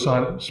a sua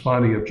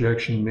sponte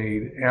objection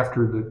made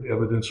after the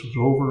evidence was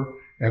over,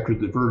 after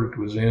the verdict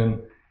was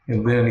in,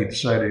 and then he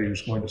decided he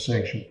was going to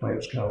sanction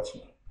plaintiff's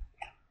counsel.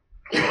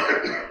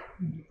 I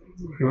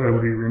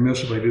would be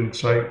remiss if I didn't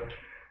cite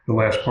the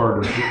last part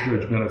of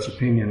Judge Bennett's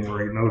opinion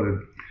where he noted,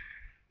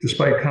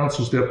 despite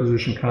counsel's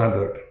deposition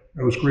conduct,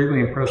 I was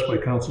greatly impressed by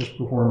counsel's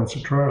performance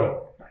at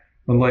trial.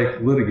 Unlike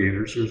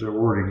litigators, there's that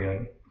word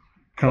again,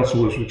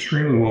 counsel was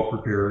extremely well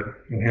prepared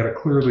and had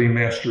clearly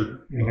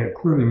mastered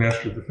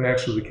the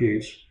facts of the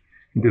case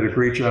and did a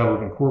great job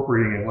of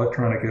incorporating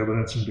electronic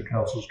evidence into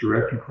counsel's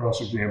direct and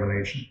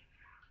cross-examination.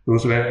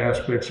 Those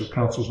aspects of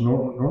counsel's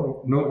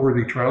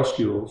noteworthy trial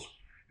skills,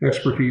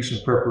 expertise,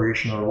 and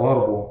preparation are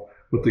laudable,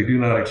 but they do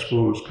not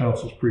expose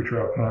counsel's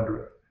pretrial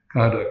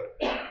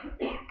conduct.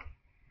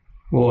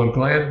 Well, I'm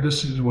glad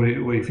this is what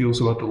he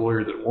feels about the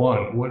lawyer that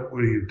won. What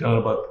would he have done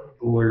about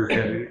the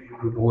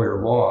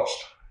lawyer lost,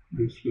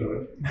 is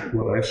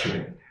what I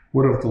say.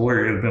 What if the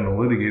lawyer had been a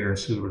litigator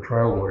instead of a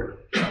trial lawyer?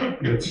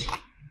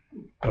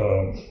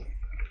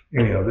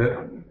 anyhow,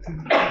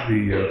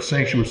 the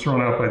sanction was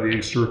thrown out by the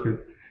 8th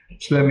Circuit.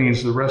 So that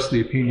means the rest of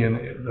the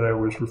opinion that I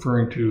was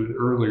referring to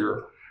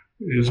earlier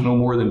is no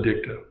more than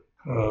dicta.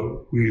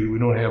 We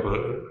don't have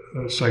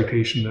a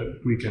citation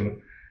that we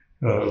can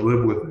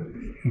live with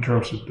in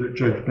terms of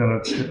Judge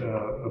Bennett's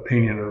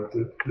opinion of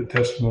the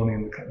testimony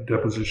and the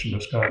deposition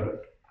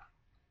misconduct.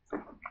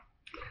 All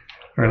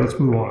right, let's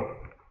move on.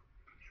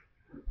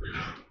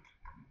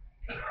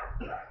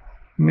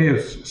 You may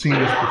have seen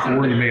this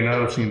before, you may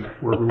not have seen it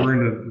before, but we're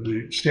into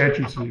the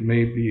statutes that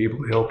may be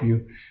able to help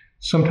you.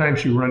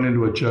 Sometimes you run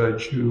into a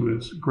judge who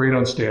is great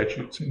on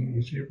statutes, and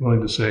he's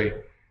willing to say,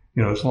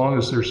 you know, as long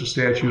as there's a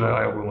statute,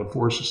 I will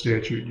enforce the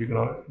statute. You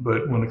can,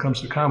 but when it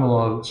comes to common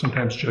law,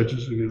 sometimes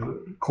judges are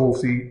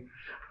cold feet,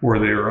 or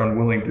they are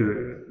unwilling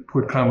to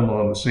put common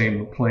law on the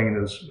same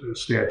plane as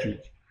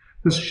statutes.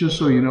 This is just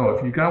so you know,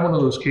 if you got one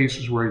of those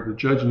cases where the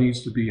judge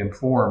needs to be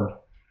informed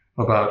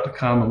about the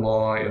common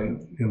law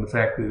and the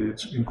fact that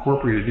it's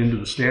incorporated into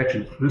the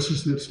statute, this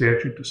is the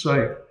statute to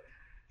cite.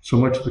 So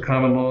much of the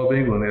common law of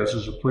England, as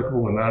is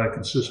applicable and not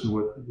inconsistent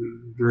with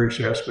the various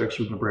aspects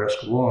of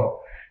Nebraska law,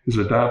 is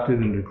adopted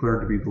and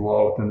declared to be the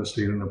law within the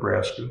state of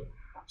Nebraska.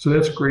 So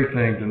that's a great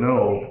thing to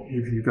know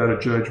if you've got a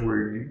judge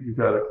where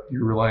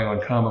you're relying on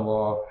common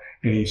law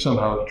and he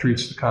somehow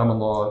treats the common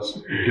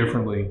laws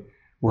differently,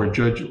 or a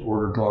judge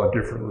ordered law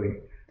differently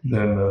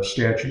than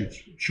statutes.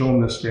 Show them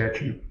the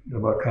statute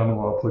about common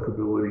law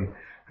applicability,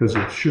 because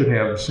it should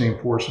have the same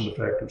force and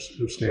effect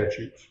of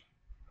statutes.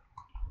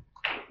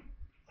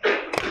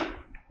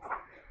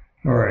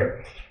 All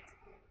right.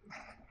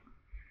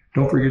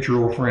 Don't forget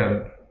your old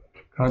friend,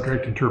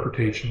 contract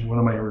interpretation. What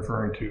am I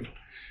referring to?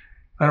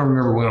 I don't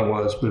remember when it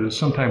was, but it's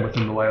sometime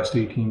within the last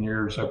 18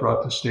 years, I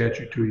brought the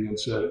statute to you and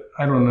said,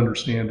 I don't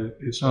understand it.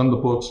 It's on the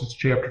books, it's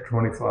chapter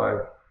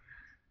 25,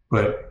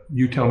 but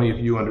you tell me if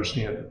you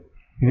understand it.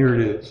 And here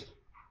it is.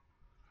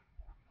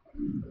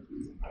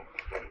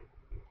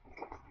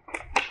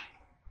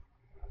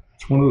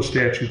 It's one of those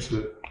statutes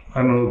that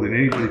I don't know that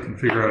anybody can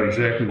figure out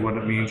exactly what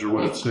it means or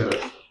what it says.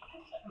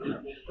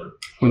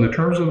 When the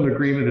terms of an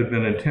agreement have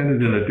been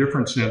intended in a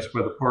different sense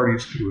by the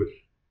parties to it,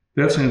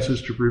 that sense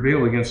is to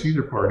prevail against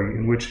either party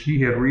in which he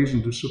had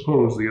reason to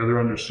suppose the other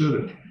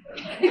understood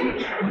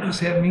it. What does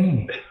that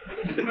mean?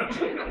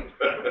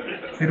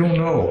 I don't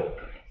know.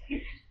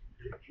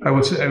 I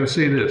would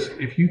say this: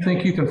 if you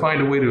think you can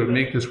find a way to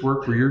make this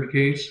work for your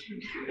case,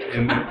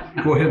 and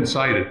go ahead and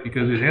cite it,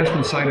 because it has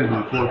been cited in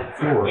the court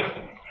before.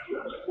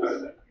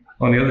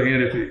 On the other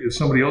hand, if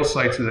somebody else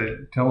cites it,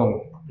 I tell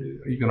them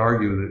you can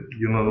argue that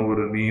you don't know what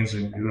it means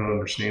and you don't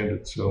understand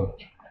it. So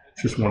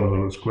it's just one of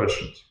those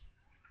questions.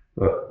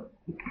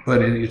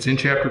 But it's in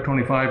chapter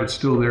 25. It's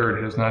still there.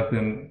 It has not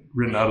been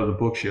written out of the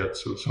books yet,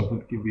 so it's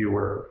something to be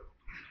aware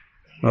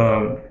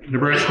of.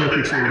 Nebraska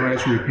Ethics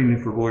Advisory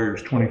Opinion for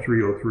Lawyers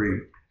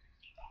 2303.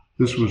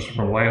 This was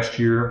from last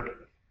year,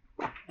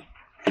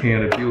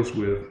 and it deals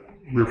with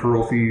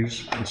referral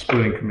fees and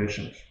splitting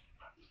commissions.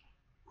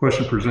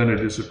 Question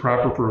presented: is it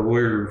proper for a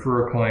lawyer to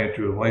refer a client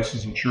to a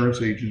licensed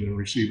insurance agent and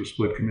receive a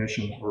split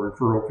commission or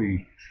referral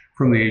fee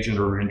from the agent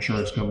or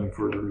insurance company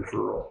for the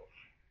referral?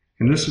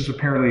 And this is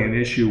apparently an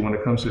issue when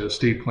it comes to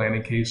estate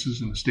planning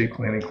cases and estate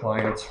planning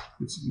clients.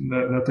 It's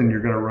nothing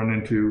you're going to run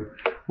into,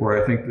 or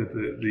I think that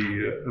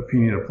the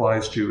opinion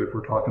applies to if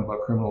we're talking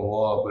about criminal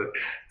law, but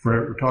if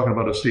we're talking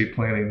about estate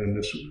planning, then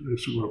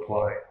this would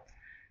apply.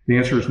 The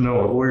answer is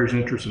no. A lawyer's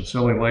interest in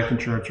selling life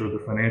insurance or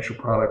the financial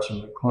products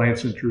and the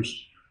client's interest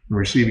in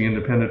receiving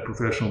independent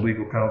professional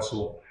legal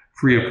counsel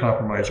free of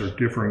compromise are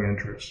differing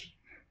interests.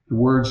 The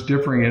words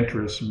differing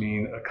interests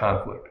mean a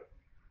conflict.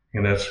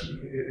 And that's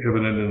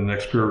evident in the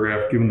next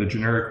paragraph. Given the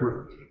generic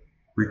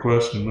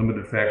request and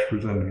limited facts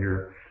presented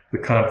here, the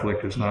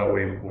conflict is not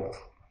waivable.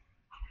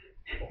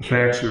 The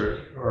facts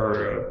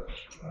are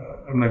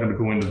I'm not going to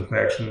go into the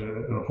facts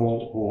in a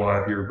whole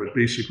lot here, but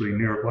basically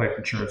New York Life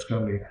Insurance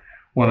Company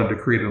wanted to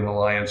create an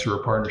alliance or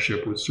a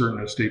partnership with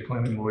certain estate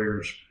planning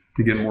lawyers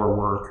to get more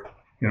work,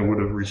 and it would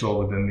have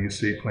resulted in the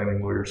estate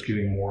planning lawyers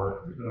getting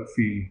more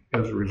fee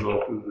as a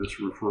result of this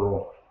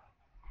referral.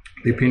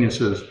 The opinion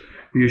says,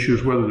 the issue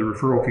is whether the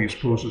referral fees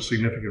pose a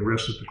significant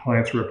risk that the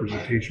client's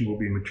representation will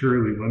be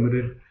materially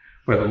limited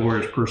by the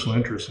lawyer's personal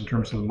interest in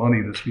terms of the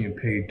money that's being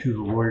paid to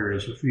the lawyer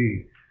as a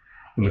fee.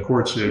 And the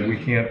court said we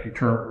can't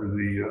determine, or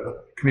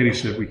the committee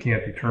said we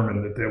can't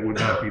determine that would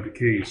not be the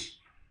case.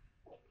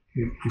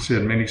 He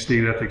said many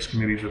state ethics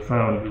committees have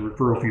found the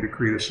referral fee to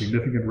create a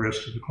significant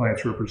risk to the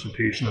client's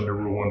representation under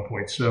Rule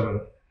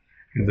 1.7,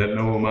 and that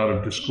no amount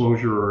of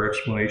disclosure or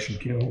explanation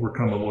can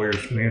overcome a lawyer's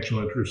financial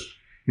interest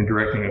in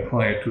directing a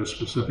client to a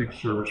specific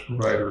service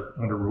provider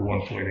under Rule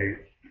 1.8.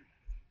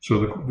 So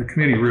the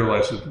committee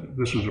realized that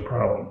this was a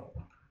problem.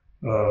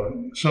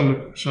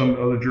 Some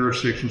other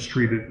jurisdictions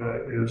treat it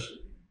as,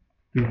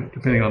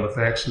 depending on the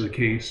facts of the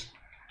case,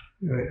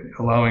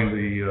 allowing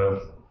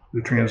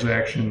the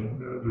transaction,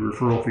 the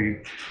referral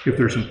fee, if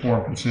there's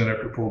informed consent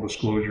after full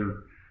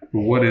disclosure.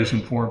 But what is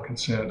informed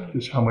consent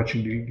is how much do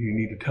you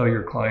need to tell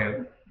your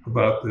client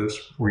about this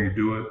before you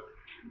do it.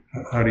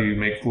 How do you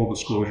make full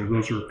disclosure?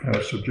 Those are kind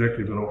of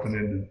subjective and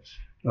open-ended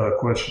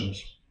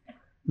questions.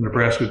 The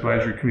Nebraska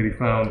Advisory Committee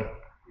found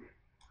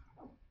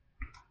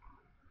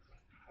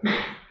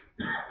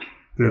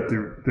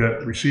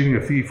that receiving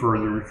a fee for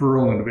the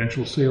referral and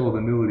eventual sale of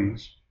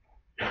annuities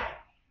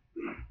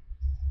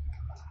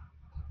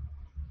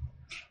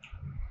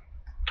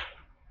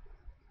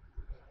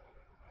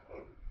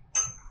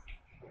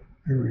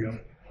here we go.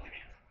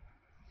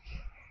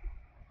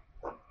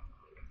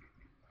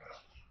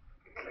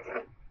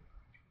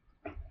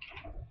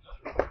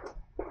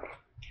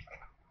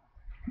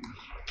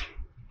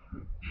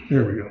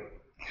 There we go.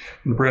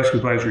 The Nebraska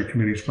Advisory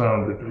Committees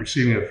found that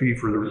receiving a fee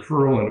for the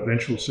referral and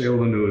eventual sale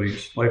of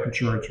annuities, life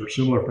insurance, or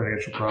similar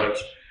financial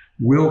products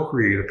will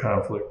create a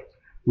conflict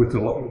with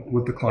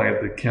the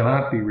client that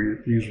cannot be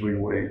reasonably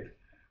waived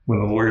when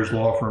the lawyer's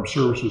law firm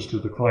services to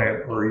the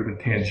client are even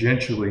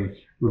tangentially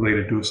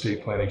related to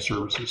estate planning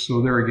services.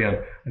 So there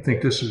again, I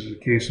think this is a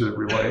case that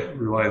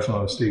relies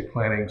on estate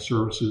planning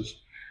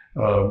services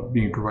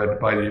being provided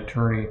by the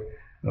attorney,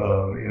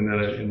 and then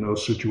in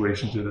those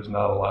situations it is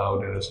not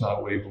allowed and it's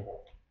not waivable.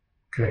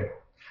 Okay.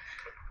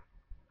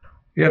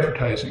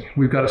 Advertising.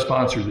 We've got a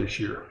sponsor this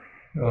year.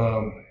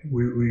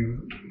 We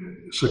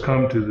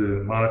succumbed to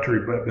the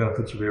monetary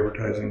benefits of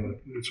advertising.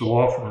 It's a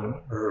law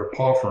firm, or a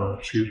paw firm,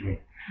 excuse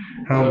me,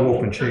 Hound,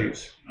 Wolf, and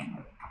Chase.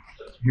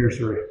 Here's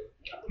their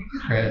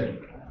ad.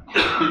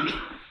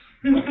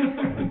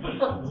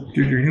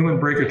 Did your human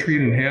break a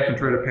treat in half and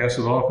try to pass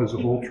it off as a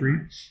whole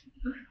treat?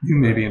 You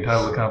may be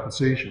entitled to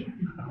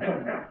compensation.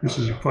 This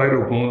is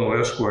Fido Bono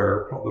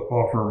Esquire, the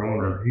paw firm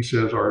owner. He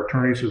says, our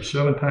attorneys have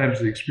 7 times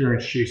the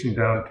experience chasing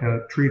down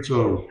treats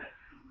owed.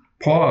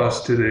 Paw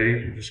us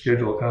today to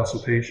schedule a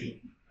consultation.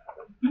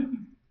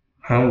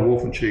 Hound,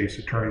 Wolf, and Chase,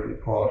 attorney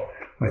at Paw.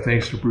 My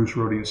thanks to Bruce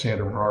Rohde and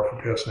Sandra Marr for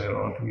passing that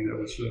on to me. That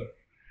was,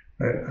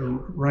 I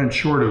ran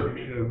short of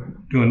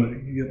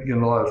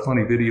getting a lot of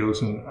funny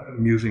videos and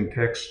amusing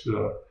text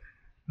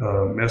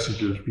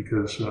messages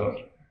because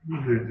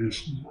they're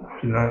just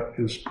not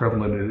as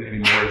prevalent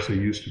anymore as they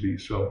used to be.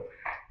 So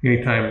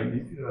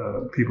anytime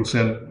people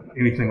send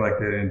anything like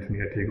that in to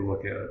me, I take a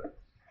look at it.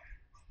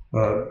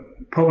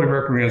 Public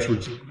reprimands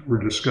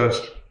were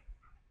discussed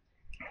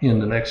in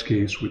the next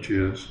case, which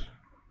is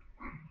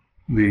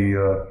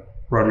the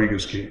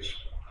Rodriguez case.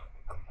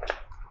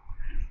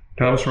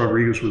 Thomas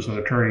Rodriguez was an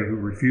attorney who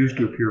refused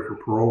to appear for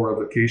parole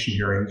revocation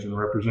hearings and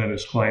represent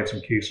his clients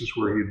in cases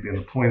where he had been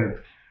appointed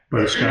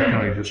by the Scott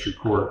County District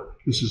Court.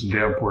 This is in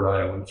Davenport,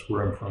 Iowa. That's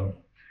where I'm from.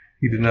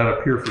 He did not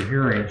appear for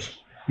hearings.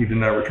 He did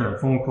not return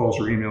phone calls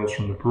or emails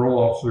from the parole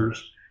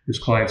officers. His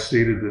client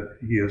stated that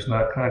he has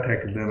not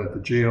contacted them at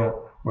the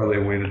jail while they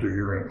awaited their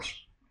hearings.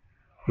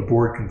 The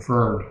board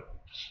confirmed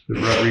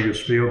that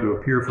Rodriguez failed to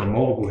appear for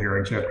multiple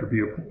hearings after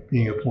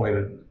being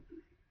appointed.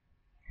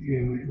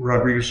 And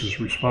Rodriguez's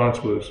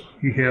response was,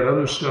 he had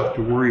other stuff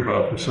to worry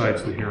about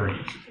besides the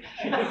hearings.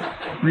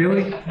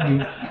 Really? I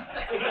mean,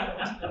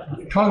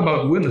 talk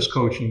about witness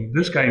coaching.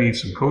 This guy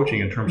needs some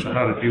coaching in terms of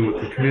how to deal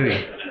with the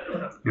committee,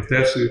 if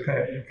that's the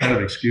kind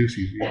of excuse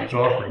he's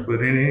offering.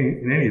 But in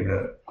any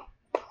event,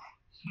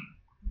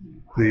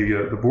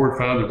 the board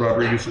found that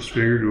Rodriguez's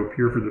failure to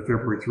appear for the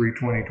February 3,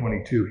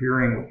 2022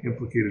 hearing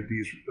implicated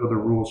these other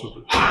rules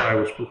of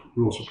Iowa's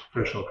rules of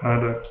professional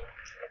conduct,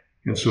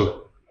 and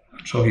so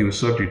he was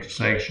subject to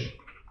sanction.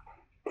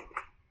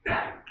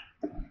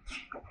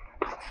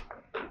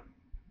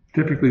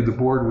 Typically, the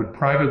board would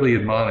privately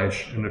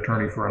admonish an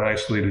attorney for an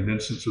isolated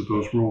instance of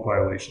those rule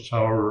violations.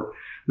 However,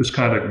 this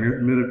conduct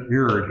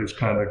mirrored his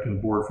conduct in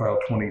Board File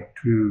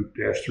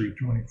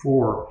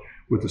 22-324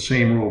 with the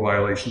same rule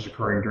violations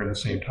occurring during the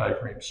same time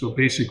frame. So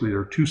basically, there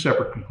are 2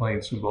 separate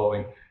complaints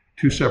involving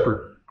 2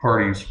 separate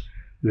parties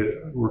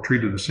that were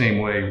treated the same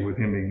way with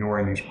him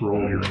ignoring these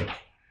parole hearings.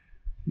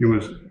 It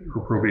was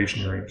for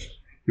probation hearings.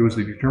 It was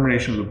the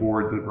determination of the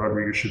board that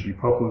Rodriguez should be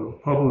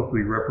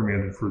publicly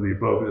reprimanded for the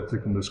above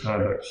ethical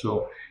misconduct.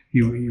 So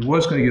he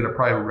was going to get a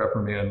private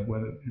reprimand.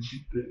 When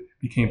it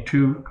became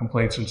 2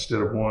 complaints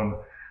instead of 1,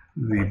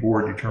 the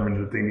board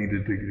determined that they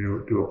needed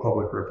to do a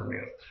public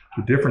reprimand.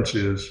 The difference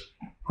is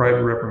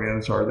private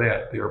reprimands are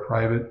that. They are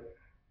private.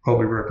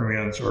 Public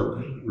reprimands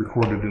are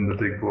recorded in the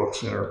big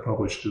books and are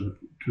published to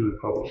the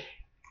public.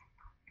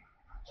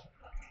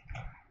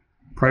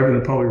 Private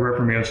and public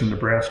reprimands in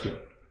Nebraska.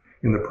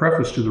 In the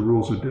preface to the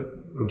rules of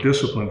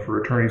discipline for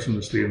attorneys in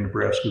the state of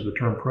Nebraska, the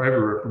term private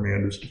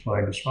reprimand is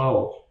defined as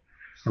follows.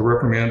 A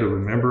reprimand of a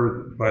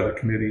member by the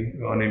committee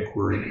on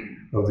inquiry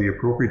of the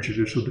appropriate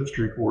judicial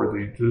district or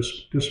the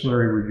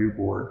disciplinary review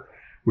board,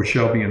 which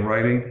shall be in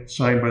writing,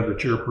 signed by the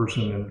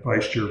chairperson and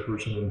vice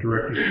chairperson and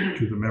directed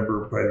to the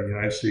member by the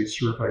United States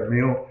certified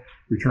mail,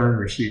 return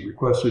receipt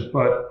requested,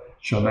 but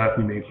shall not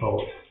be made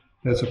public.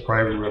 That's a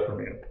private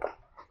reprimand.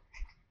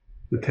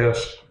 The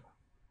test.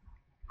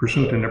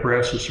 Pursuant to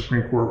Nebraska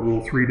Supreme Court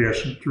Rule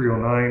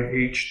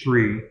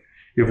 3-309H3,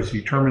 if it's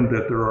determined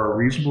that there are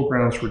reasonable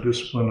grounds for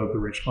discipline of the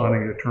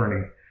responding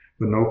attorney,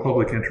 but no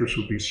public interest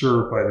will be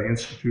served by the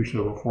institution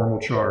of a formal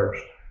charge,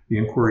 the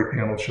inquiry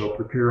panel shall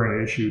prepare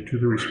and issue to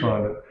the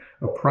respondent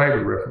A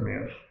private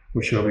reprimand,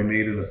 which shall be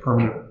made a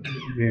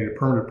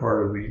permanent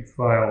part of the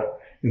file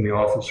in the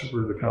office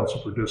for the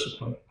counsel for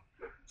discipline.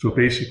 So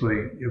basically,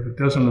 if it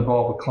doesn't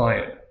involve a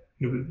client,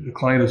 if the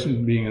client is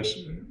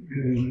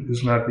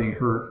not being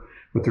hurt,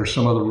 but there's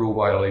some other rule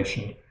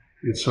violation,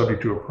 it's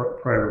subject to a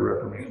private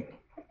reprimand.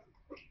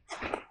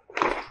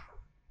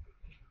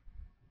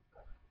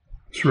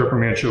 This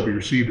reprimand shall be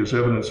received as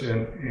evidence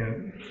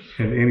in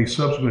any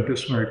subsequent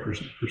disciplinary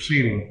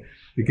proceeding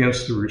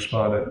against the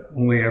respondent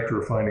only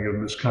after a finding of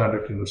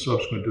misconduct in the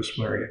subsequent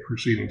disciplinary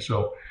proceeding.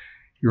 So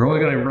you're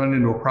only going to run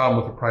into a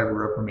problem with a private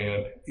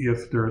reprimand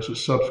if there is a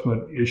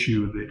subsequent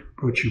issue that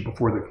puts you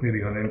before the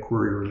Committee on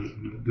Inquiry or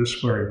the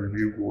Disciplinary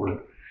Review Board.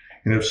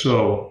 And if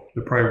so,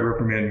 the private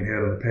reprimand you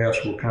had in the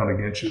past will count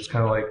against you. It's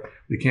kind of like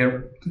they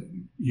can't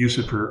use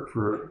it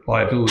for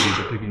liability,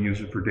 but they can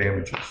use it for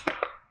damages.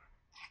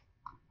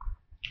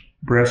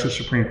 Nebraska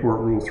Supreme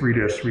Court Rule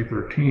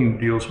 3-313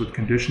 deals with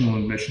conditional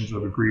admissions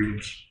of a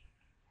grievance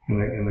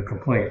in the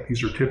complaint.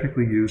 These are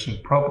typically used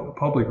in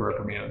public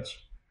reprimands.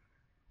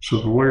 So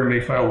the lawyer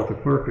may file with the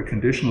clerk a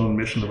conditional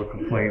admission of a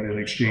complaint in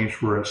exchange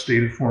for a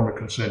stated form of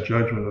consent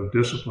judgment of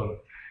discipline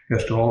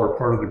as to all or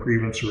part of the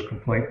grievance or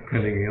complaint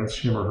pending against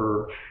him or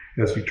her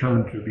as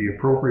determined to be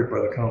appropriate by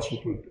the counsel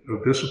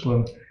of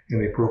discipline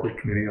and the appropriate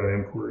Committee on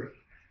Inquiry.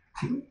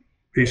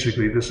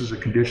 Basically, this is a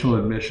conditional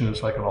admission.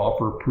 It's like an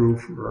offer of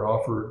proof or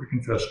offer to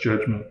confess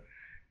judgment.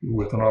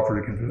 With an offer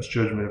to confess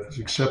judgment, if it's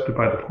accepted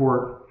by the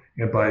court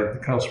and by the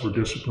counsel for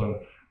discipline,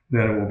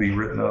 then it will be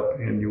written up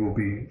and you will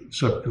be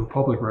subject to a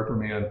public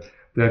reprimand.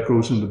 That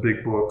goes in the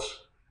big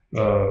books.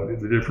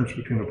 The difference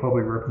between a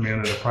public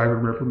reprimand and a private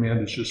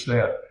reprimand is just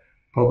that.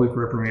 Public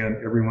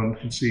reprimand, everyone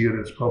can see it,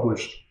 it's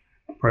published.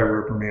 Private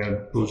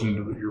reprimand goes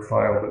into your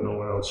file, but no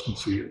one else can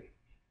see it.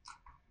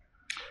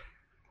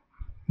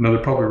 Another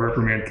public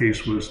reprimand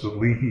case was the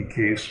Leahy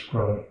case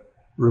from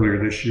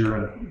earlier this year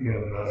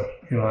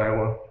in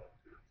Iowa.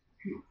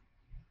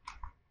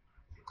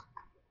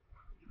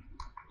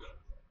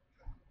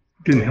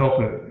 Didn't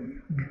help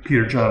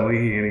Peter John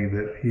Leahy any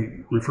that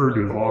he referred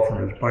to his law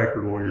firm as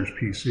Biker Lawyers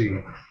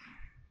PC.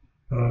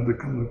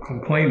 The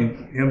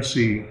complainant,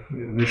 MC,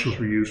 the initials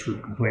were used for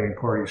the complaining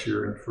parties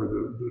here and for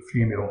the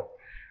female,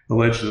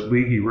 alleged that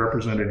Leahy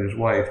represented his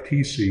wife,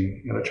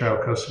 TC, in a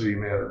child custody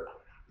matter.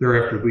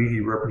 Thereafter,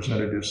 Leahy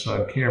represented his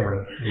son,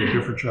 Cameron, in a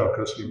different child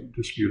custody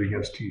dispute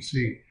against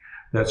TC.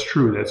 That's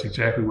true. That's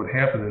exactly what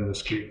happened in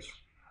this case.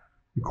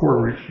 The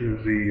court,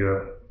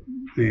 the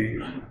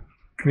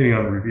Committee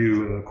on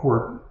Review and the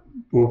court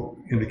both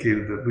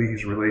indicated that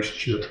Leahy's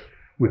relationship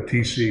with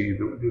TC,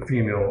 the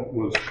female,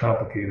 was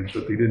complicated,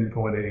 but they didn't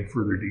go into any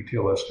further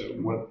detail as to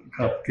what the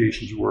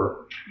complications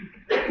were.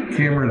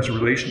 Cameron's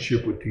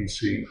relationship with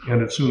TC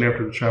ended soon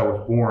after the child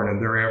was born,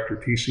 and thereafter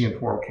TC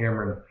informed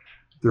Cameron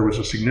there was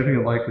a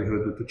significant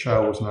likelihood that the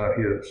child was not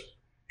his.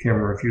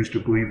 Cameron refused to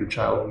believe the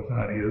child was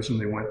not his, and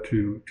they went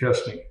to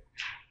testing.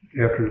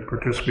 After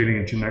participating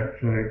in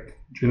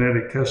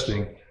genetic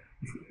testing,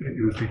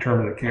 it was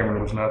determined that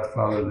Cameron was not the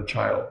father of the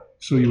child.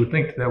 So you would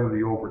think that would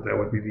be over, that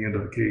would be the end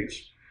of the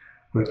case.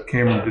 But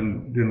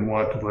Cameron didn't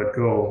want to let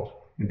go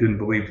and didn't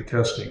believe the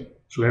testing.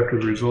 So after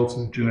the results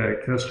of the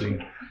genetic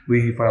testing,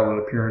 Leahy filed an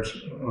appearance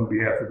on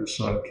behalf of his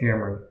son,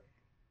 Cameron,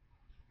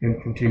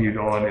 and continued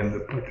on in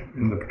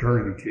the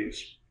paternity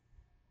case.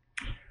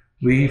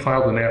 Leahy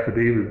filed an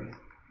affidavit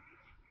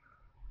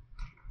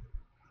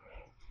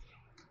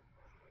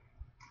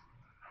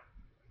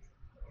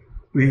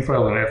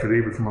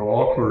from a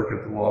law clerk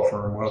at the law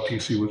firm while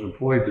TC was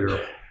employed there,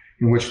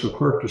 in which the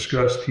clerk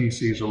discussed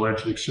TC's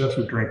alleged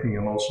excessive drinking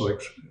and also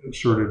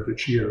asserted that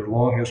she had a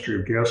long history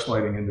of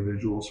gaslighting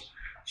individuals,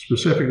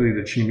 specifically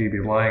that she may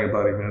be lying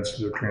about events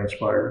that have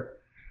transpired.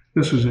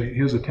 This was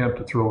his attempt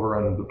to throw her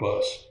under the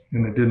bus,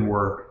 and it didn't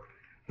work,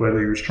 but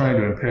he was trying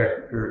to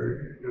affect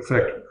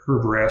her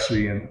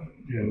veracity and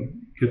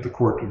get the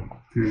court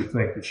to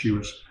think that she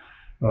was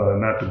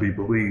not to be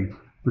believed,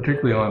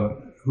 particularly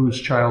on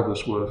whose child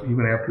this was,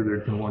 even after there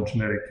had been one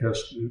genetic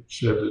test that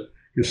said that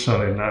his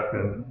son had not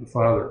been the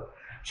father.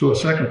 So a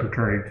second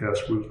paternity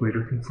test was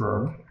later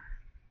confirmed,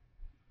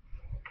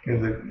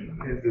 and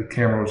that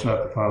Cameron was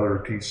not the father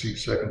of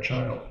TC's second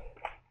child.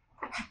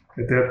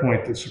 At that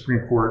point, the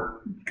Supreme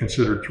Court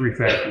considered three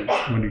factors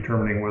when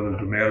determining whether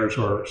the matters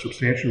are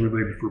substantially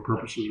related for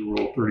purposes of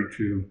Rule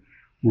 32,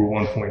 Rule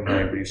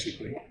 1.9,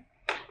 basically.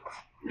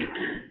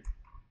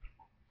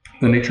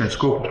 The nature and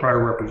scope of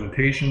prior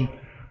representation,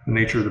 the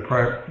nature of the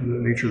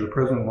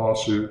present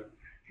lawsuit,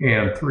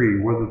 and three,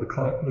 whether the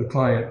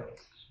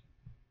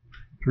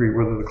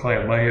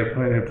client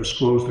might have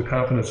disclosed the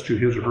confidence to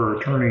his or her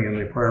attorney in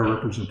the prior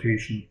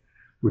representation,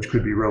 which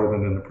could be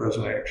relevant in the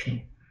present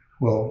action.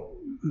 Well,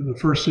 the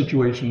first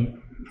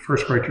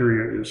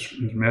criteria is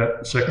met,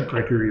 the second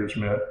criteria is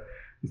met.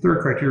 The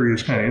third criteria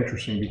is kind of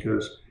interesting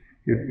because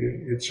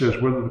it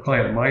says whether the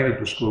client might have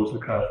disclosed the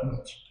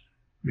confidence.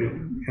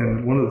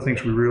 And one of the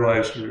things we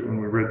realized when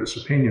we read this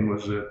opinion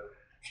was that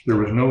there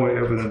was no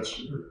evidence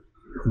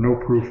or no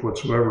proof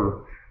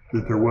whatsoever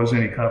that there was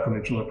any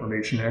confidential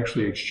information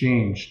actually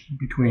exchanged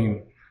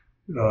between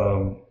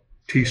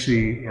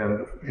TC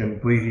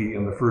and Leahy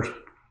in the first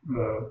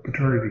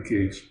paternity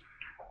case.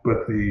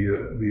 But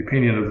the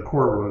opinion of the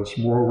court was,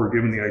 moreover,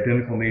 given the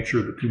identical nature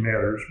of the two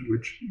matters,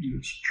 which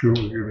is true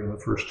given the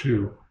first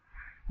two,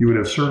 you would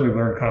have certainly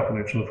learned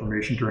confidential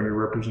information during your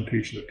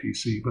representation of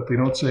TC. But they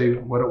don't say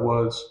what it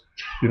was.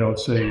 They don't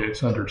say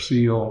it's under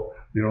seal.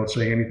 They don't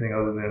say anything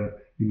other than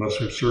you must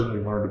have certainly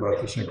learned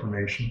about this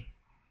information.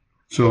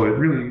 So it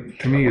really,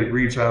 to me, it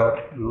reads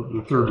out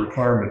the third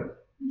requirement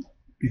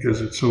because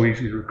it's so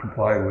easy to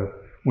comply with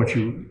once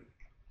you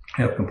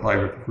have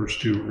complied with the first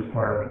two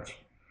requirements.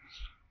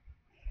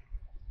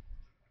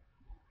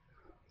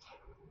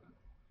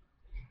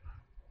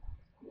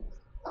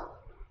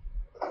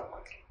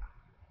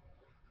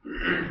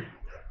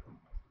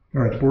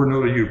 All right, the board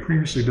noted you had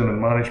previously been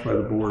admonished by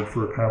the board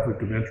for a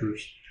conflict of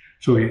interest.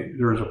 So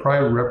there was a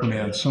private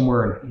reprimand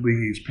somewhere in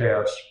Leahy's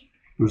past.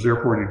 It was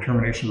therefore a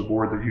determination of the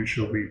board that you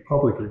shall be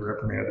publicly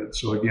reprimanded.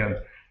 So again,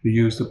 they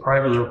used the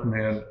private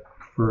reprimand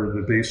for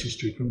the basis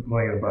to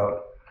complain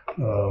about,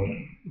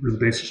 for the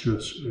basis to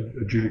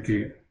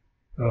adjudicate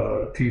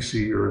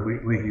TC or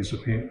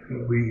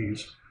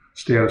Leahy's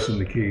status in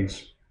the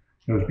case.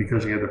 It was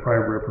because he had the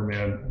private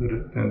reprimand that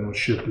it then was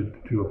shifted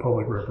to a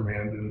public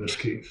reprimand in this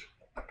case.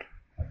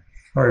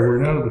 All right, we're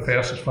now to the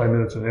fastest 5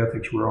 minutes in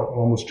ethics. We're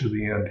almost to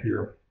the end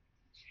here.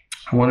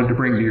 I wanted to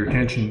bring to your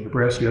attention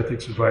Nebraska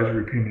Ethics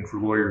Advisory Opinion for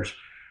Lawyers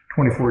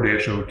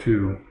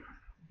 24-02.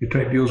 It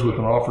deals with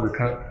an offer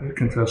to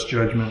confess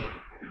judgment.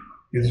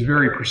 It's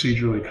very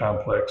procedurally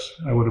complex.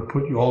 I would have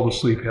put you all to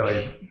sleep had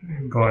I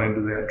gone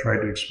into that and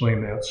tried to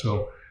explain that.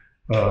 So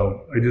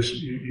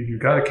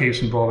you've got a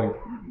case involving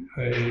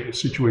a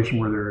situation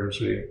where there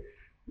is a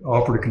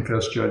offer to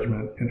confess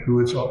judgment and who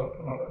it's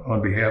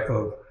on behalf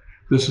of.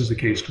 This is the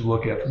case to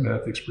look at from an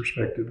ethics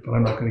perspective, but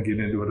I'm not going to get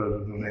into it other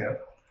than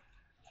that.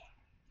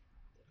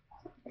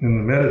 And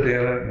the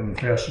metadata in the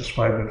fastest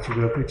 5 minutes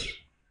of ethics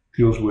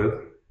deals with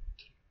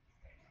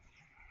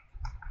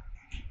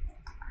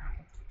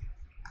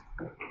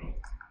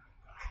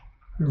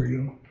there we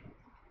go.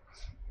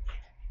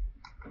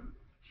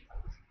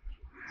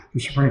 The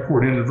Supreme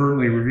Court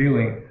inadvertently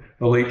revealing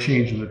a late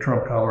change in the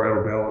Trump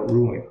Colorado ballot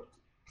ruling.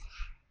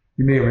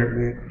 You may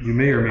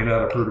or may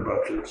not have heard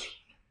about this.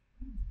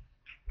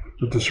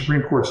 But the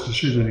Supreme Court's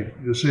decision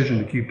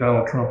to keep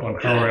Donald Trump on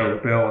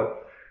Colorado's ballot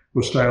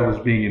was styled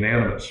as being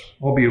unanimous,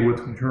 albeit with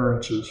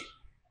concurrences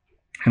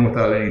and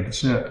without any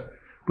dissent.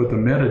 But the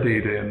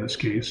metadata in this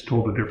case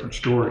told a different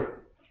story.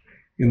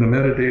 In the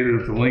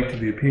metadata of the link to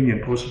the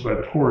opinion posted by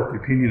the court, the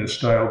opinion is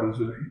styled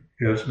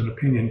as an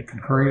opinion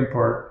concurring in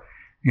part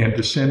and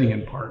dissenting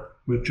in part,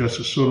 with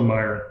Justice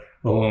Sotomayor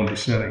alone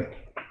dissenting.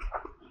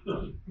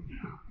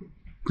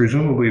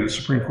 Presumably, the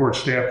Supreme Court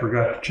staff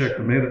forgot to check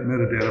the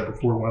metadata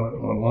before it went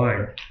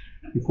online.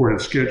 The court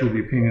had scheduled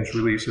the opinion's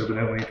release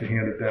evidently to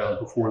hand it down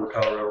before the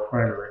Colorado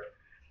primary.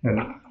 And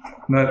I'm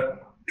not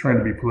trying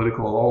to be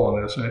political at all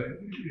on this.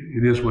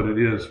 It is what it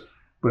is.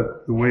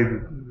 But the way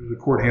the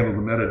court handled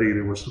the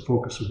metadata was the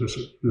focus of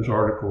this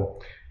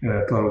article, and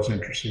I thought it was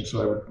interesting,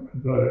 so I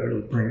thought I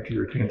would bring it to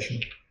your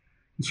attention.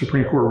 The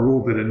Supreme Court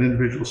ruled that an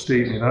individual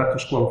state may not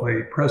disqualify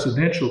a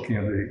presidential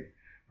candidate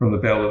from the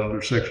ballot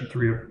under Section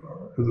 3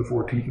 of the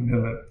 14th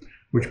Amendment,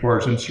 which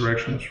bars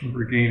insurrectionists from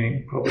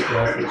regaining public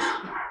office.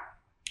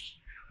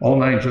 All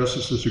 9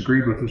 justices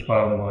agreed with this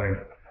bottom line.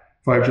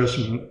 5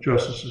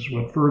 justices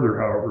went further,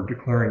 however,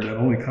 declaring that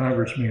only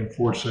Congress may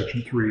enforce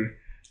Section 3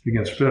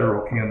 against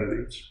federal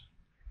candidates.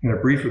 In a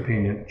brief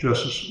opinion,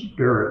 Justice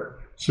Barrett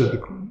said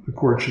the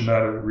court should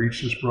not have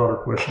reached this broader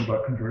question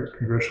about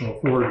congressional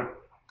authority.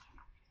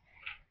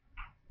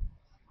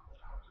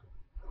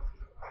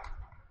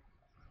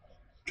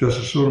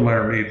 Justice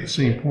Sotomayor made the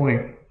same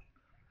point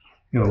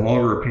in a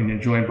longer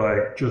opinion joined by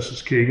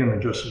Justice Kagan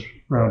and Justice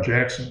Brown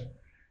Jackson.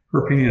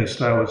 Her opinion is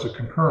styled as a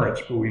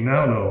concurrence, but we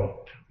now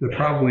know that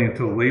probably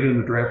until late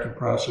in the drafting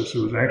process, it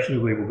was actually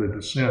labeled a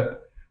dissent.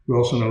 We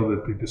also know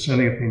that the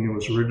dissenting opinion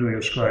was originally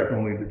ascribed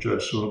only to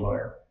Judge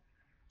Sotomayor.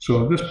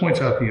 So this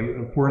points out the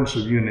importance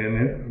of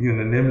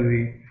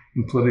unanimity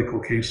in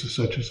political cases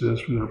such as this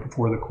that are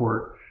before the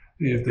court.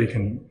 If they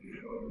can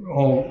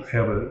all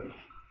have a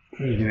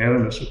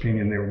unanimous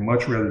opinion, they would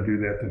much rather do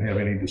that than have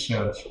any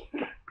dissents,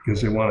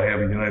 because they want to have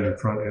a united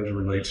front as it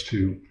relates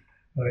to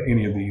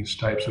any of these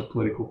types of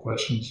political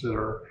questions that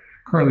are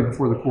currently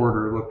before the court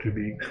or look to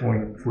be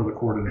going before the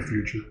court in the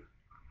future.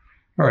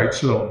 All right,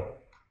 so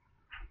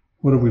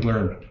what have we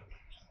learned?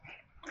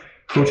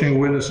 Coaching a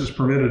witness is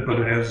permitted, but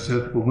it has its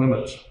ethical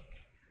limits.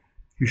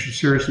 You should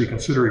seriously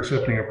consider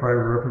accepting a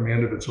private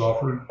reprimand if it's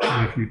offered,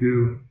 and if you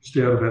do,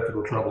 stay out of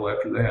ethical trouble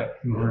after that.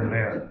 You learn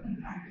that.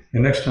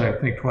 And next time,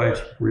 think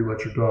twice before you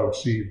let your dog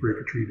see you break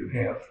a treat in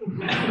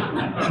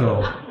half.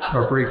 So,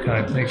 our break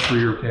time. Thanks for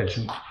your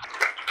attention.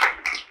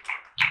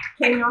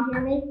 Can y'all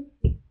hear me?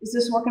 Is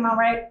this working all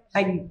right?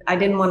 I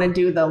didn't want to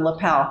do the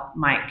lapel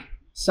mic.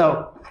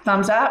 So,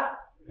 thumbs up?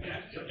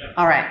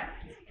 All right.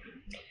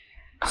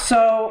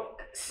 So,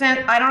 since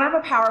I don't have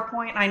a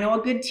PowerPoint, I know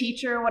a good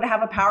teacher would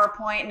have a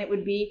PowerPoint and it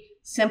would be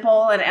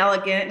simple and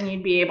elegant and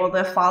you'd be able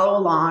to follow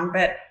along,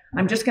 but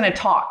I'm just going to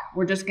talk.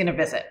 We're just going to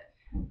visit.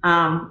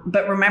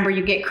 But remember,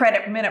 you get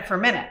credit minute for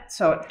minute,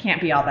 so it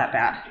can't be all that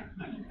bad.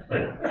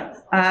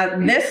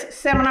 This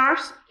seminar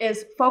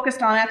is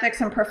focused on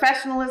ethics and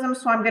professionalism,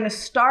 so I'm going to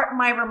start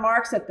my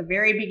remarks at the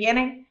very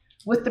beginning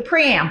with the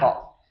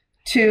preamble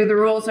to the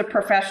rules of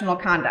professional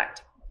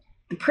conduct.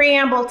 The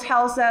preamble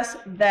tells us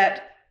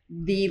that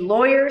the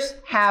lawyers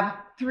have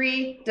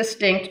 3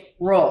 distinct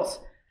roles.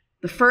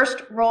 The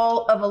first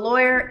role of a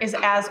lawyer is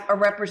as a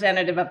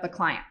representative of the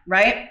client,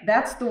 right?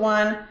 That's the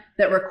one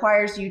that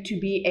requires you to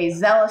be a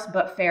zealous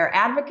but fair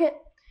advocate.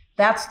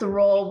 That's the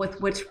role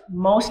with which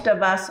most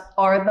of us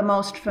are the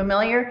most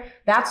familiar.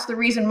 That's the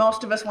reason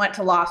most of us went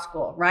to law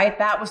school, right?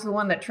 That was the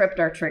one that tripped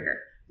our trigger.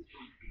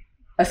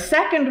 A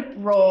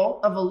second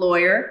role of a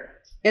lawyer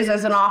is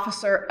as an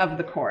officer of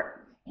the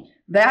court.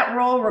 That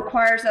role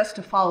requires us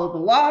to follow the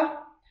law,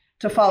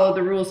 to follow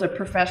the rules of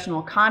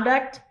professional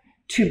conduct,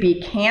 to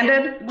be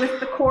candid with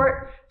the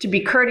court, to be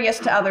courteous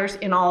to others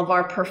in all of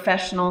our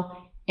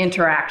professional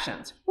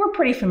interactions. We're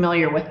pretty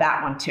familiar with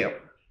that one too.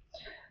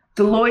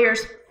 The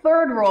lawyer's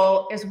third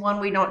role is one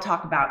we don't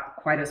talk about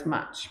quite as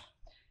much.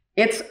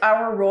 It's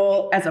our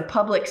role as a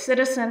public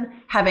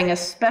citizen having a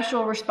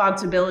special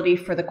responsibility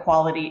for the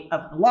quality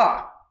of the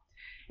law.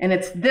 And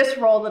it's this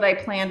role that I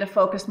plan to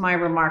focus my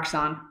remarks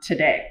on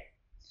today.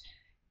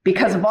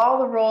 Because of all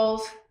the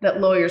roles that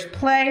lawyers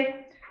play,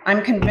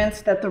 I'm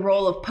convinced that the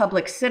role of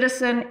public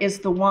citizen is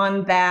the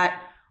one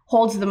that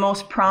holds the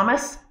most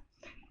promise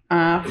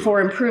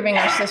for improving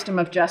our system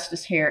of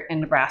justice here in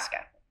Nebraska.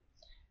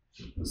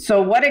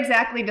 So what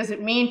exactly does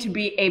it mean to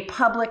be a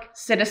public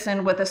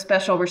citizen with a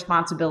special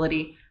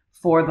responsibility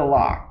for the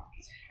law?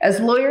 As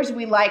lawyers,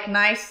 we like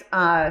nice,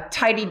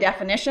 tidy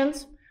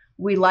definitions.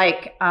 We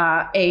like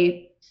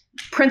a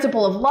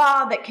principle of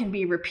law that can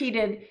be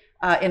repeated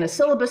in a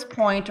syllabus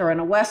point or in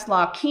a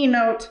Westlaw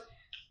keynote.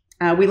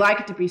 We like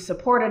it to be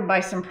supported by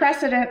some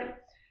precedent,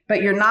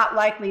 but you're not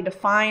likely to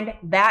find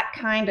that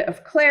kind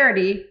of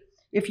clarity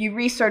if you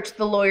research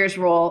the lawyer's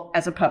role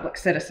as a public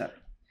citizen.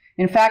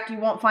 In fact, you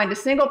won't find a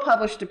single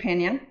published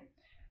opinion,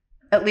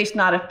 at least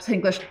not a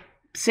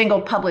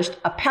single published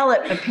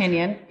appellate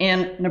opinion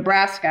in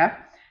Nebraska,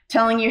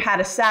 telling you how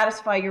to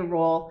satisfy your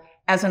role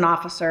as an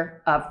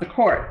officer of the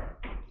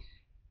court.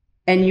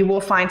 And you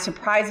will find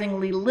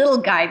surprisingly little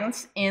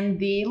guidance in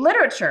the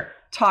literature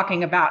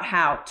talking about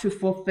how to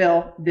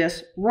fulfill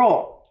this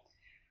role.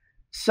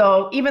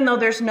 So even though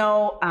there's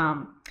no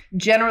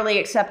generally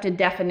accepted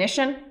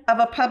definition of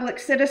a public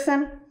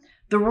citizen,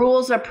 the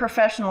rules of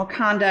professional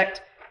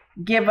conduct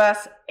give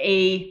us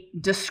a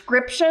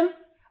description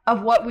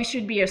of what we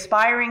should be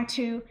aspiring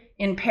to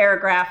in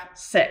paragraph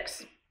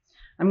 6.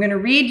 I'm going to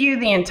read you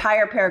the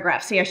entire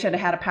paragraph. See, I should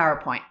have had a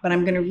PowerPoint, but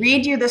I'm going to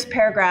read you this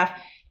paragraph,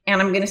 and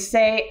I'm going to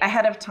say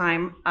ahead of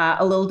time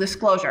a little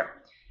disclosure.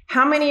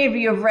 How many of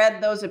you have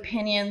read those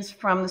opinions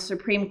from the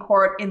Supreme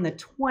Court in the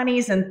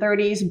 20s and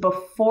 30s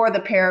before the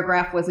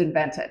paragraph was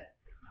invented?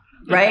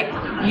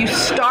 Right? You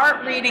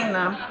start reading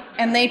them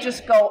and they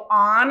just go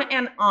on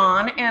and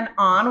on and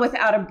on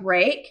without a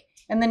break.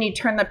 And then you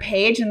turn the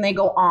page and they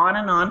go on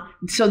and on.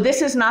 So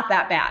this is not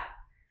that bad.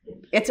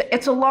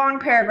 It's a long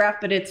paragraph,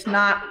 but it's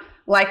not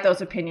like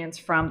those opinions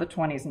from the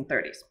 20s and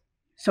 30s.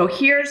 So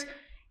here's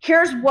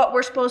what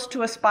we're supposed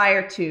to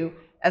aspire to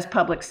as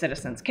public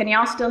citizens. Can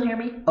y'all still hear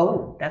me?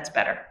 Oh, that's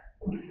better.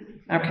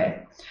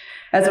 Okay.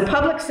 As a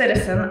public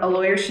citizen, a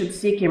lawyer should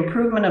seek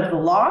improvement of the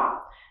law,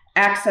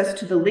 access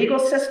to the legal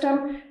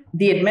system,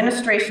 the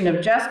administration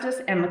of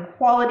justice, and the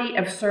quality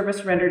of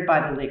service rendered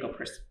by the legal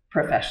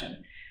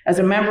profession. As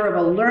a member of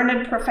a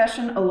learned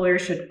profession, a lawyer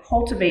should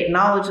cultivate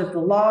knowledge of the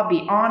law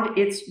beyond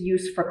its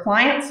use for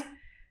clients,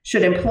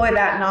 should employ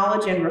that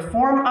knowledge in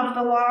reform of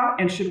the law,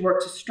 and should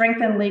work to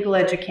strengthen legal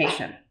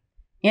education.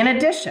 In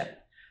addition,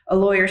 a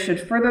lawyer should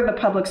further the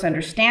public's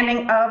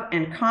understanding of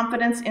and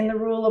confidence in the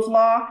rule of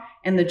law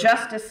and the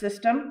justice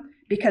system,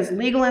 because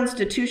legal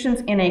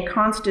institutions in a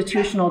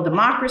constitutional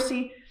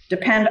democracy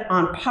depend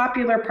on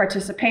popular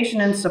participation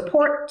and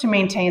support to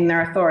maintain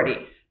their authority.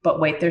 But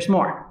wait, there's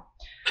more.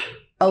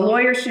 A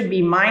lawyer should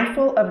be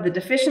mindful of the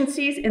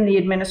deficiencies in the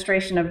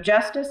administration of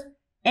justice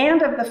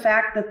and of the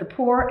fact that the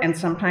poor, and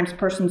sometimes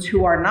persons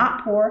who are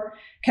not poor,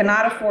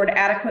 cannot afford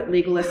adequate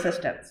legal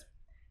assistance.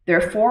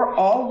 Therefore,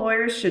 all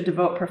lawyers should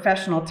devote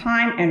professional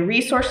time and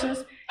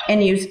resources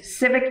and use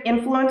civic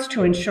influence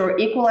to ensure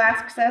equal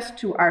access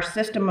to our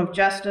system of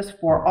justice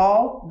for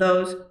all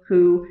those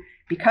who,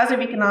 because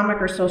of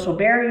economic or social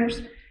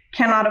barriers,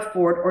 cannot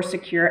afford or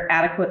secure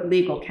adequate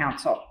legal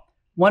counsel.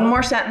 One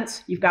more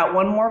sentence, you've got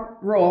one more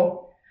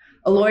rule.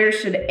 A lawyer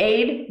should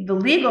aid the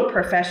legal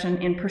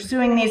profession in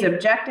pursuing these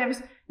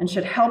objectives and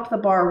should help the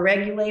bar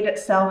regulate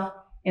itself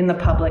in the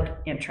public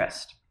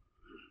interest.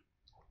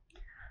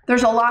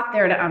 There's a lot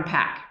there to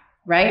unpack,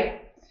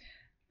 right?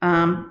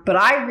 But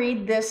I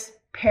read this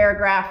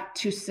paragraph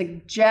to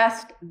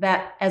suggest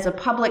that as a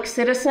public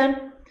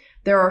citizen,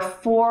 there are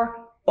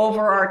 4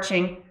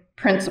 overarching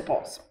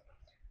principles.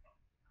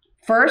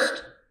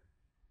 First,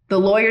 the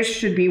lawyers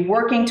should be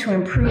working to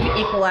improve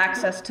equal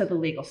access to the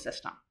legal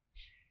system.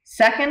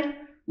 Second,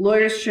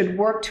 lawyers should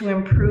work to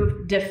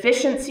improve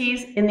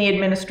deficiencies in the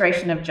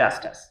administration of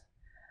justice.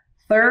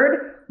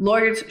 Third,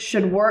 lawyers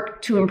should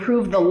work to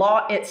improve the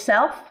law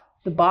itself,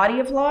 the body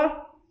of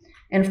law.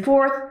 And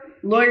fourth,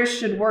 lawyers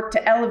should work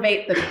to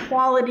elevate the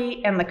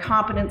quality and the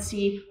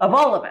competency of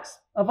all of us,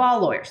 of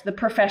all lawyers, the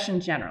profession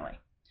generally.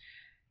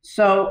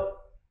 So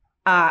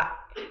I'm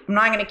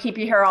not going to keep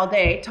you here all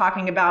day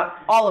talking about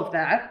all of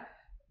that,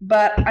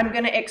 but I'm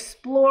going to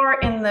explore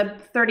in the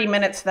 30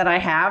 minutes that I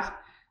have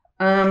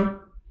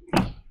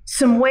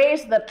some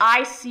ways that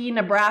I see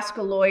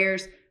Nebraska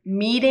lawyers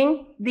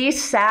meeting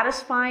these,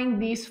 satisfying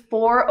these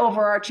 4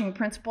 overarching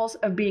principles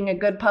of being a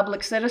good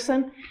public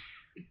citizen.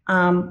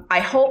 I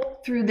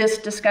hope through this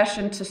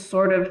discussion to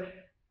sort of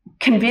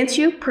convince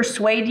you,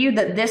 persuade you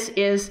that this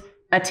is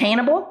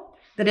attainable,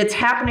 that it's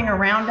happening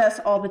around us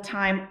all the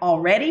time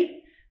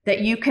already, that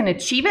you can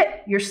achieve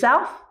it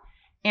yourself,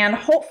 and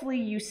hopefully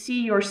you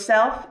see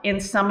yourself in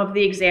some of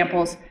the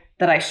examples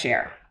that I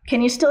share.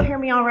 Can you still hear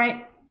me all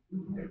right?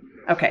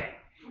 Okay.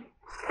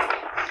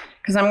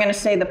 Because I'm going to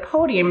say the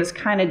podium is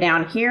kind of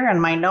down here,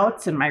 and my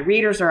notes and my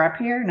readers are up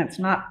here, and it's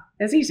not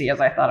as easy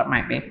as I thought it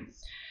might be.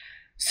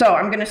 So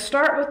I'm going to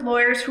start with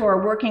lawyers who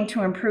are working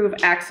to improve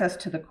access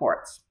to the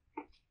courts.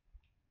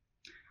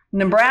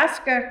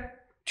 Nebraska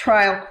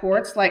trial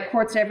courts, like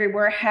courts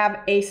everywhere, have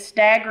a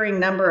staggering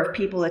number of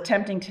people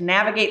attempting to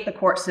navigate the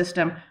court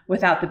system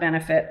without the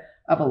benefit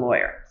of a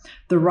lawyer.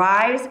 The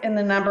rise in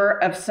the number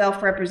of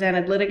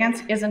self-represented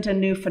litigants isn't a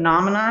new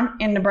phenomenon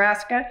in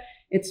Nebraska.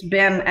 It's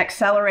been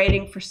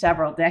accelerating for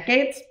several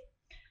decades.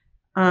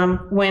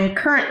 When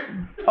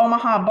current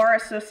Omaha Bar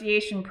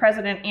Association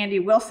President Andy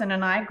Wilson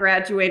and I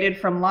graduated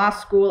from law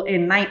school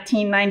in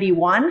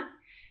 1991,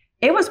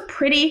 it was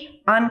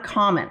pretty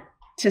uncommon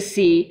to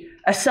see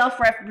a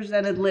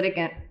self-represented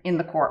litigant in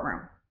the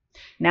courtroom.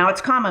 Now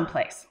it's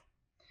commonplace.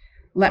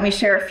 Let me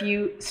share a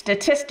few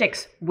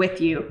statistics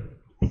with you.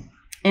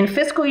 In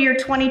fiscal year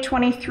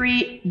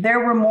 2023,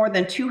 there were more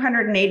than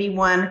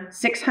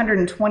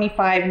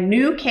 625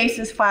 new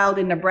cases filed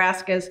in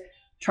Nebraska's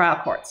trial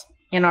courts,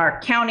 in our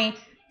county,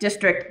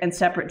 district, and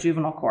separate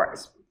juvenile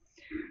courts.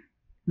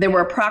 There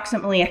were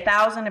approximately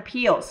 1,000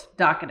 appeals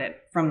docketed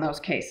from those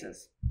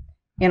cases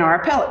in our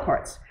appellate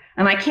courts.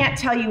 And I can't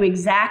tell you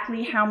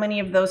exactly how many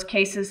of those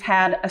cases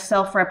had a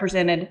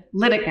self-represented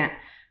litigant,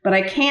 but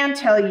I can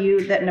tell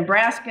you that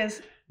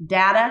Nebraska's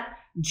data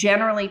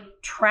generally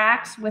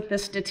tracks with the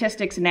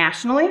statistics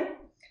nationally.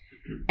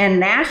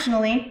 And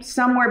nationally,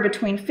 somewhere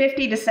between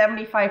 50 to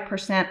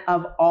 75%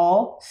 of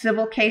all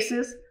civil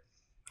cases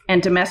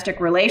and domestic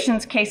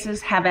relations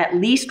cases have at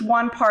least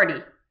one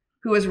party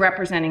who is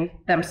representing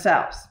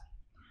themselves.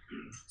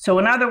 So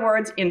in other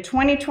words, in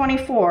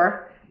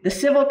 2024, the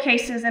civil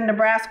cases in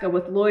Nebraska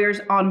with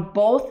lawyers on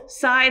both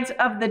sides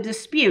of the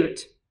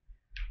dispute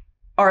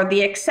are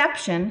the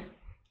exception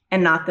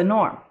and not the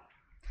norm.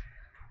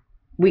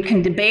 We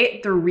can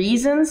debate the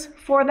reasons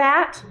for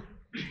that,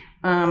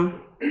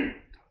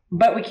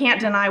 but we can't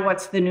deny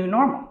what's the new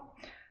normal.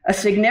 A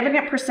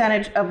significant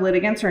percentage of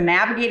litigants are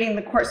navigating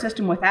the court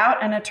system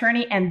without an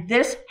attorney, and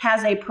this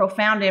has a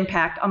profound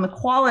impact on the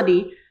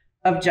quality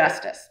of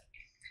justice.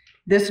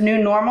 This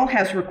new normal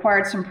has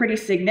required some pretty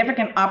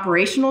significant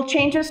operational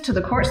changes to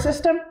the court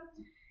system,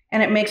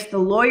 and it makes the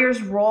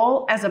lawyer's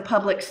role as a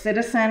public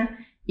citizen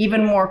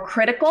even more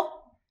critical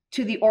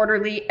to the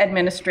orderly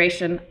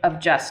administration of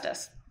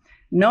justice.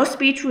 No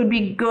speech would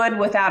be good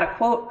without a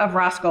quote of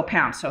Roscoe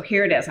Pound. So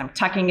here it is. I'm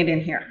tucking it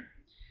in here.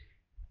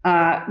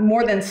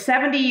 More than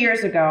 70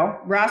 years ago,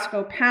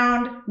 Roscoe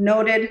Pound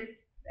noted,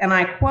 and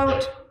I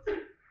quote,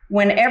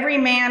 "When every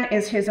man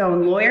is his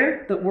own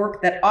lawyer, the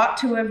work that ought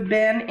to have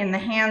been in the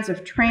hands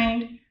of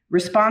trained,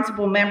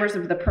 responsible members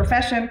of the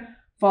profession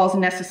falls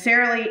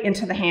necessarily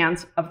into the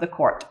hands of the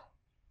court."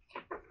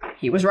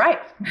 He was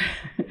right.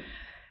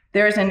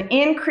 There's an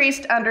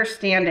increased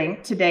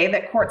understanding today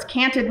that courts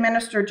can't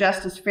administer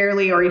justice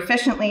fairly or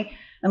efficiently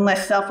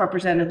unless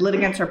self-represented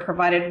litigants are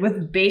provided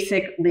with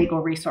basic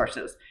legal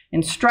resources,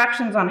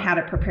 instructions on how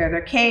to prepare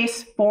their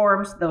case,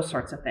 forms, those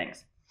sorts of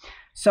things.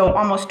 So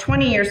almost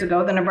 20 years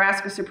ago, the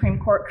Nebraska Supreme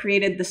Court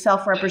created the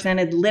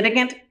Self-Represented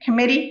Litigant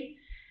Committee,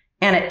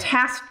 and it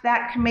tasked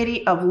that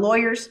committee of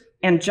lawyers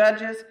and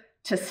judges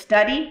to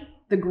study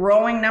the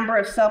growing number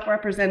of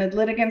self-represented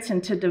litigants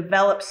and to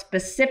develop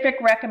specific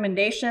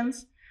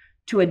recommendations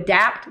to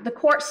adapt the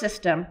court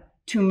system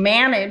to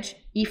manage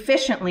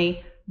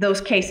efficiently those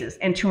cases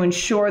and to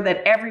ensure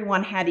that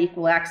everyone had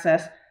equal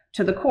access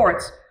to the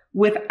courts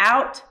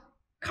without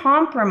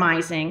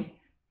compromising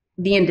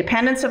the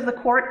independence of the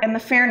court and the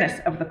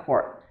fairness of the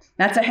court.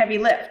 That's a heavy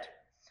lift.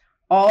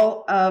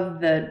 All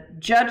of the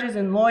judges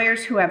and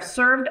lawyers who have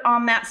served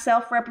on that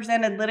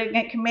self-represented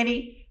litigant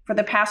committee for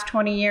the past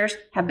 20 years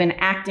have been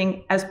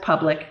acting as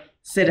public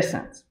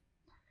citizens.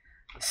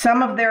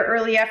 Some of their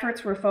early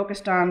efforts were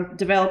focused on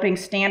developing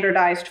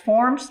standardized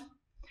forms.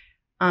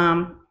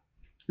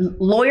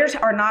 Lawyers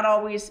are not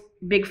always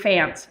big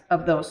fans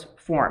of those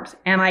forms,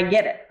 and I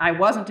get it. I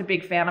wasn't a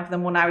big fan of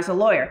them when I was a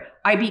lawyer.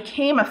 I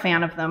became a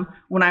fan of them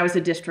when I was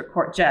a district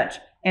court judge,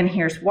 and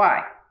here's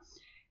why.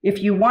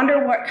 If you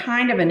wonder what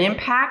kind of an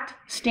impact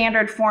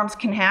standard forms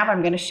can have,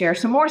 I'm going to share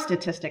some more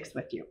statistics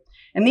with you.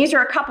 And these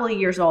are a couple of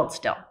years old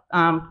still.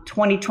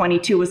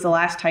 2022 was the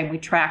last time we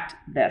tracked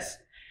this.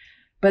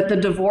 But the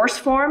divorce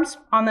forms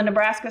on the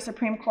Nebraska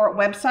Supreme Court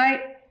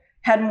website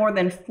had more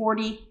than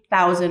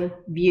 40,000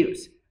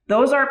 views.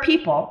 Those are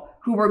people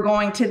who were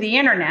going to the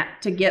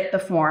internet to get the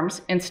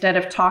forms instead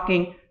of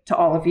talking to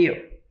all of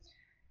you.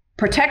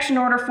 Protection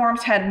order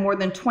forms had more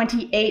than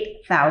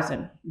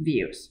 28,000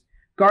 views.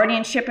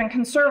 Guardianship and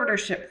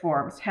conservatorship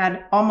forms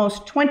had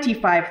almost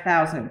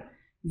 25,000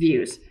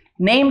 views.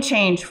 Name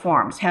change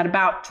forms had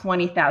about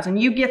 20,000.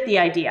 You get the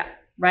idea,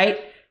 right?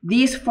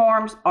 These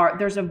forms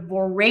there's a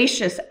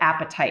voracious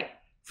appetite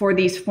for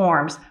these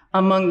forms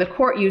among the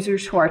court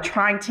users who are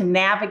trying to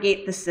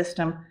navigate the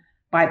system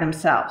by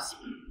themselves.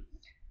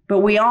 But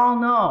we all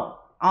know,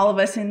 all of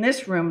us in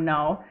this room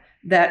know,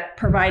 that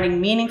providing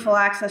meaningful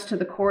access to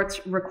the courts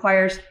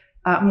requires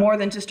more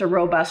than just a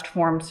robust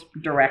forms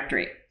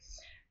directory.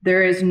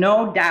 There is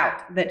no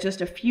doubt that just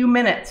a few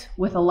minutes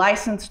with a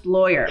licensed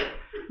lawyer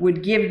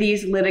would give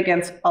these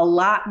litigants a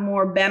lot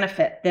more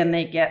benefit than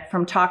they get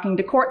from talking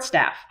to court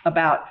staff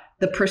about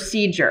the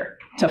procedure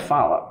to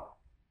follow.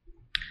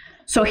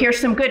 So here's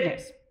some good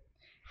news.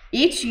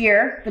 Each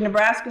year, the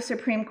Nebraska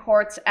Supreme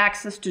Court's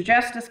Access to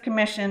Justice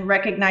Commission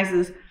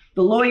recognizes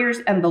the lawyers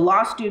and the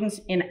law students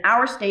in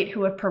our state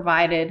who have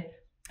provided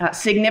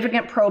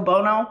significant pro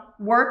bono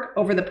work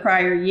over the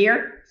prior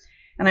year.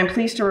 And I'm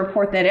pleased to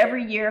report that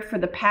every year for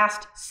the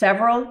past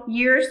several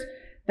years,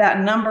 that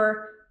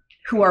number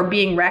who are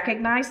being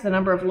recognized, the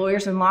number of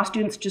lawyers and law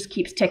students just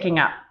keeps ticking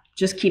up,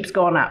 just keeps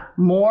going up.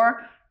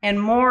 More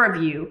and more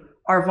of you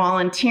are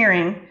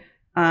volunteering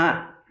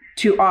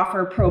to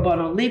offer pro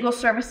bono legal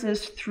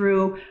services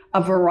through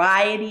a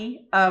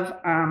variety of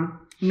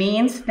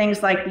means,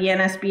 things like the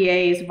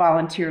NSBA's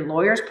Volunteer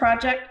Lawyers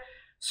Project,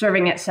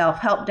 serving at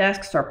self-help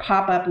desks or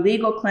pop-up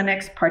legal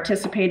clinics,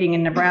 participating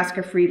in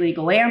Nebraska Free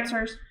Legal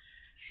Answers,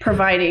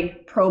 providing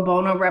pro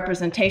bono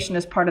representation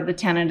as part of the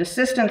Tenant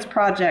Assistance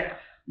Project,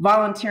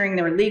 volunteering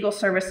their legal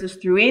services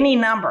through any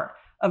number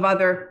of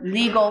other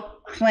legal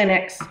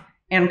clinics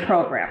and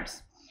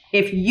programs.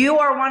 If you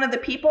are one of the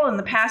people in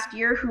the past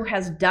year who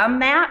has done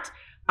that,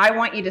 I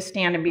want you to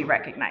stand and be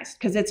recognized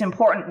because it's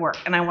important work,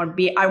 and I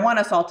want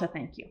us all to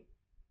thank you.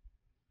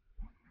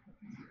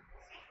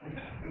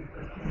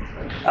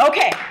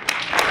 Okay.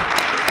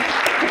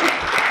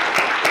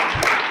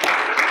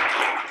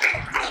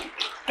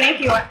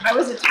 Thank you. I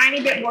was a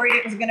tiny bit worried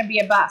it was going to be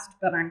a bust,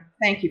 but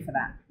thank you for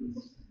that.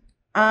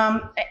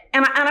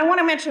 And I want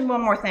to mention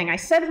one more thing. I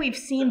said we've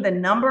seen the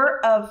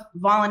number of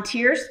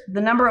volunteers,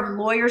 the number of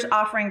lawyers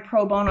offering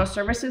pro bono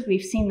services,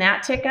 we've seen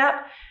that tick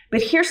up.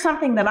 But here's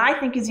something that I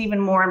think is even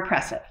more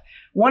impressive.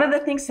 One of the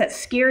things that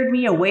scared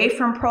me away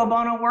from pro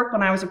bono work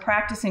when I was a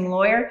practicing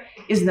lawyer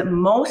is that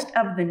most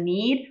of the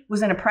need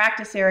was in a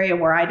practice area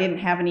where I didn't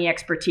have any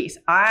expertise.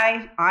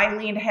 I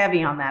leaned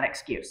heavy on that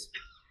excuse.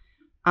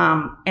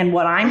 And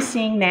what I'm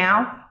seeing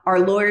now are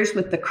lawyers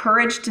with the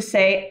courage to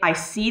say, I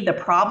see the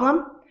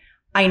problem,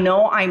 I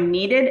know I'm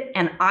needed,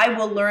 and I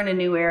will learn a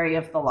new area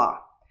of the law.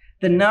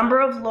 The number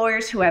of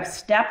lawyers who have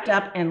stepped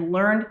up and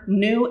learned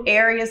new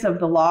areas of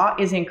the law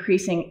is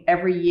increasing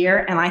every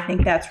year, and I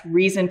think that's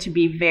reason to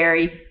be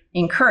very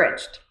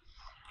encouraged.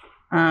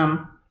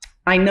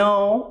 I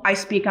know I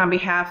speak on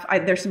behalf,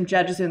 there's some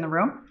judges in the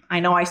room. I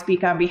know I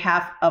speak on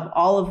behalf of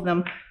all of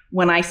them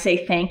when I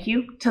say thank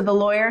you to the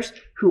lawyers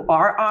who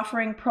are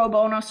offering pro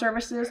bono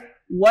services.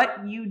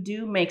 What you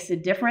do makes a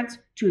difference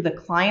to the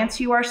clients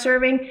you are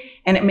serving,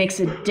 and it makes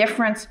a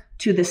difference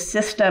to the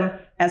system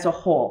as a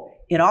whole.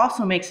 It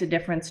also makes a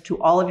difference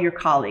to all of your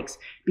colleagues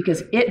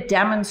because it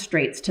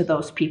demonstrates to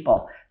those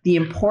people the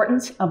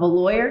importance of a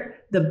lawyer,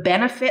 the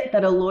benefit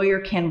that a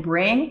lawyer can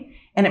bring,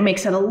 and it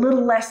makes it a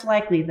little less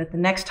likely that the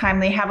next time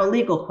they have a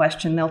legal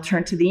question, they'll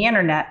turn to the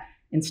internet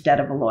instead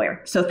of a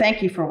lawyer. So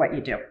thank you for what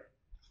you do.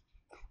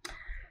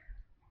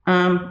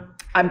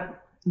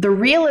 The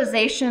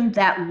realization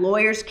that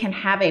lawyers can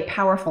have a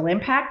powerful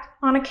impact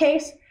on a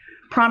case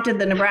prompted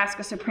the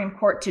Nebraska Supreme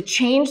Court to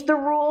change the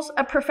rules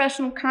of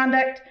professional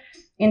conduct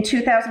in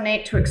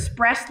 2008 to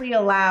expressly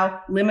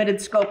allow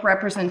limited scope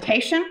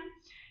representation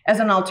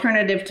as an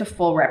alternative to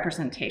full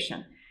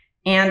representation.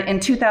 And in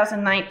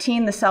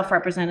 2019, the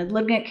Self-Represented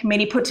Litigant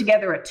Committee put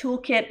together a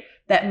toolkit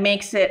that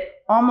makes it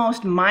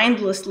almost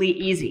mindlessly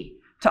easy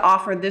to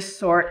offer this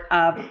sort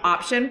of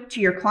option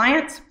to your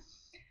clients.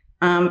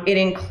 It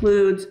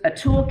includes a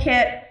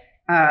toolkit,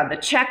 the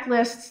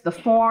checklists, the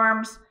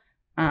forms,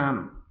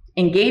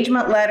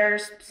 engagement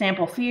letters,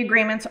 sample fee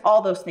agreements,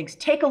 all those things.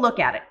 Take a look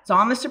at it. It's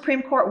on the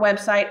Supreme Court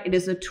website. It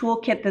is a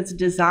toolkit that's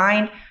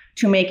designed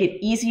to make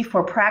it easy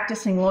for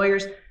practicing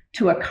lawyers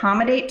to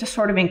accommodate, to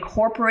sort of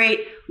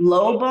incorporate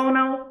low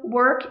bono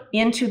work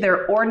into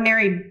their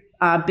ordinary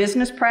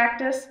business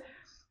practice.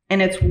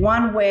 And it's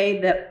one way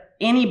that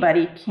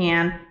anybody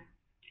can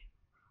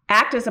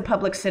act as a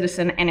public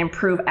citizen and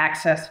improve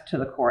access to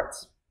the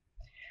courts.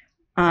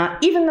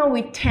 Even though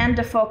we tend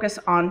to focus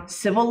on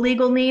civil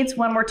legal needs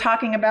when we're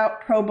talking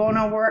about pro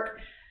bono work,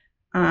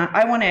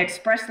 I want to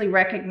expressly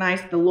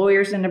recognize the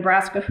lawyers in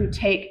Nebraska who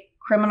take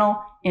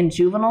criminal and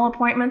juvenile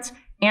appointments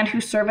and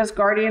who serve as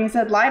guardians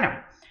ad litem,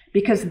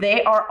 because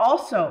they are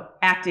also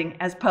acting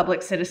as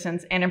public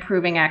citizens and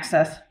improving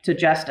access to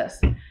justice.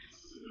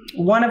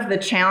 One of the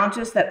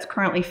challenges that's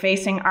currently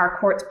facing our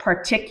courts,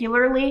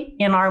 particularly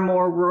in our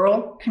more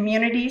rural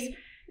communities,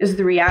 is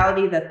the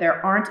reality that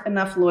there aren't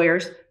enough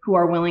lawyers who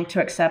are willing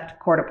to accept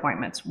court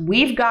appointments.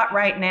 We've got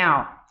right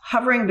now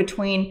hovering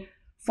between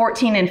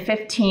 14 and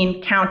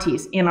 15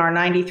 counties in our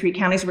 93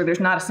 counties where there's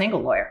not a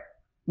single lawyer,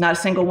 not a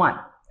single one.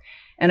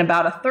 And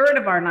about a third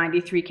of our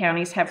 93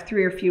 counties have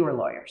 3 or fewer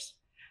lawyers.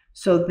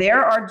 So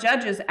there are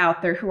judges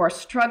out there who are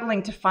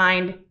struggling to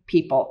find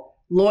people,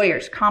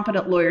 lawyers,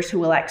 competent lawyers who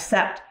will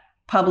accept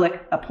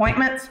public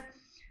appointments,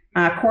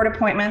 court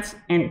appointments,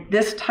 and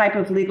this type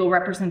of legal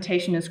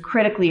representation is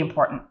critically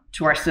important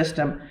to our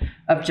system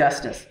of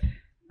justice.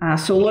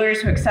 So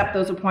lawyers who accept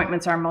those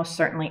appointments are most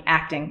certainly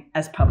acting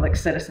as public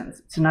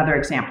citizens. It's another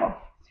example.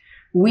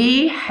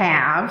 We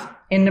have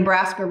in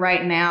Nebraska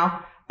right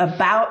now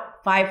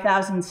about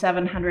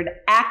 5,700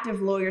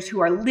 active lawyers who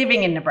are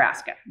living in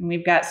Nebraska. And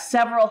we've got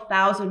several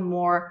thousand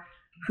more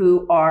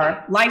who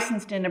are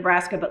licensed in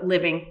Nebraska but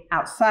living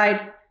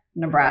outside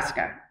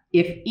Nebraska.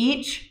 If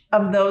each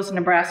of those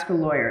Nebraska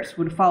lawyers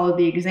would follow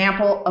the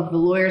example of the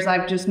lawyers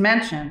I've just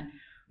mentioned,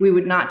 we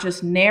would not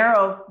just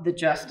narrow the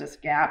justice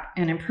gap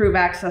and improve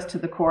access to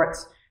the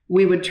courts,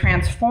 we would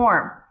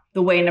transform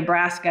the way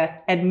Nebraska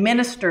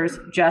administers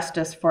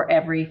justice for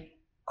every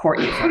court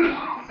user.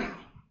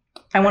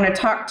 I want to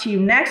talk to you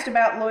next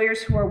about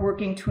lawyers who are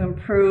working to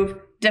improve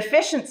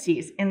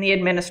deficiencies in the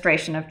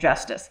administration of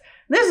justice.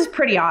 This is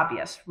pretty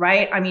obvious,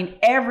 right? I mean,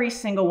 every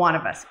single one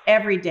of us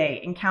every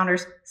day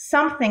encounters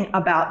something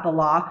about the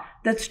law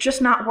that's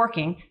just not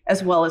working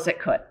as well as it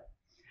could.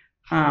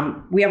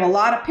 We have a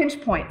lot of pinch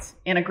points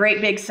in a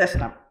great big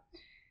system.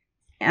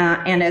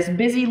 And as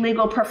busy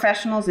legal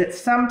professionals,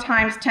 it's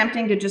sometimes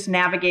tempting to just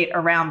navigate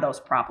around those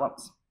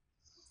problems.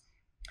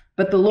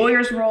 But the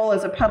lawyer's role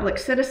as a public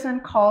citizen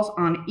calls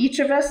on each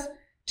of us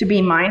to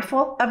be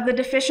mindful of the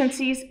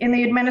deficiencies in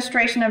the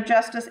administration of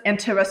justice and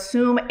to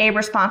assume a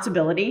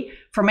responsibility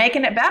for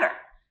making it better.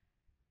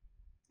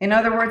 In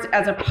other words,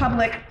 as a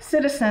public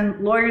citizen,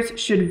 lawyers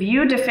should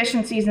view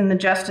deficiencies in the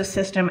justice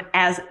system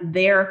as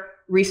their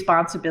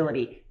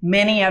responsibility.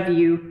 Many of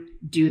you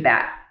do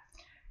that.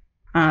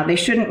 They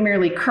shouldn't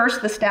merely curse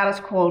the status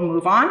quo and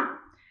move on.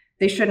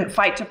 They shouldn't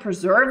fight to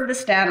preserve the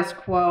status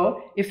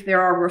quo if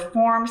there are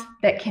reforms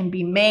that can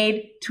be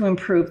made to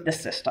improve the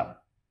system.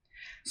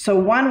 So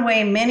one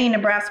way many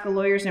Nebraska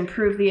lawyers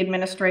improve the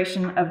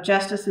administration of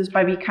justice is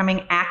by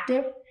becoming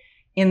active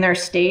in their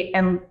state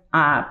and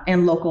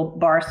local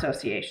bar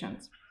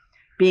associations.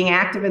 Being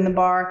active in the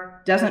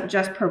bar doesn't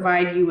just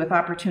provide you with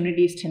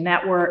opportunities to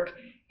network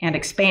and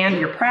expand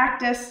your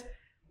practice.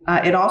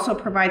 It also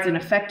provides an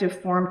effective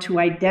forum to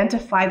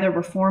identify the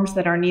reforms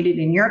that are needed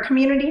in your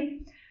community,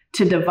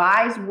 to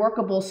devise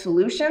workable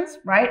solutions,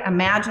 right?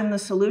 Imagine the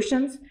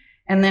solutions,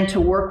 and then to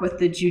work with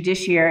the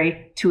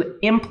judiciary to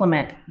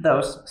implement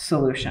those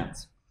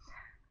solutions.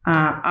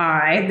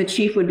 The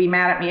chief, would be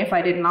mad at me if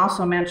I didn't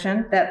also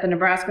mention that the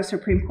Nebraska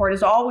Supreme Court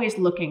is always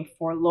looking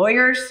for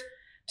lawyers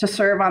to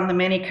serve on the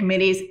many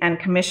committees and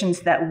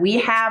commissions that we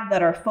have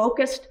that are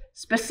focused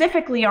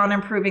specifically on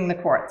improving the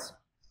courts.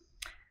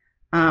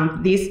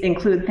 These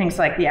include things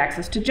like the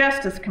Access to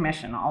Justice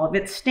Commission, all of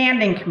its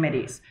standing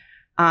committees.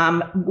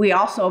 We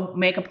also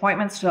make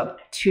appointments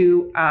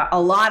to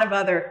a lot of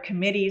other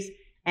committees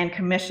and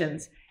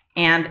commissions,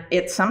 and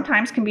it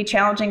sometimes can be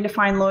challenging to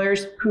find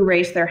lawyers who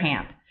raise their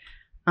hand.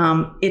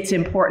 It's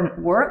important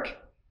work,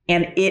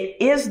 and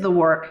it is the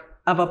work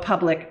of a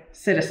public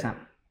citizen.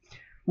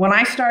 When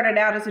I started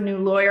out as a new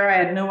lawyer, I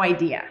had no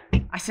idea.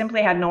 I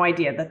simply had no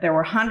idea that there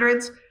were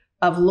hundreds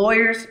of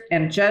lawyers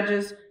and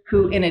judges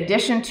who, in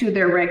addition to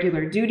their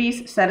regular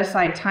duties, set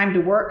aside time to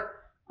work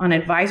on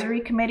advisory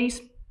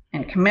committees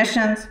and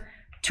commissions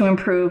to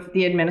improve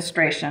the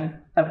administration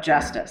of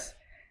justice.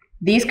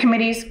 These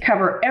committees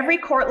cover every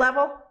court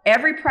level,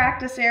 every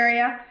practice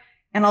area,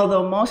 and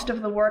although most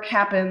of the work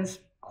happens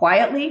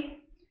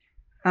quietly,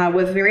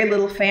 with very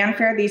little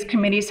fanfare, these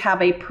committees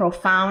have a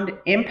profound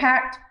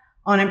impact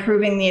on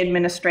improving the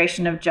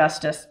administration of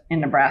justice in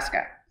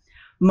Nebraska.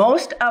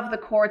 Most of the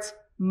court's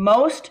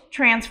most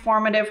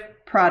transformative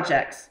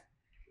projects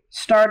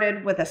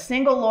started with a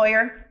single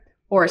lawyer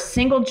or a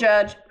single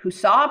judge who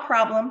saw a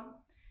problem,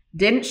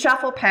 didn't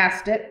shuffle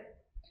past it,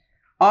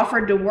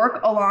 offered to work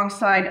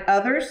alongside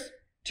others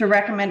to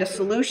recommend a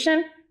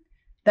solution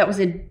that was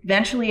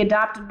eventually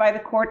adopted by the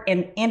court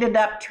and ended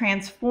up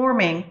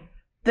transforming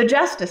the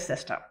justice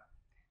system.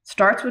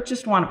 Starts with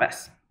just one of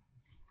us.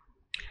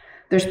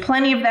 There's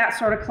plenty of that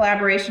sort of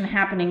collaboration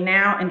happening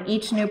now, and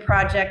each new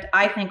project,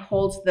 I think,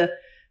 holds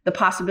the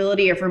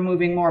possibility of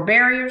removing more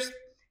barriers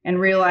and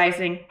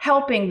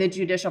helping the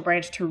judicial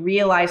branch to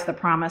realize the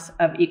promise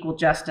of equal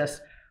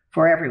justice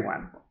for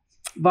everyone.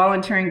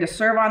 Volunteering to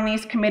serve on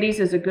these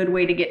committees is a good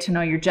way to get to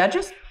know your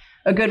judges,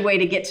 a good way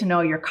to get to know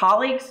your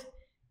colleagues,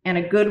 and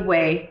a good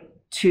way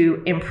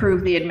to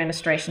improve the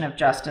administration of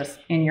justice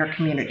in your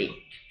community.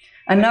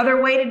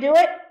 Another way to do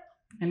it,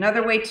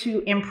 another way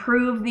to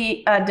improve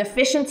the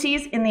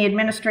deficiencies in the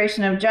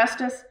administration of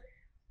justice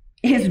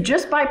is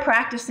just by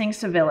practicing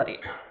civility.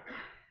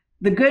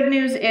 The good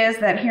news is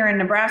that here in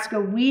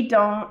Nebraska, we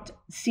don't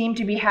seem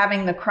to be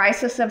having the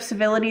crisis of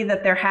civility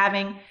that they're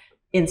having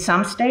in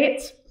some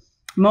states.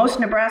 Most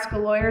Nebraska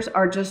lawyers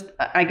are just,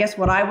 I guess,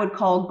 what I would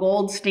call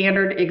gold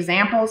standard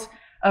examples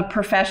of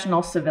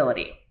professional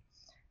civility.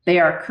 They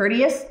are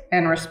courteous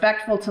and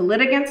respectful to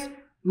litigants,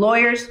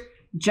 lawyers,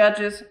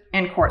 judges,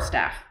 and court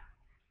staff.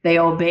 They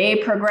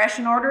obey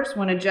progression orders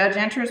when a judge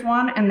enters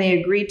one, and they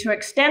agree to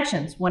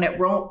extensions when it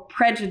won't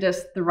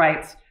prejudice the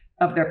rights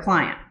of their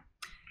client.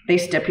 They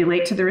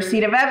stipulate to the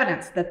receipt of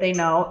evidence that they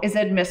know is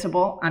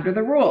admissible under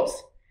the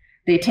rules.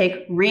 They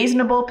take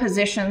reasonable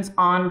positions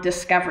on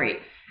discovery.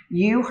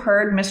 You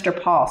heard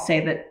Mr. Paul say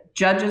that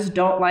judges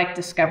don't like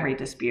discovery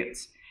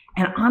disputes.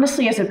 And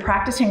honestly, as a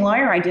practicing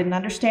lawyer, I didn't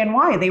understand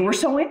why. They were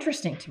so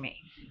interesting to me,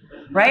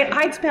 right?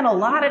 I'd spent a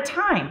lot of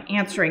time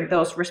answering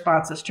those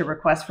responses to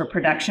requests for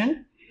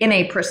production in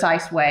a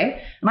precise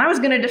way, and I was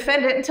going to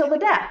defend it until the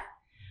death.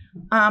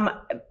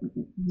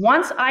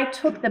 Once I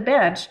took the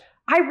bench,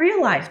 I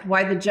realized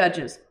why the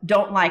judges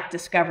don't like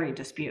discovery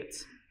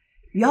disputes.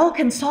 Y'all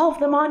can solve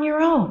them on your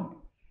own,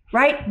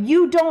 right?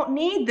 You don't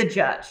need the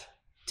judge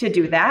to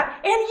do that,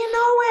 and you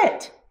know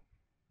it.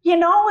 You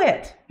know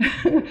it.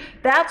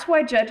 That's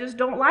why judges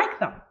don't like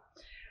them.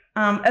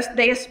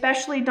 They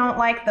especially don't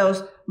like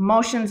those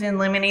motions in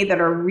limine that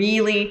are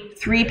really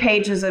 3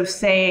 pages of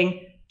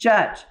saying,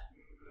 judge,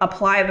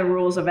 apply the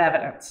rules of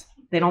evidence.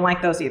 They don't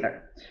like those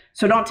either.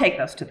 So don't take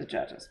those to the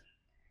judges.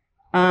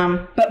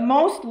 But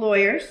most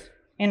lawyers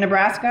in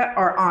Nebraska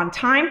are on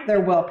time.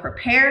 They're well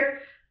prepared.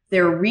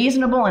 They're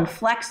reasonable and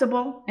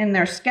flexible in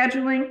their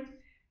scheduling.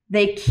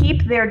 They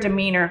keep their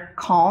demeanor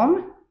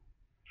calm.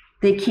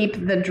 They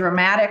keep the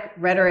dramatic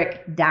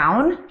rhetoric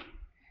down,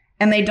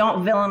 and they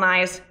don't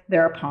villainize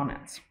their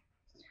opponents.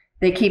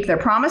 They keep their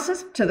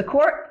promises to the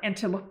court and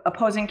to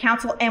opposing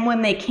counsel, and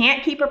when they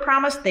can't keep a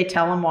promise, they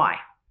tell them why.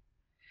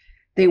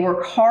 They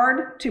work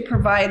hard to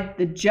provide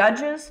the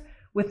judges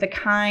with the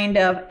kind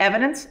of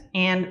evidence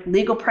and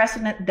legal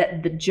precedent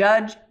that the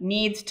judge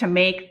needs to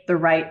make the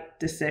right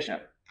decision.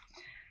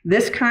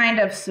 This kind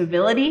of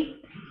civility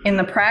in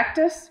the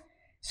practice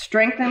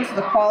strengthens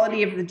the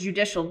quality of the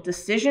judicial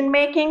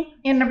decision-making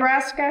in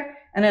Nebraska,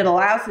 and it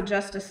allows the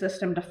justice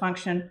system to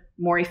function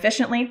more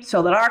efficiently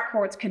so that our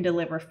courts can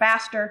deliver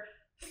faster,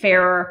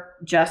 fairer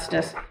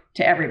justice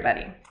to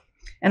everybody.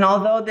 And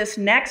although this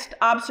next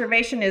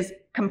observation is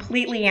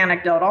completely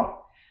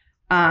anecdotal,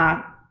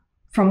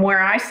 from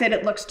where I sit,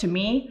 it looks to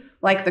me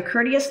like the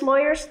courteous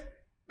lawyers,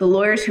 the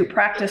lawyers who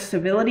practice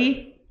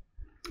civility,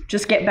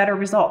 just get better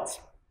results.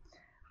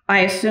 I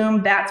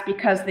assume that's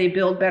because they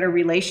build better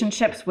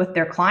relationships with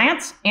their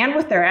clients and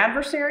with their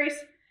adversaries.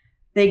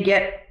 They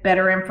get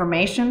better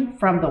information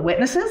from the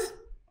witnesses,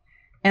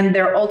 and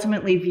they're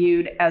ultimately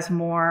viewed as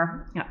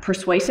more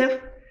persuasive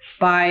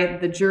by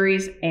the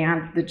juries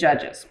and the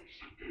judges.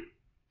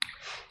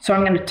 So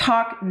I'm going to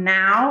talk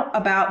now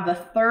about the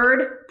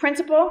third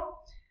principle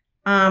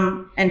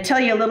and tell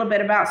you a little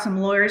bit about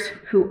some lawyers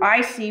who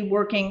I see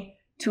working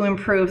to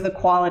improve the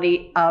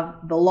quality of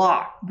the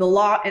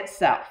law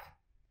itself.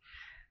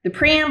 The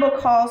preamble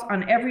calls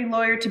on every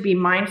lawyer to be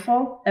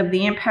mindful of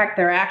the impact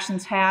their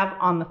actions have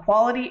on the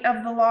quality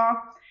of the law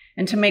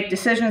and to make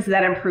decisions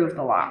that improve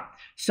the law.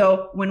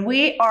 So when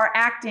we are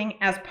acting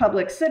as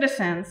public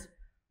citizens,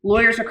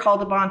 lawyers are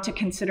called upon to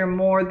consider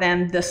more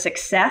than the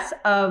success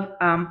of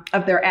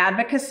their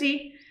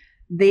advocacy.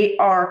 They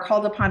are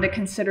called upon to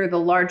consider the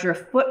larger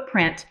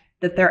footprint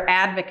that their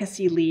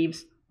advocacy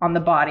leaves on the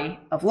body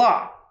of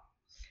law.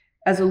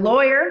 As a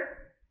lawyer,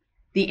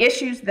 the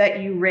issues that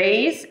you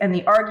raise and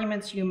the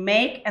arguments you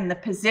make and the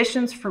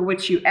positions for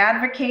which you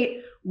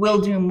advocate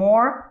will do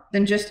more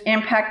than just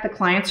impact the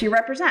clients you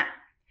represent.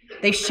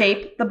 They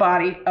shape the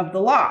body of the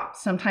law.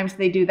 Sometimes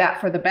they do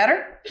that for the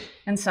better,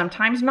 and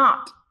sometimes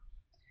not.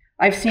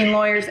 I've seen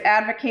lawyers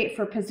advocate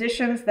for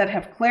positions that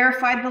have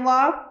clarified the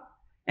law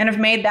and have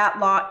made that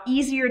law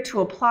easier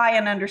to apply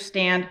and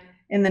understand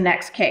in the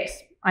next case.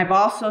 I've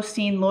also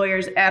seen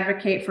lawyers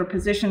advocate for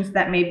positions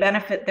that may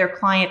benefit their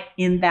client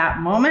in that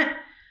moment,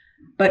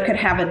 but could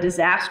have a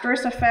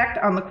disastrous effect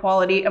on the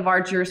quality of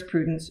our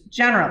jurisprudence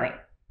generally.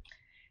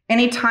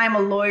 Anytime a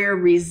lawyer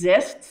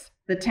resists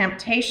the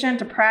temptation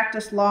to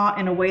practice law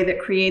in a way that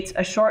creates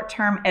a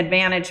short-term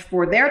advantage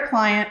for their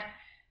client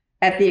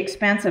at the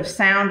expense of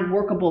sound,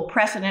 workable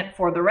precedent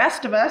for the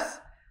rest of us,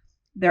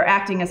 they're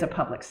acting as a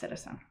public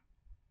citizen.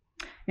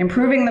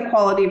 Improving the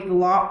quality of the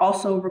law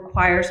also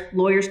requires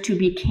lawyers to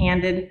be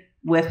candid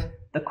with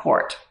the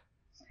court.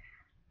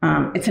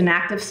 It's an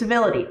act of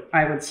civility,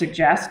 I would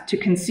suggest, to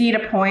concede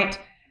a point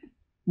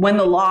when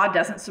the law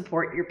doesn't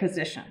support your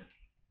position.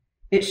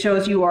 It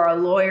shows you are a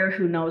lawyer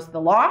who knows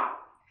the law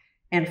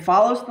and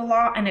follows the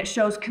law, and it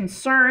shows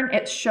concern.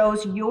 It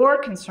shows your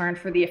concern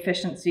for the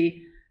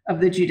efficiency of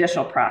the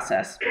judicial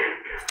process.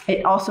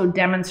 It also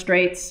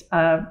demonstrates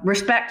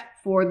respect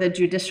for the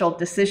judicial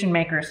decision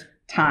makers'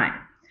 time.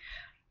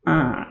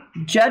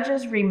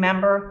 Judges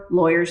remember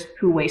lawyers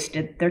who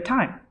wasted their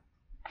time.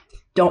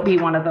 Don't be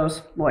one of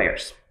those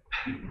lawyers.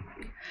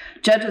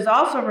 Judges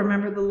also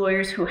remember the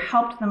lawyers who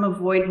helped them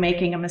avoid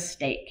making a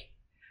mistake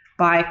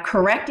by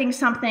correcting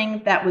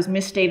something that was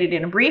misstated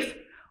in a brief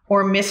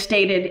or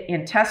misstated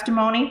in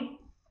testimony.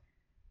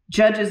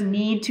 Judges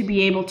need to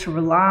be able to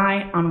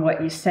rely on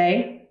what you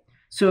say.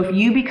 So if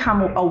you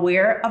become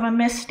aware of a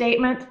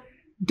misstatement,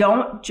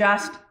 don't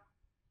just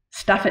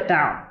stuff it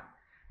down.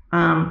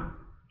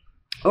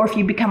 Or if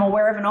you become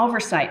aware of an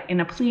oversight in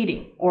a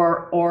pleading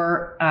or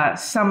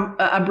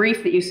a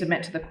brief that you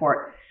submit to the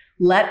court,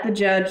 let the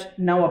judge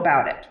know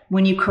about it.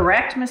 When you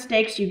correct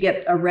mistakes, you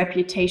get a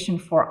reputation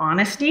for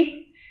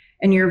honesty,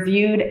 and you're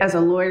viewed as a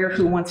lawyer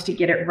who wants to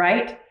get it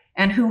right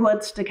and who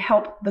wants to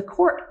help the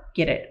court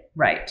get it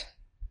right.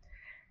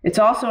 It's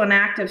also an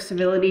act of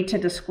civility to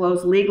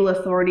disclose legal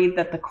authority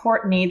that the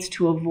court needs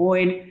to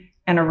avoid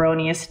an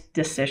erroneous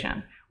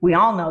decision. We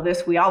all know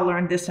this. We all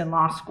learned this in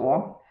law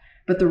school.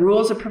 But the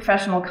rules of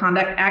professional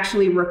conduct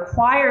actually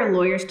require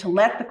lawyers to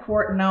let the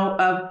court know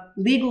of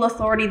legal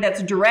authority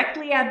that's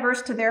directly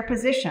adverse to their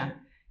position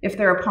if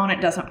their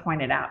opponent doesn't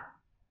point it out.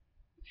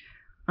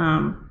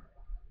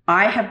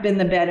 I have been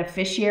the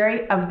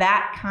beneficiary of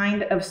that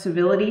kind of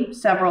civility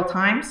several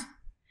times,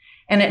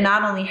 and it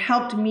not only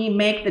helped me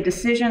make the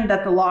decision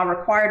that the law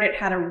required, it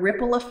had a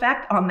ripple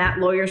effect on that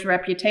lawyer's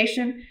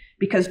reputation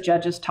because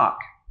judges talk.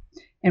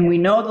 And we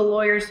know the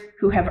lawyers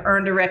who have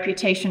earned a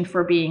reputation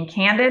for being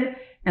candid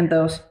and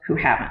those who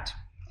haven't.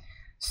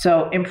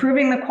 So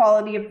improving the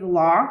quality of the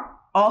law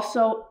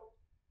also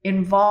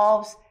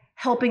involves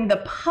helping the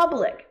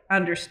public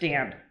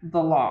understand the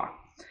law.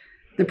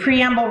 The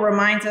preamble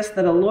reminds us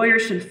that a lawyer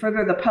should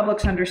further the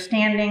public's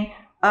understanding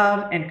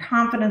of and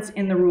confidence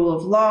in the rule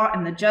of law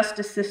and the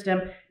justice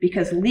system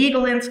because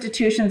legal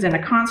institutions in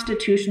a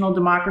constitutional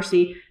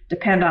democracy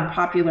depend on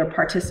popular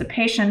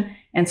participation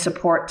and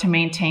support to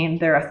maintain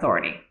their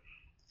authority.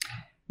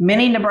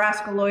 Many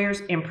Nebraska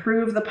lawyers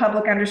improve the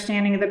public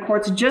understanding of the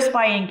courts just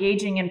by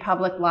engaging in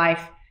public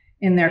life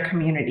in their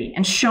community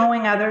and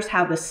showing others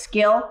how the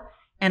skill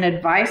and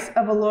advice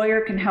of a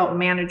lawyer can help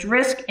manage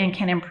risk and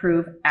can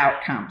improve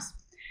outcomes.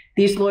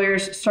 These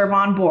lawyers serve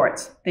on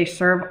boards. They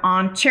serve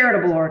on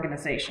charitable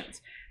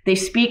organizations. They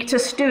speak to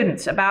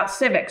students about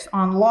civics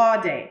on Law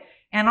Day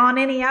and on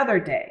any other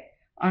day,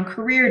 on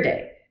Career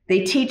Day.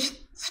 They teach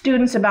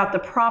students about the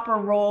proper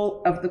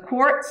role of the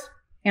courts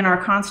in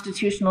our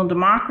constitutional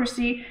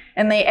democracy,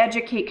 and they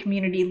educate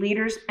community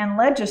leaders and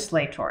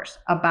legislators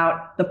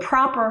about the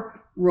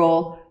proper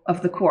role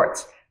of the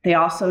courts. They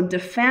also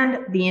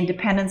defend the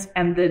independence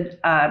and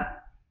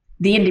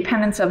the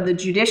independence of the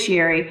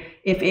judiciary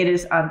if it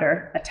is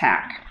under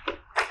attack.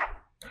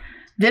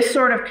 This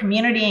sort of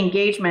community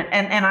engagement,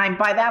 and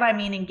by that I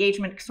mean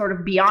engagement sort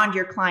of beyond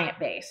your client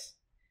base,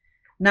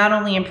 not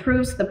only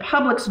improves the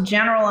public's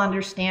general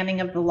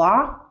understanding of the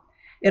law,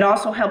 it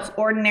also helps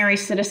ordinary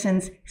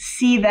citizens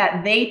see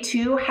that they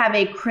too have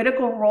a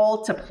critical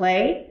role to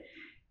play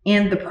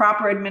in the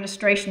proper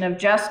administration of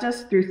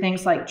justice through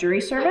things like jury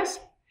service,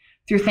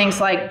 through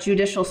things like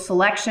judicial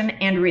selection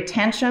and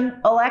retention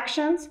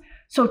elections.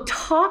 So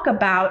talk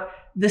about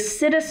the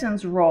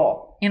citizen's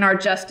role in our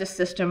justice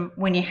system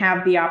when you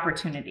have the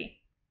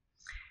opportunity.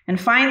 And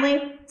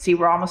finally, see,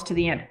 we're almost to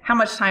the end. How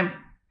much time?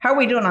 How are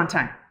we doing on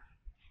time?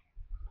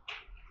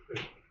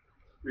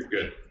 You're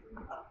good.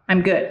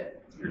 I'm good.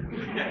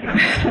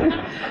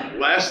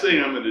 Last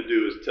thing I'm going to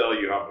do is tell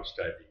you how much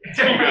time you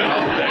get. You got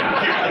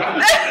all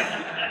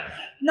day.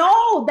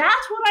 No,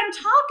 that's what I'm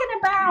talking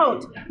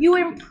about. You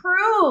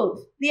improve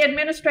the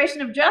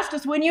administration of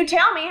justice when you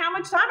tell me how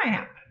much time I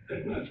have.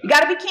 You got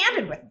to be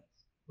candid with me.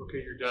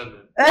 Okay, you're done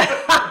then.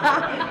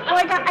 Well,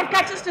 I've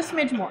got just a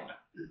smidge more.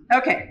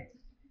 Okay.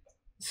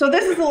 So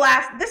this is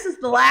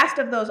the last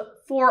of those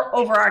 4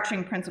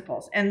 overarching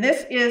principles. And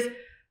this is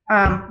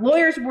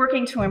lawyers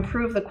working to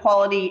improve the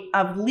quality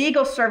of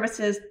legal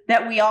services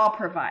that we all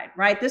provide,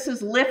 right? This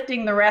is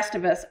lifting the rest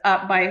of us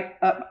up by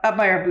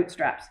our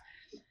bootstraps.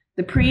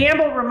 The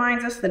preamble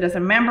reminds us that as a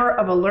member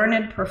of a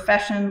learned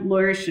profession,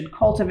 lawyers should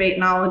cultivate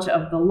knowledge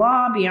of the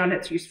law beyond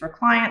its use for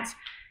clients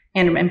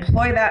and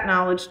employ that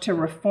knowledge to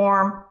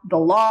reform the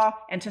law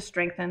and to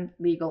strengthen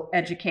legal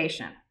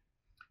education,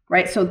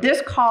 right? So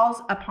this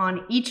calls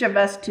upon each of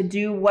us to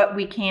do what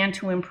we can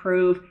to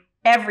improve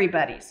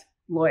everybody's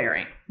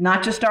lawyering,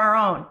 not just our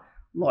own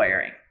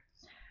lawyering.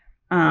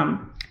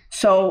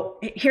 So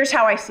here's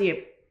how I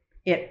see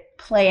it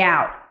play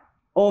out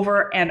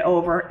over and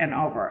over and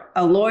over.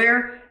 A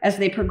lawyer, as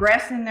they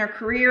progress in their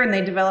career and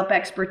they develop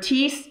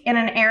expertise in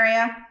an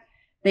area,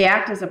 they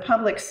act as a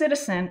public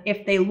citizen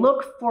if they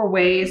look for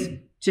ways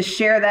to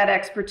share that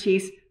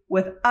expertise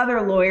with other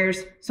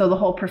lawyers so the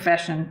whole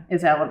profession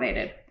is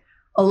elevated.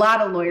 A lot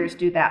of lawyers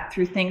do that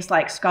through things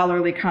like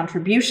scholarly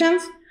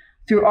contributions,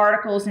 through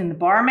articles in the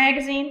Bar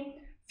magazine,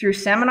 through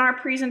seminar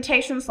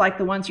presentations like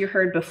the ones you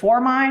heard before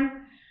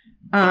mine,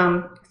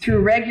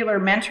 through regular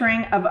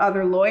mentoring of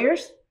other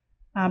lawyers,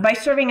 by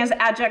serving as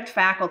adjunct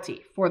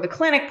faculty for the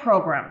clinic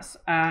programs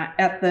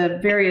at the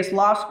various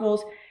law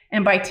schools,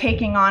 and by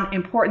taking on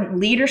important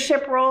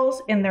leadership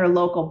roles in their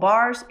local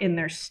bars, in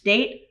their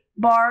state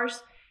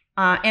bars,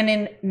 and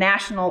in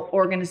national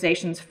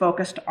organizations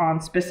focused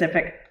on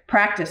specific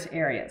practice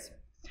areas.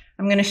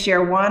 I'm going to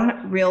share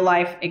one real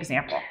life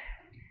example.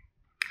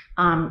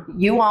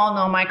 You all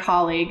know my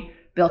colleague,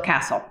 Bill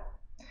Castle.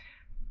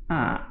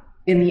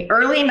 In the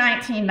early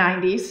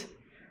 1990s,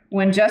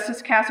 when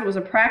Justice Castle was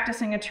a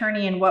practicing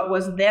attorney in what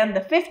was then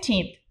the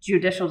 15th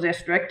Judicial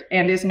District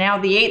and is now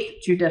the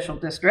 8th Judicial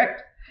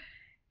District,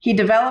 he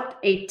developed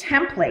a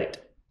template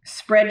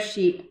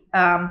spreadsheet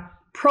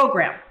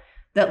program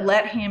that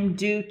let him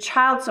do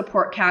child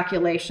support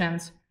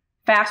calculations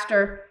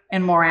faster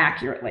and more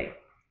accurately.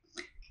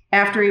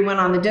 After he went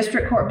on the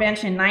district court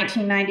bench in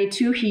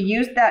 1992, he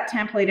used that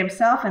template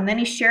himself, and then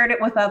he shared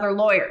it with other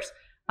lawyers.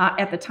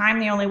 At the time,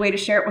 the only way to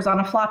share it was on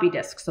a floppy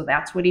disk, so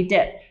that's what he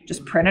did.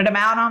 Just printed them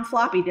out on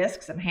floppy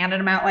disks and handed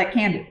them out like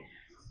candy.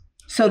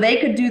 So they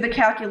could do the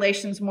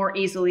calculations more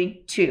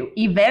easily, too.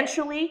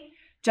 Eventually,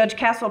 Judge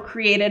Castle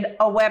created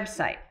a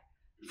website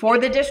for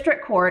the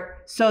district court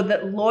so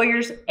that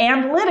lawyers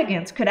and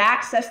litigants could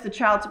access the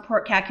child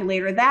support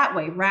calculator that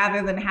way,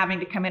 rather than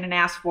having to come in and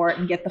ask for it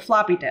and get the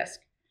floppy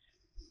disk.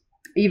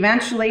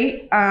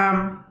 Eventually,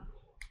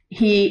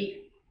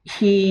 he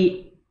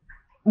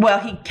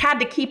had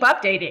to keep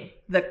updating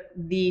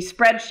the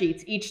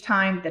spreadsheets each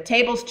time the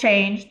tables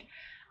changed,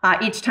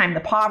 each time the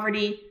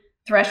poverty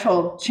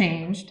threshold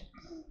changed.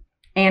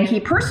 And he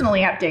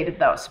personally updated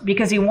those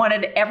because he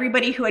wanted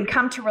everybody who had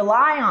come to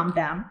rely on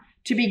them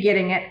to be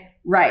getting it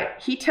right.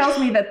 He tells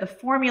me that the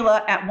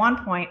formula at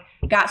one point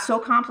got so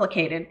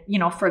complicated,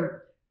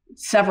 for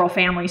several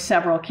families,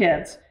 several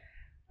kids,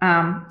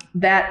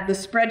 that the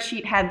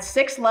spreadsheet had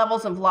 6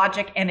 levels of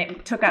logic, and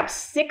it took up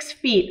 6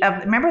 feet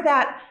of, remember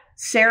that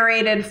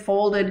serrated,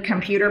 folded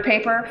computer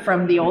paper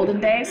from the olden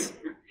days?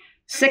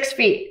 6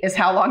 feet is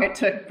how long it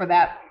took for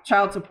that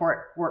child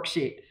support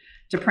worksheet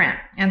to print.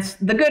 And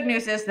the good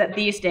news is that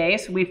these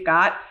days we've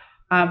got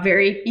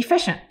very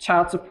efficient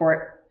child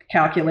support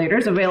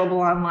calculators available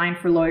online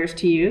for lawyers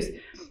to use.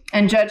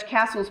 And Judge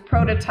Castle's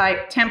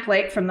prototype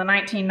template from the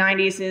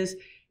 1990s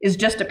is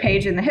just a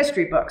page in the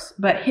history books.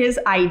 But his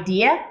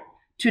idea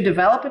to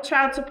develop a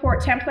child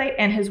support template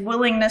and his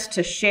willingness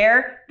to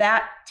share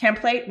that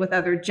template with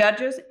other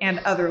judges and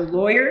other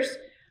lawyers,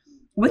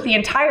 with the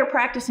entire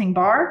practicing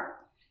bar,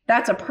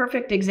 that's a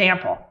perfect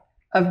example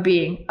of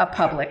being a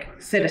public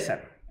citizen.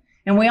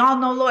 And we all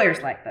know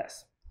lawyers like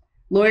this.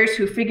 Lawyers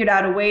who figured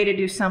out a way to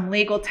do some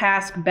legal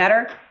task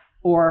better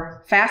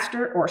or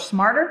faster or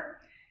smarter,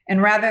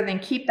 and rather than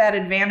keep that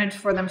advantage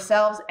for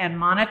themselves and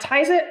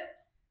monetize it,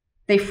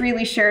 they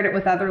freely shared it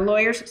with other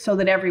lawyers so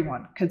that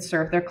everyone could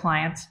serve their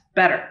clients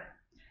better.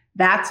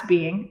 That's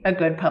being a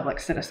good public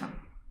citizen.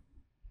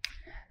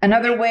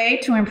 Another way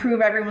to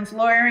improve everyone's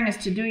lawyering is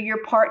to do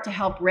your part to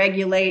help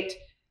regulate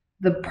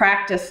the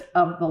practice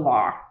of the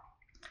law.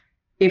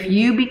 If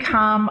you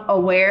become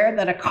aware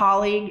that a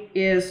colleague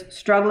is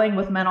struggling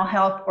with mental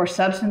health or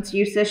substance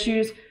use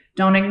issues,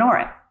 don't ignore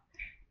it.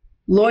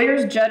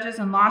 Lawyers, judges,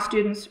 and law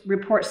students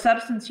report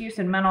substance use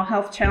and mental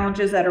health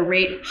challenges at a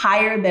rate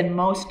higher than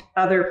most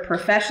other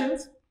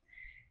professions.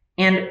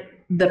 And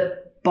the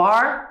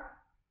bar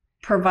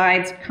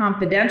provides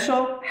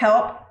confidential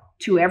help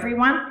to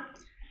everyone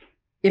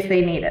if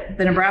they need it.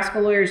 The Nebraska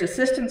Lawyers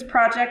Assistance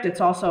Project,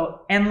 it's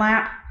also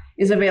NLAP,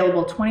 is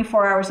available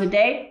 24 hours a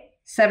day,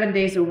 7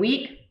 days a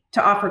week,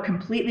 to offer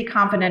completely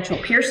confidential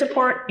peer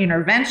support,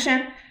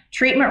 intervention,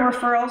 treatment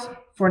referrals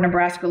for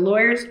Nebraska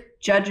lawyers,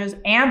 judges,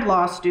 and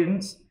law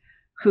students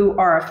who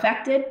are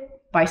affected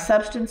by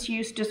substance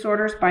use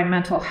disorders, by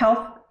mental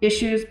health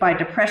issues, by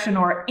depression,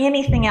 or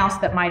anything else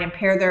that might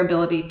impair their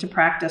ability to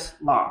practice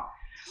law.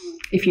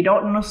 If you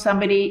don't know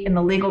somebody in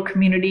the legal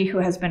community who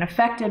has been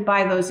affected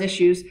by those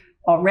issues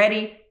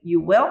already, you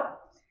will.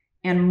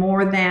 And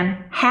more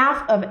than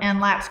half of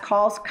NLAP's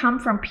calls come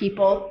from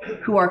people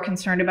who are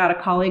concerned about a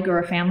colleague or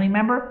a family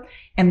member,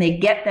 and they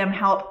get them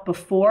help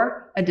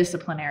before a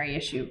disciplinary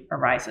issue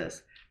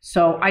arises.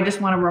 So I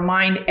just want to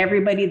remind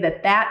everybody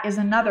that that is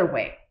another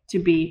way to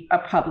be a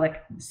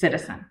public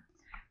citizen.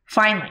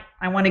 Finally,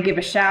 I want to give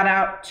a shout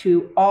out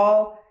to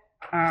all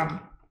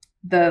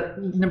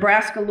the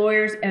Nebraska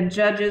lawyers and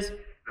judges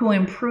who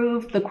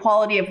improve the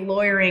quality of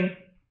lawyering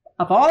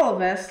of all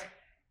of us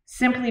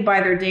simply by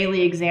their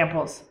daily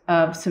examples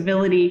of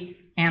civility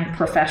and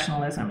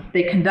professionalism.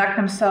 They conduct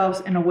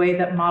themselves in a way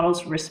that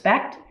models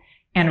respect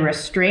and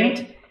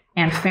restraint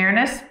and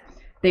fairness.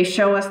 They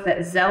show us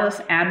that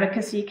zealous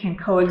advocacy can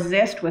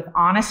coexist with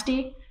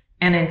honesty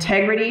and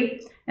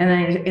integrity, and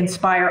they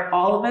inspire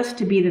all of us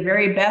to be the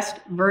very best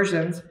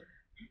versions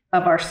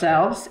of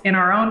ourselves in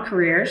our own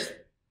careers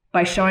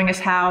by showing us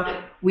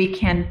how we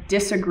can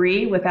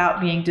disagree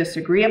without being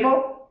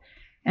disagreeable,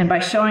 and by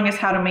showing us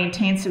how to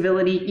maintain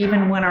civility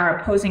even when our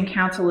opposing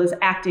counsel is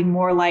acting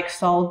more like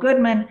Saul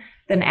Goodman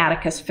than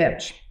Atticus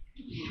Finch.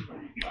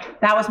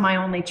 That was my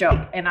only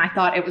joke, and I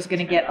thought it was going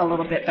to get a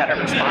little bit better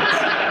response.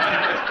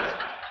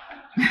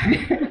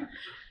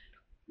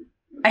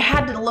 I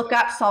had to look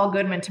up Saul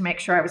Goodman to make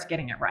sure I was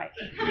getting it right.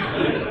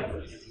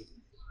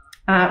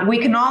 We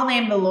can all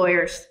name the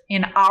lawyers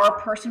in our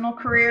personal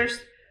careers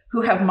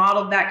who have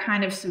modeled that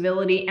kind of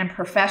civility and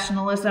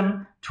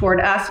professionalism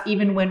toward us,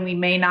 even when we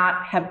may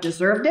not have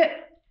deserved it.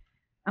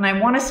 And I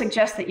want to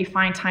suggest that you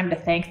find time to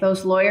thank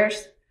those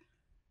lawyers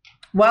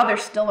while they're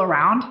still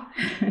around,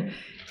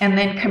 and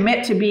then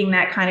commit to being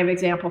that kind of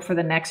example for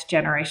the next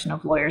generation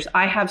of lawyers.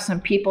 I have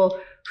some people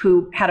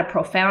who had a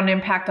profound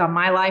impact on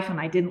my life, and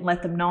I didn't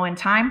let them know in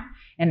time,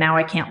 and now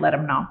I can't let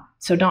them know.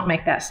 So don't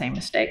make that same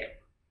mistake.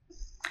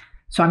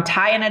 So I'm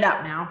tying it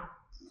up now.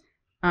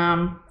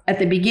 At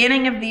the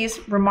beginning of these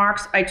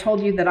remarks, I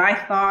told you that I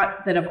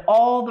thought that of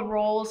all the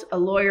roles a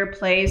lawyer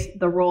plays,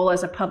 the role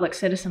as a public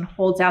citizen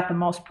holds out the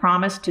most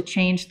promise to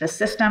change the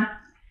system.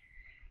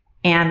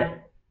 And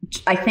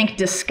I think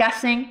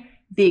discussing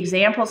the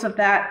examples of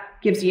that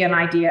gives you an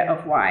idea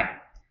of why.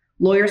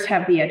 Lawyers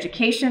have the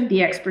education,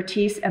 the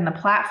expertise, and the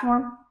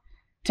platform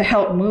to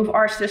help move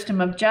our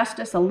system of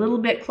justice a little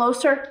bit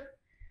closer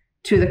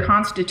to the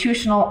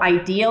constitutional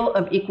ideal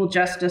of equal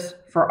justice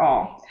for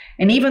all.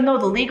 And even though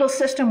the legal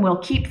system will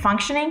keep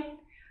functioning,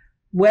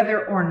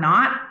 whether or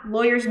not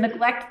lawyers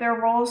neglect their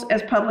roles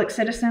as public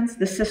citizens,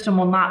 the system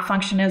will not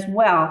function as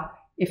well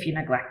if you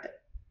neglect it.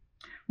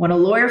 When a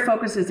lawyer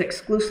focuses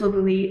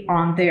exclusively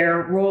on their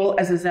role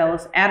as a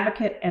zealous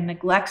advocate and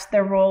neglects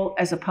their role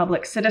as a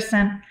public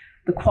citizen,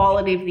 the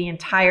quality of the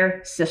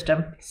entire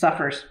system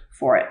suffers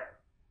for it.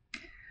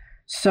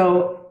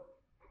 So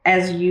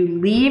as you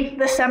leave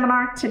the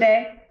seminar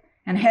today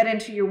and head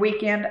into your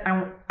weekend,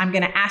 I'm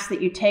going to ask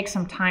that you take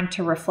some time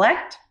to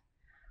reflect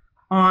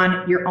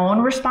on your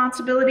own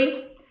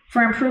responsibility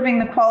for improving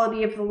the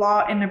quality of the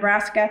law in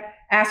Nebraska.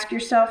 Ask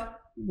yourself,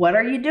 what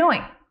are you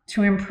doing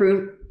to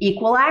improve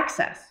equal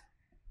access?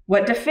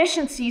 What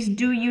deficiencies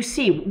do you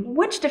see?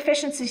 Which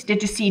deficiencies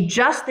did you see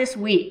just this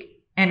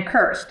week and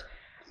cursed?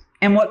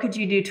 And what could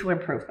you do to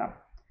improve them?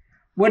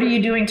 What are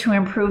you doing to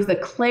improve the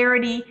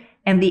clarity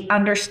and the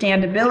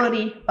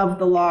understandability of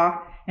the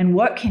law? And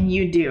what can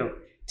you do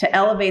to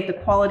elevate the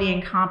quality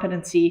and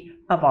competency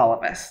of all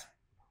of us?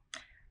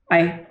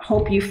 I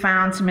hope you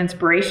found some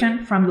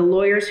inspiration from the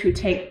lawyers who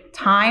take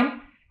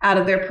time out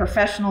of their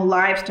professional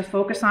lives to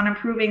focus on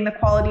improving the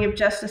quality of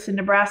justice in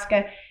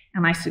Nebraska.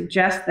 And I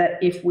suggest that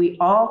if we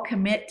all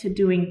commit to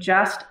doing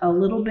just a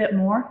little bit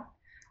more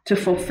to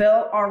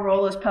fulfill our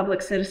role as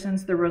public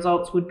citizens, the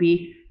results would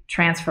be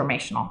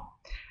transformational.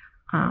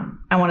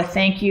 I want to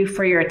thank you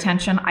for your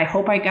attention. I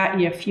hope I got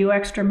you a few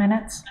extra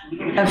minutes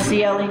of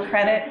CLE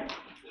credit.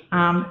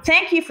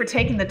 Thank you for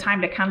taking the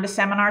time to come to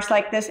seminars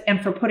like this and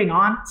for putting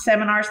on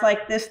seminars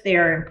like this. They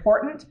are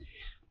important.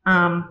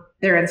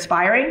 They're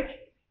inspiring.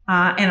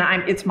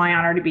 And it's my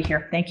honor to be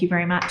here. Thank you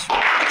very much.